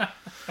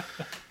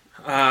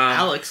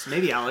 Alex.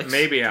 Maybe Alex.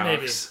 Maybe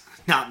Alex.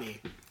 Not me.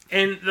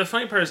 And the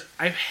funny part is,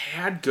 I've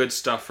had good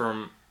stuff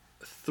from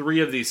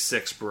 3 of these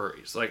 6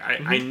 breweries. Like,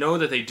 I know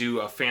that they do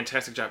a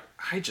fantastic job.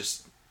 I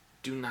just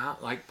do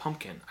not like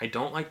pumpkin. I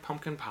don't like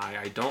pumpkin pie.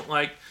 I don't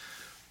like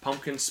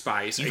pumpkin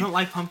spice. You don't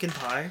like pumpkin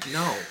pie?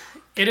 No.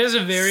 It is a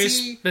very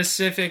See?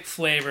 specific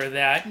flavor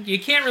that you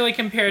can't really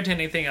compare it to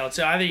anything else.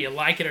 So either you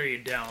like it or you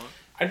don't.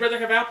 I'd rather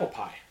have apple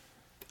pie.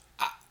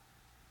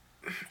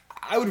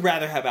 I would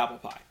rather have apple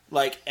pie.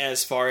 Like,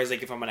 as far as,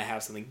 like, if I'm going to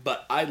have something.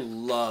 But I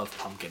love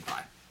pumpkin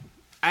pie.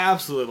 I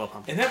absolutely love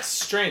pumpkin And pie. that's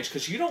strange,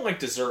 because you don't like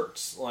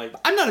desserts. Like,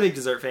 I'm not a big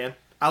dessert fan.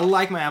 I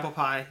like my apple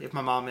pie if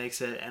my mom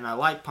makes it. And I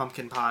like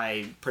pumpkin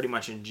pie pretty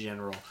much in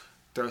general.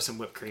 Throw some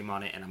whipped cream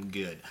on it and I'm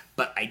good.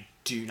 But I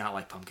do not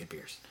like pumpkin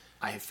beers.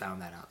 I have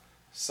found that out.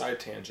 side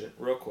tangent,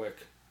 real quick.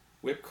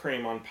 Whipped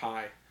cream on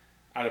pie.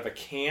 Out of a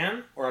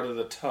can or out of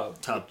the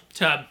tub? Tub.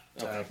 Tub.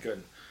 Okay,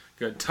 good.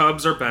 Good.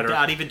 Tubs are better.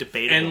 Not even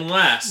debatable.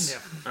 Unless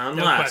No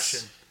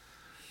question.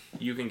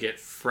 you can get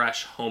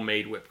fresh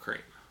homemade whipped cream.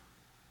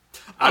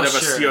 Out of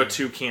sure. a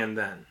CO2 can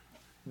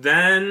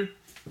then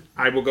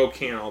I will go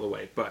can all the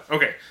way. But,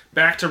 okay,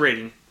 back to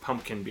rating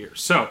pumpkin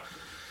beers. So,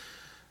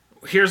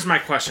 here's my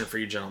question for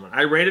you gentlemen.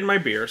 I rated my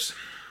beers.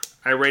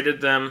 I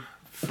rated them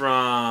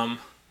from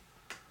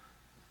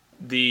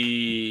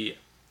the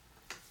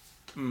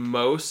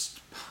most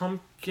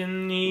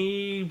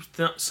pumpkin-y,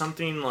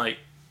 something like,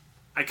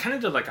 I kind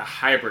of did like a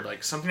hybrid,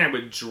 like something I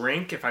would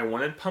drink if I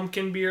wanted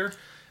pumpkin beer,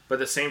 but at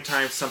the same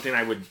time, something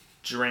I would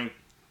drink.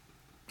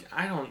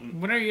 I don't.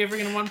 When are you ever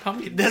going to want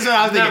pumpkin? That's what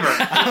I'm thinking.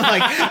 Never. I'm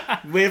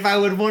like, wait, if I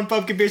would want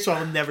pumpkin beer, so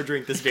I'll never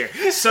drink this beer.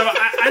 So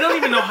I don't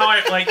even know how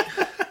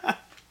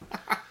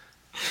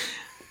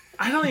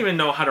I don't even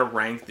know how to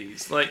rank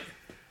these. Like,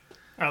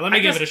 All right, let me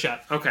I give guess- it a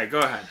shot. okay, go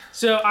ahead.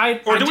 So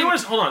Or do we want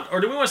to hold on?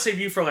 Or do we want to save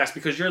you for last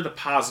because you're the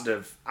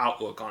positive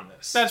outlook on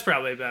this? That's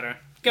probably better.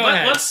 Go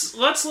ahead. Let's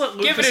let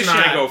Give Lucas it a and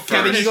I shot. go first.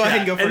 Kevin, you go ahead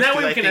and go first. and that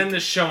way 'cause we I can think- end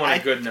this show on a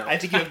good note. I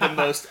think you have the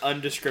most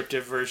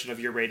undescriptive version of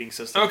your rating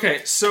system.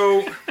 Okay,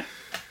 so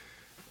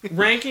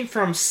ranking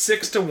from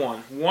 6 to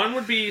 1. 1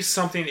 would be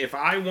something, if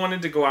I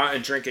wanted to go out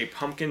and drink a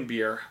pumpkin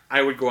beer,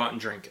 I would go out and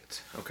drink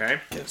it. Okay?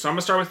 So I'm going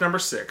to start with number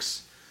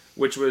 6,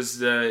 which was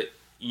the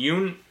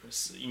Yunta.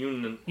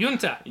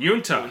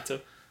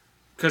 Yunta.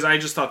 Because I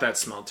just thought that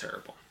smelled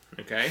terrible.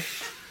 Okay?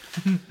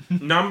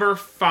 Number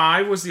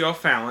 5 was the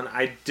O'Fallon.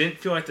 I didn't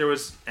feel like there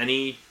was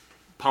any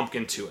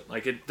pumpkin to it.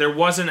 Like, there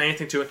wasn't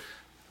anything to it.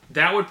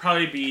 That would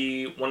probably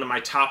be one of my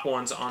top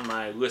ones on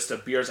my list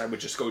of beers I would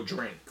just go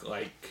drink.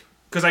 Like,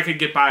 because I could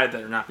get by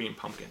that are not being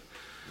pumpkin.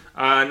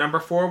 Number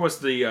 4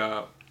 was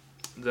where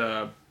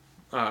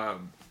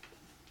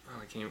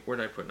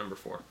did I put number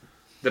 4?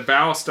 The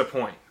Ballast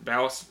Point.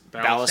 Ballast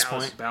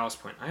Point?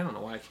 Ballast Point. I don't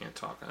know why I can't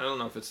talk. I don't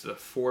know if it's the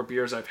 4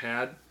 beers I've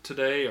had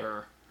today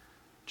or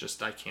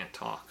just I can't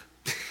talk.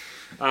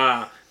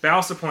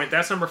 Ballast Point,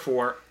 that's number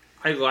 4.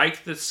 I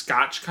like the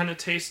Scotch kind of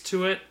taste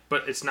to it,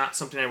 but it's not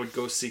something I would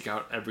go seek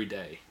out every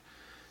day.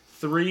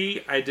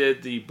 3, I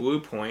did the Blue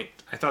Point.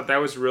 I thought that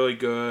was really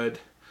good.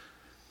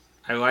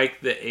 I like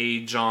the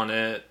age on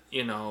it.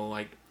 You know,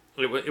 like,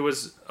 it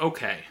was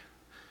okay.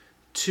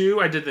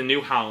 2, I did the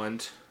New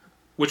Holland,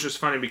 which was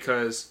funny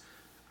because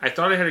I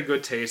thought it had a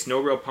good taste, no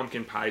real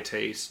pumpkin pie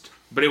taste,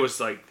 but it was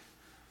like,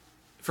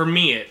 for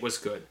me, it was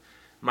good.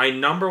 My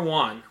number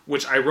 1,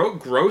 which I wrote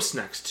gross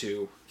next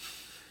to,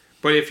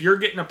 but if you're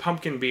getting a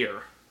pumpkin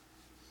beer,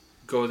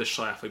 go the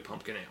Schlafly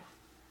Pumpkin Ale.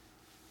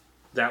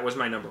 That was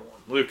my number 1.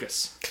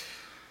 Lucas.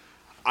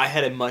 I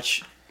had a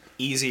much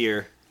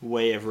easier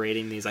way of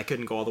rating these. I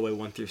couldn't go all the way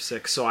 1 through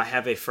 6, so I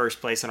have a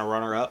first place and a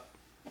runner-up.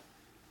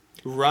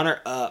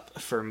 Runner-up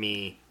for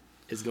me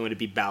is going to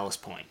be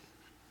Ballast Point.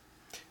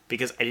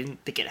 Because I didn't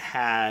think it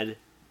had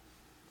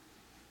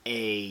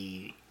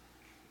a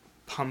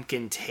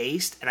pumpkin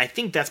taste, and I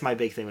think that's my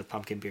big thing with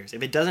pumpkin beers.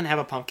 If it doesn't have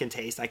a pumpkin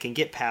taste, I can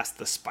get past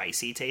the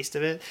spicy taste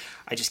of it.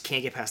 I just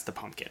can't get past the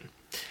pumpkin.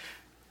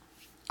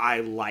 I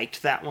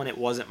liked that one. It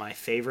wasn't my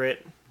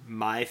favorite.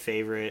 My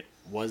favorite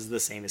was the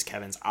same as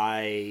Kevin's.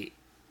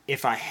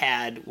 If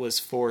I was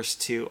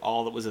forced to,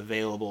 all that was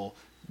available,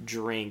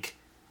 drink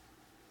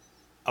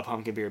a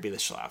pumpkin beer, would be the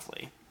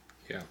Schlafly.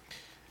 Yeah.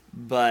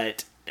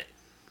 But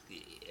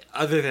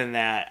other than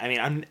that, I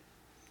mean,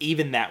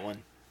 even that one,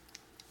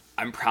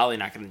 I'm probably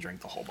not going to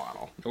drink the whole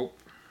bottle. Nope.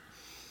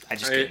 I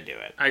just couldn't do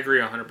it. I agree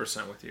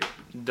 100% with you.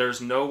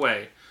 There's no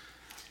way.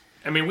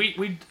 I mean,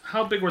 we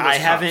how big were those I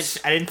cups?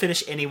 didn't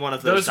finish any one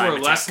of those. Those were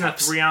Dimetapp less than a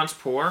cups. 3-ounce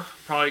pour,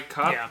 probably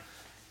cup. Yeah.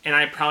 And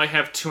I probably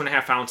have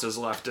 2.5 ounces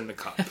left in the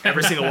cup.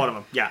 Every single one of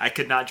them. Yeah, I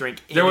could not drink.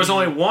 There was any-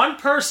 only one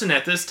person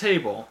at this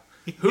table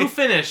who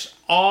finished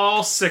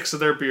all 6 of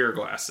their beer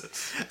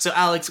glasses. So,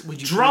 Alex,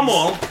 would you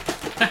Drummel.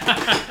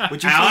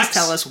 Would you Alex? please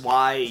tell us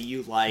why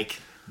you like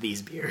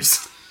these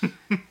beers?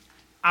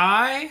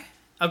 I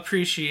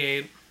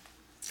appreciate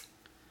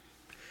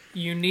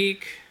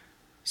unique,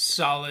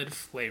 solid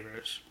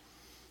flavors.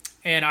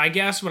 And I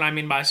guess what I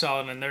mean by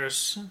solid, and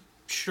there's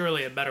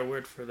surely a better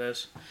word for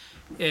this,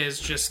 is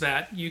just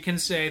that you can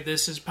say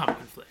this is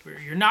pumpkin flavor.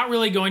 You're not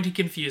really going to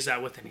confuse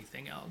that with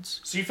anything else.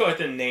 So you feel like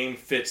the name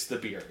fits the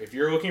beer. If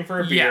you're looking for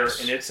a beer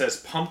Yes. and it says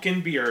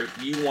pumpkin beer,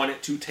 you want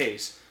it to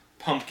taste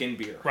pumpkin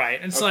beer. Right.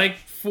 It's Okay. like,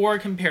 for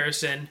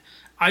comparison,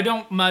 I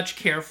don't much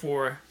care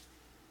for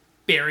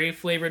berry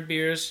flavored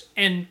beers,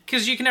 and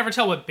because you can never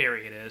tell what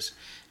berry it is,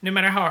 no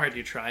matter how hard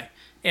you try.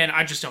 And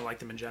I just don't like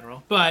them in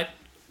general. But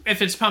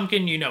if it's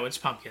pumpkin, you know it's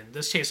pumpkin.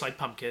 This tastes like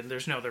pumpkin.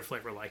 There's no other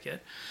flavor like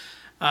it.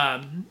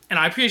 And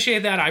I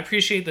appreciate that. I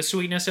appreciate the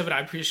sweetness of it. I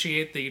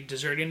appreciate the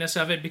dessertiness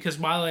of it, because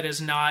while it is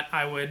not,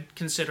 I would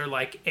consider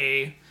like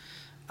a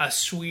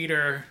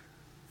sweeter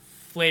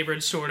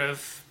flavored sort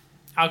of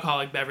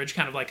alcoholic beverage,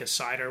 kind of like a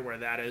cider, where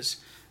that is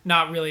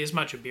not really as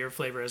much a beer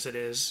flavor as it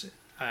is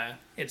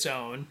its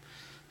own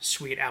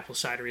sweet apple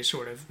cidery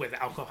sort of with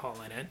alcohol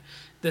in it.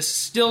 This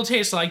still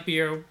tastes like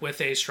beer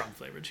with a strong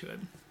flavor to it.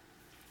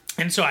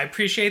 And so I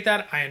appreciate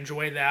that. I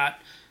enjoy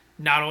that.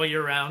 Not all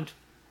year round.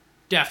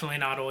 Definitely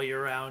not all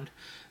year round.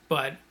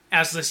 But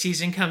as the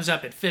season comes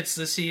up, it fits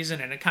the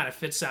season and it kind of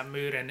fits that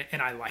mood,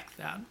 and I like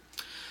that.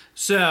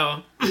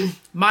 So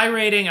my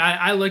rating,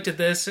 I looked at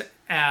this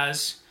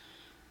as,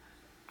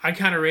 I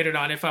kind of rated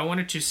on if I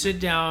wanted to sit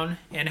down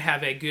and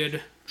have a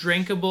good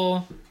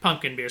drinkable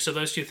pumpkin beer. So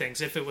those two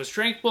things, if it was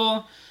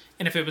drinkable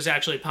and if it was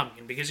actually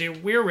pumpkin, because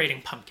we're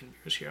rating pumpkin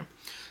beers here.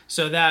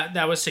 So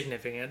that was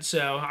significant.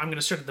 So I'm going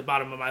to start at the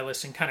bottom of my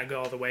list and kind of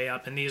go all the way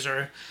up. And these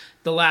are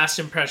the last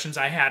impressions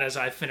I had as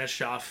I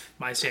finished off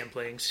my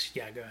samplings.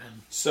 Yeah, go ahead.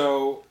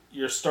 So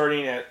you're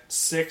starting at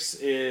 6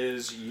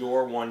 is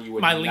your one you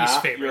would My not,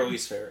 least favorite. Your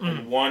least favorite.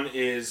 And 1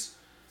 is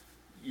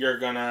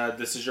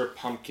this is your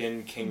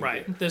pumpkin king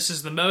Right. beer. This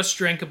is the most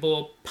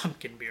drinkable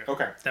pumpkin beer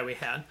Okay. that we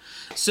had.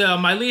 So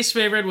my least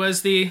favorite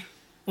was the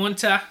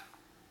Unta.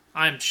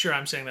 I'm sure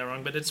I'm saying that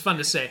wrong, but it's fun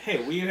to say.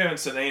 Hey, we haven't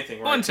said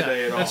anything right Unta.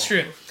 today at all. That's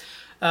true.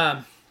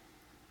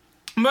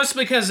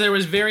 Mostly because there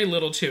was very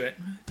little to it.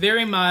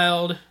 Very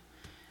mild.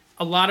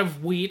 A lot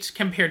of wheat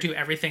compared to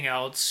everything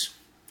else.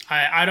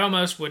 I'd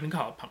almost wouldn't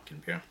call it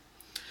pumpkin beer.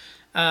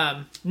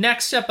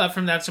 Next step up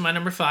from that, so my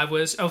number 5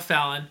 was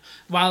O'Fallon.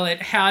 While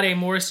it had a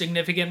more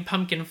significant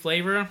pumpkin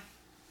flavor,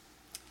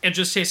 it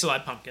just tasted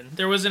like pumpkin.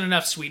 There wasn't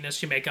enough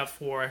sweetness to make up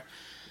for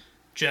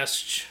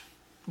just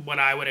what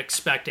I would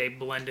expect a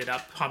blended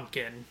up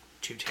pumpkin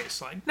to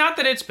taste like. Not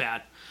that it's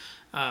bad.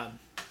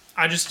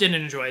 I just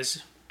didn't enjoy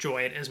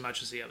it as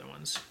much as the other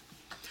ones.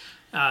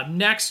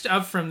 Next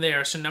up from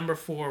there, so number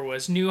 4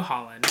 was New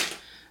Holland.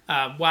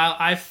 While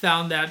I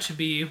found that to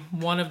be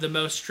one of the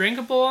most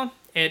drinkable,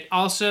 it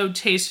also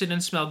tasted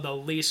and smelled the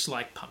least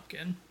like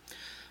pumpkin.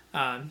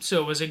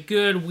 So it was a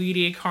good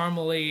weedy,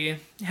 caramely,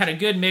 had a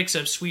good mix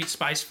of sweet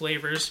spice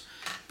flavors.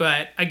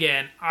 But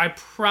again, I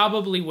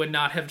probably would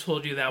not have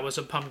told you that was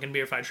a pumpkin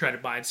beer if I tried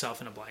it by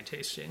itself in a blind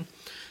tasting.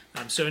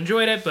 So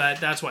enjoyed it, but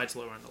that's why it's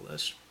lower on the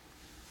list.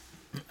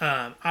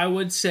 I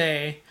would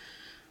say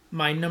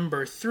my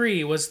number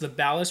 3 was the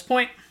Ballast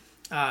Point,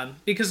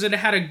 because it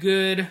had a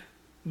good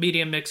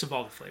medium mix of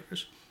all the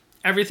flavors.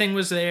 Everything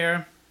was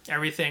there.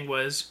 Everything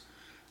was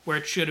where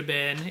it should have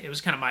been. It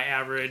was kind of my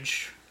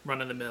average,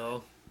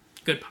 run-of-the-mill,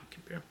 good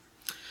pumpkin beer.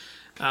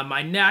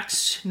 My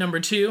next, number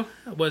 2,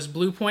 was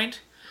Blue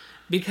Point,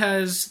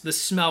 because the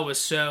smell was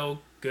so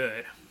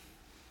good.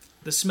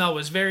 The smell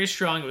was very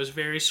strong. It was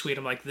very sweet.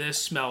 I'm like,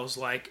 this smells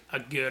like a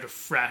good,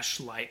 fresh,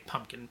 light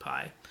pumpkin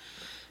pie.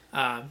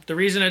 The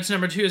reason it's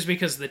number 2 is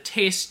because the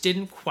taste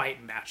didn't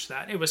quite match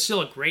that. It was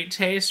still a great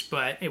taste,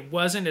 but it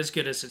wasn't as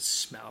good as it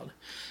smelled.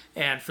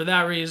 And for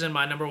that reason,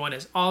 my number 1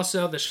 is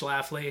also the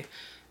Schlafly.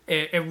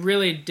 It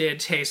really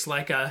did taste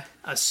like a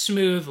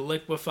smooth,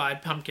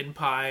 liquefied pumpkin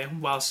pie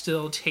while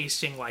still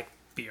tasting like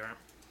beer.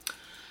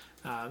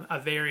 A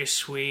very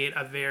sweet,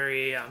 a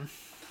very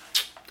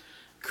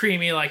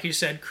creamy, like you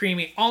said,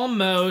 creamy,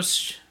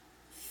 almost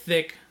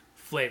thick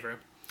flavor.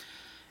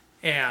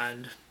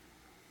 And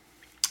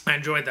I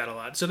enjoyed that a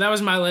lot. So that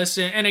was my list.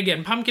 And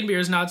again, pumpkin beer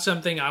is not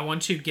something I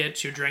want to get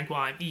to drink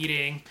while I'm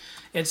eating.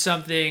 It's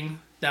something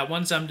that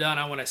once I'm done,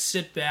 I want to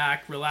sit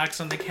back,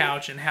 relax on the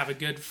couch, and have a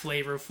good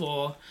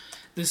flavorful.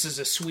 This is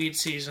a sweet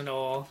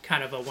seasonal,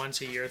 kind of a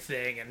once-a-year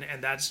thing,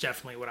 and that's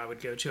definitely what I would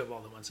go to of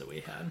all the ones that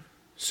we had.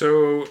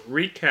 So,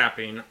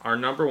 recapping, our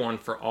number 1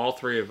 for all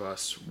 3 of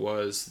us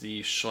was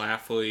the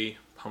Schlafly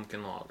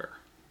Pumpkin Lager.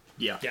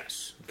 Yeah.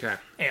 Yes. Okay.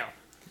 Ale.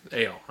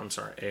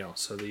 Ale.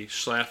 So the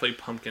Schlafly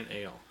Pumpkin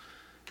Ale.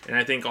 And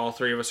I think all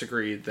 3 of us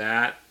agreed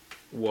that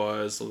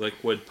was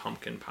liquid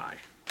pumpkin pie.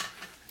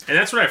 And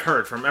that's what I've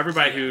heard from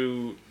everybody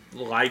who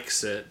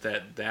likes it,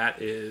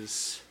 that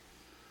is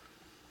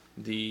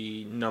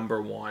the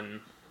number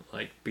 1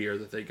 beer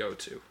that they go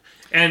to.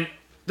 And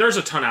there's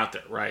a ton out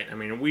there, right? I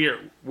mean,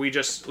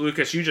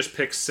 Lucas, you just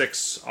picked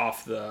 6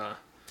 off the...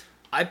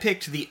 I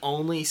picked the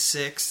only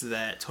 6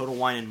 that Total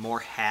Wine and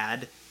More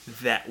had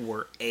that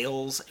were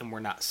ales and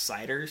were not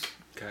ciders.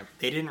 Okay.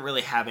 They didn't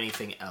really have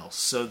anything else.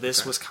 So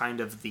this was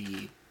kind of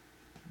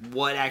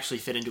what actually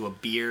fit into a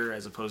beer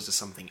as opposed to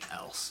something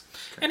else.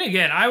 Okay. And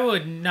again, I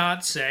would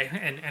not say,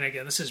 and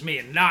again, this is me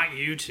and not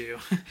you two,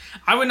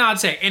 I would not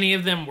say any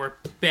of them were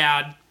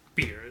bad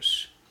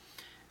beers.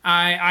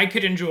 I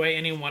could enjoy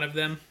any one of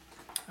them.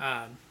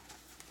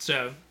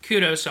 So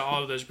kudos to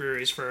all of those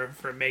breweries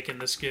for making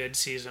this good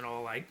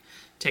seasonal,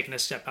 taking a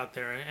step out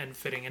there and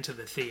fitting into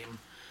the theme.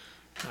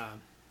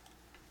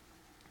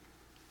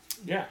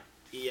 Yeah.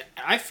 Yeah,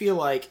 I feel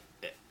like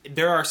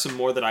there are some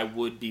more that I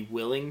would be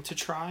willing to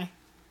try.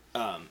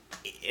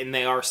 And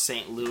they are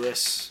St.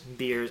 Louis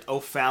beers.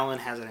 O'Fallon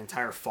has an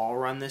entire fall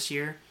run this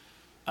year.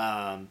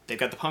 They've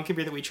got the pumpkin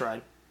beer that we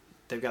tried.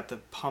 They've got the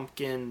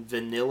pumpkin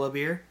vanilla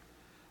beer.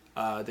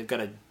 They've got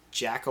a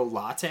Jacko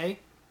latte.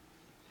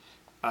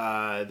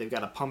 They've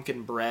got a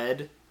pumpkin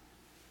bread.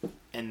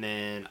 And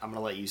then I'm going to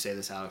let you say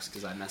this, Alex,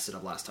 because I messed it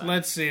up last time.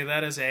 Let's see.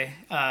 That is a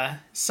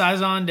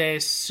Saison de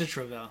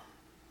Citroville.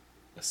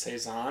 A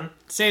Saison?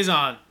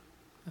 Saison.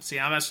 Let's see.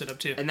 I messed it up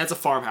too. And that's a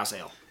farmhouse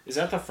ale. Is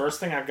that the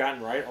first thing I've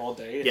gotten right all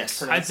day? Yes.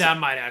 That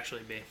might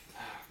actually be.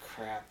 Oh,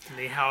 crap.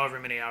 The however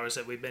many hours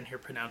that we've been here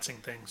pronouncing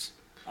things.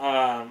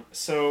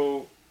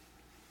 So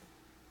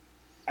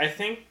I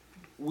think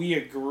we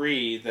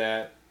agree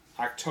that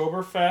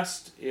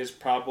Oktoberfest is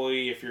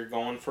probably, if you're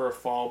going for a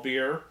fall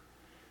beer,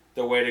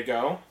 the way to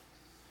go.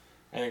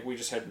 I think we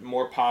just had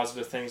more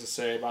positive things to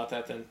say about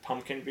that than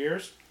pumpkin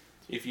beers.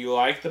 If you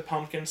like the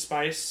pumpkin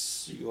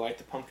spice, you like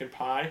the pumpkin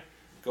pie,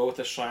 go with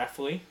the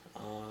Schlafly.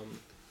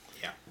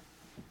 Yeah.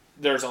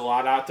 There's a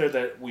lot out there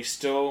that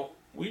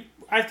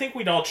I think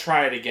we'd all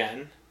try it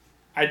again.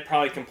 I'd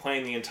probably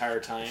complain the entire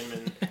time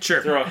and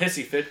Sure. throw a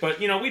hissy fit, but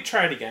we'd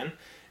try it again.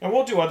 And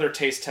we'll do other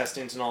taste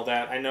testings and all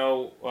that. I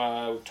know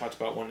we talked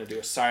about wanting to do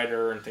a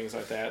cider and things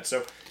like that.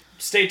 So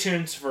stay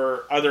tuned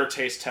for other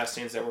taste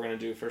testings that we're going to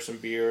do for some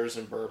beers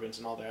and bourbons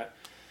and all that.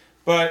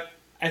 But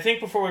I think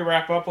before we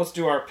wrap up, let's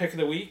do our pick of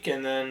the week,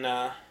 and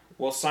then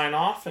we'll sign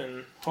off,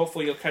 and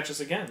hopefully you'll catch us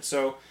again.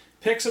 So,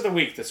 picks of the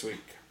week this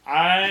week.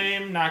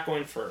 I'm not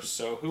going first,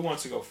 so who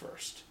wants to go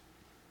first?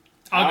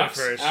 I'll go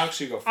first.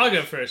 Alex, you go first. I'll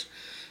go first.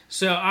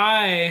 So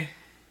I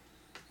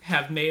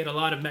have made a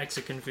lot of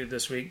Mexican food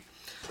this week.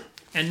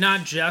 And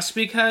not just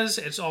because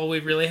it's all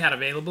we really had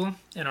available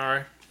in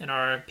our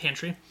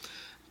pantry,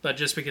 but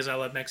just because I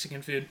love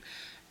Mexican food.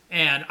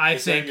 And I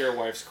think that your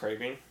wife's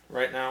craving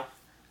right now?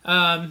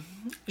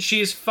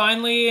 She's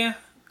finally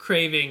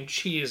craving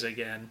cheese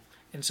again.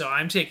 And so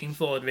I'm taking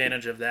full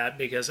advantage of that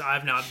because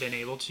I've not been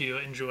able to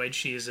enjoy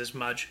cheese as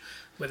much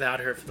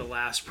without her for the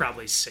last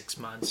probably 6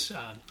 months.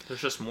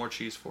 There's just more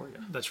cheese for you.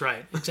 That's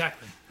right,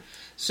 exactly.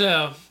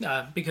 So,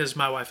 because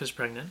my wife is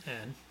pregnant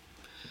and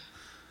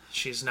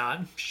she's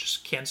not, she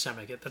just can't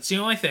stomach it. That's the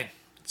only thing.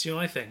 It's the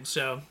only thing.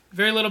 So,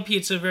 very little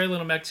pizza, very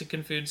little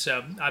Mexican food,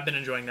 so I've been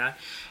enjoying that.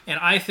 And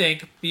I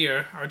think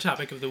beer, our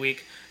topic of the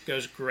week,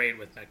 goes great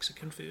with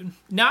Mexican food.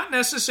 Not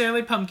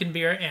necessarily pumpkin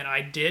beer, and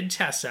I did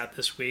test that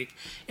this week.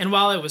 And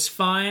while it was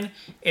fine,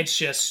 it's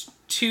just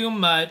too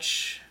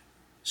much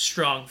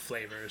strong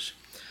flavors.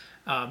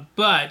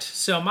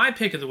 So my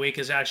pick of the week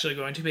is actually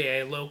going to be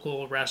a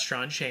local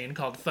restaurant chain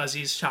called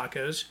Fuzzy's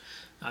Tacos.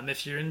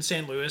 If you're in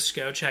St. Louis,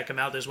 go check them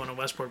out. There's one on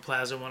Westport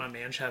Plaza, one on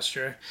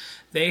Manchester.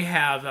 They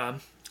have a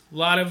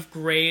lot of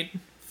great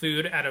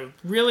food at a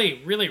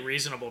really, really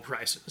reasonable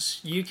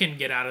prices. You can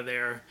get out of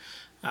there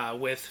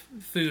with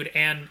food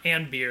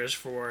and beers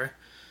for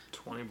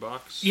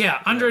 $20.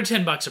 Yeah, under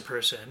 $10 a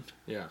person.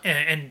 Yeah,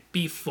 and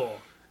be full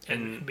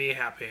and be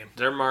happy.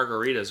 Their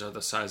margaritas are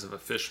the size of a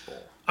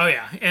fishbowl. Oh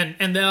yeah,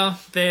 and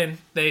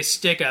they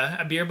stick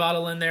a beer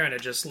bottle in there and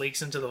it just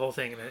leaks into the whole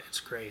thing and it's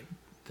great.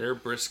 Their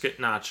brisket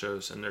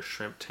nachos and their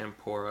shrimp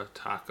tempura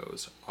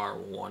tacos are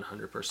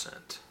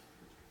 100%.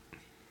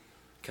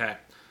 Okay,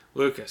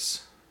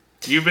 Lucas,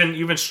 you've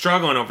been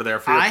struggling over there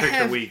for your pick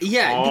of the week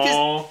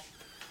all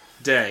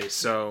day.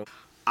 So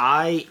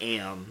I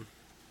am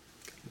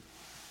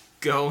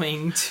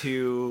going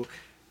to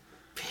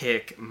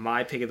pick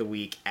my pick of the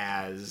week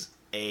as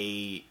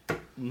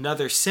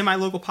another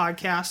semi-local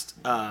podcast.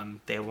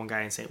 They have one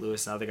guy in St.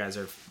 Louis, and the other guys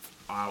are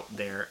out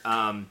there.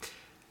 I'm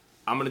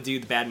going to do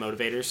the Bad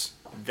Motivators.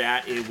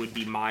 That it would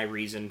be my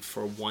reason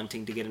for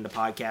wanting to get into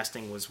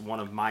podcasting was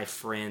one of my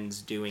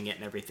friends doing it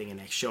and everything,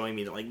 and showing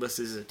me that like this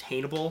is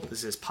attainable,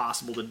 this is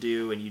possible to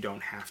do, and you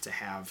don't have to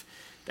have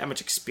that much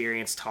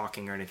experience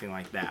talking or anything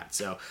like that.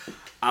 So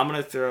I'm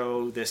going to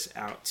throw this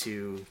out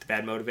to the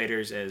Bad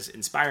Motivators as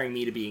inspiring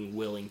me to being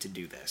willing to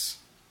do this.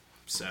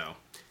 So,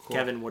 cool.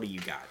 Kevin, what do you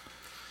got?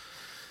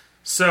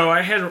 So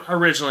I had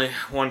originally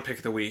one pick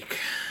of the week,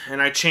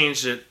 and I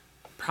changed it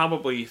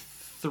probably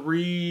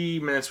 3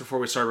 minutes before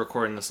we started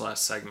recording this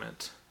last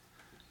segment.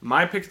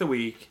 My pick of the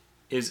week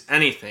is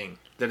anything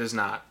that is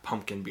not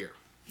pumpkin beer.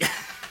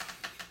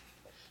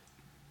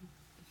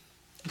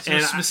 So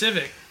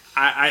specific.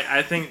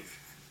 I think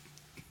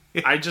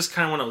I just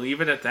kind of want to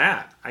leave it at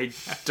that. I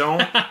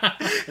don't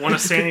want to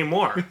say any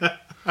more.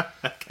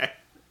 Okay.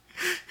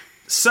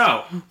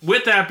 So,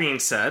 with that being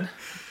said,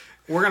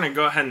 we're going to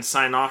go ahead and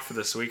sign off for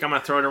this week. I'm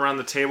going to throw it around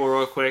the table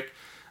real quick.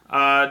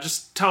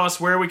 Just tell us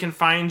where we can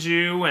find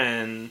you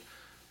and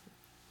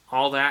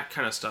all that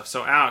kind of stuff.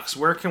 So, Alex,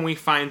 where can we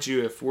find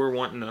you if we're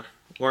wanting to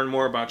learn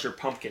more about your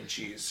pumpkin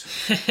cheese?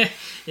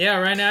 Yeah,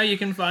 right now you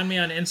can find me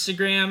on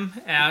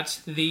Instagram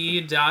at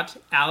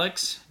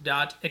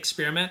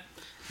the.alex.experiment.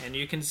 And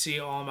you can see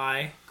all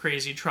my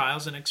crazy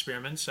trials and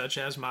experiments, such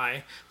as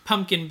my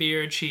pumpkin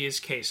beer cheese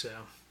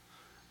queso.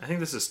 I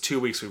think this is 2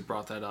 weeks we've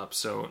brought that up,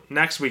 so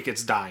next week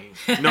it's dying.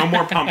 No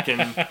more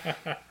pumpkin.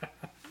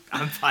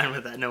 I'm fine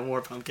with that. No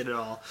more pumpkin at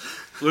all.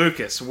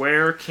 Lucas,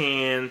 where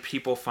can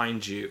people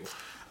find you?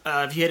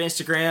 If you hit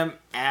Instagram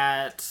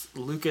at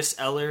Lucas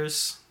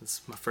Ellers,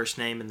 that's my first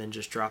name, and then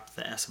just drop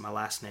the S in my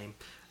last name.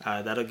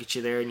 That'll get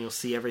you there, and you'll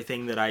see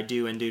everything that I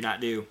do and do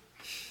not do.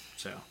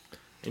 So,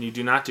 And you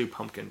do not do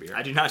pumpkin beer.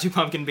 I do not do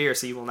pumpkin beer,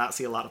 so you will not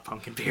see a lot of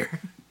pumpkin beer.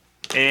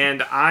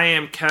 And I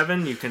am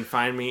Kevin. You can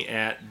find me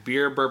at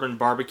Beer Bourbon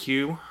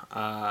Barbecue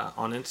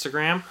on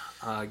Instagram.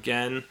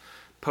 Again,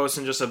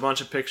 posting just a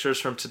bunch of pictures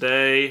from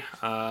today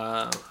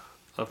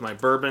of my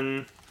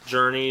bourbon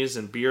journeys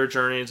and beer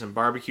journeys and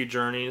barbecue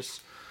journeys.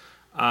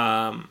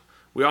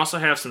 We also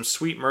have some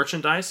sweet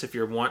merchandise if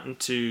you're wanting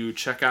to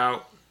check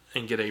out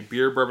and get a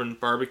Beer Bourbon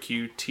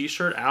Barbecue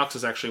t-shirt. Alex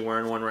is actually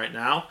wearing one right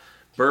now.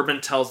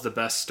 Bourbon Tells the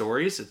Best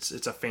Stories.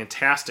 It's a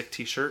fantastic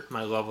t-shirt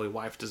my lovely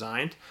wife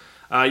designed.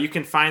 You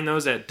can find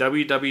those at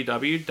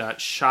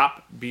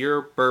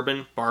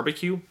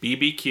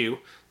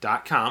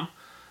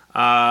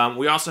www.shopbeerbourbonbbq.com.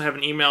 We also have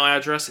an email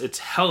address. It's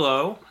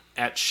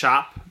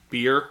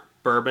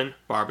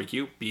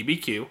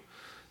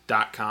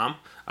hello@shopbeerbourbonbbq.com.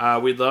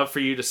 We'd love for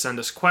you to send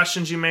us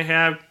questions you may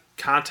have.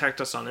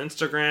 Contact us on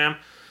Instagram.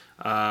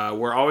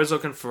 We're always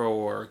looking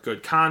for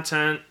good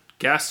content,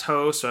 guest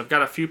hosts. So I've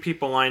got a few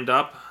people lined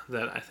up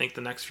that I think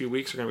the next few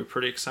weeks are going to be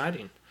pretty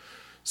exciting.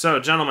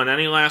 So, gentlemen,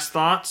 any last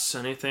thoughts?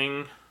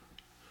 Anything?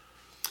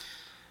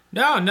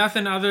 No,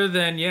 nothing other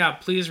than,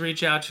 please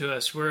reach out to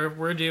us.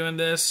 We're doing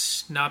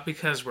this not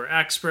because we're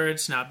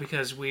experts, not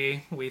because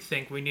we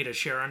think we need to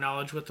share our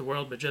knowledge with the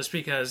world, but just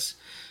because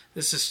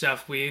this is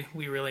stuff we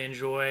really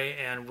enjoy,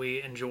 and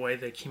we enjoy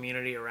the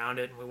community around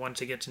it, and we want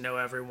to get to know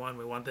everyone.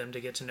 We want them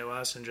to get to know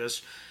us and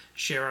just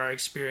share our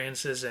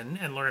experiences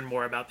and learn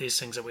more about these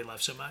things that we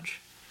love so much.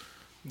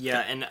 Yeah,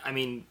 and I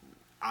mean,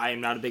 I am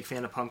not a big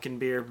fan of pumpkin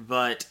beer,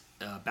 but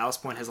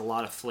Ballast Point has a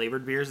lot of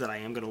flavored beers that I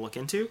am going to look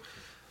into.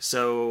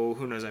 So,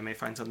 who knows, I may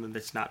find something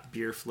that's not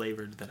beer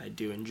flavored that I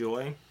do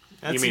enjoy.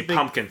 You mean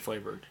pumpkin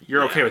flavored.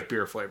 You're okay with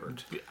beer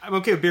flavored. I'm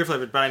okay with beer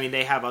flavored, but I mean,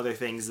 they have other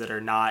things that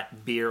are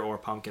not beer or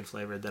pumpkin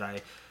flavored that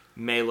I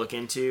may look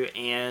into.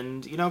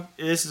 And,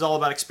 this is all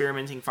about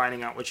experimenting,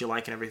 finding out what you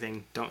like and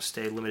everything. Don't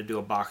stay limited to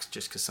a box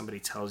just because somebody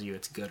tells you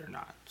it's good or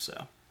not.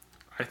 So,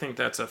 I think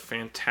that's a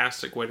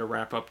fantastic way to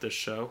wrap up this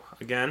show.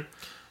 Again,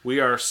 we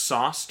are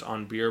sauced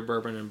on beer,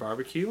 bourbon, and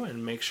barbecue,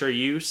 and make sure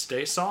you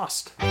stay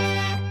sauced.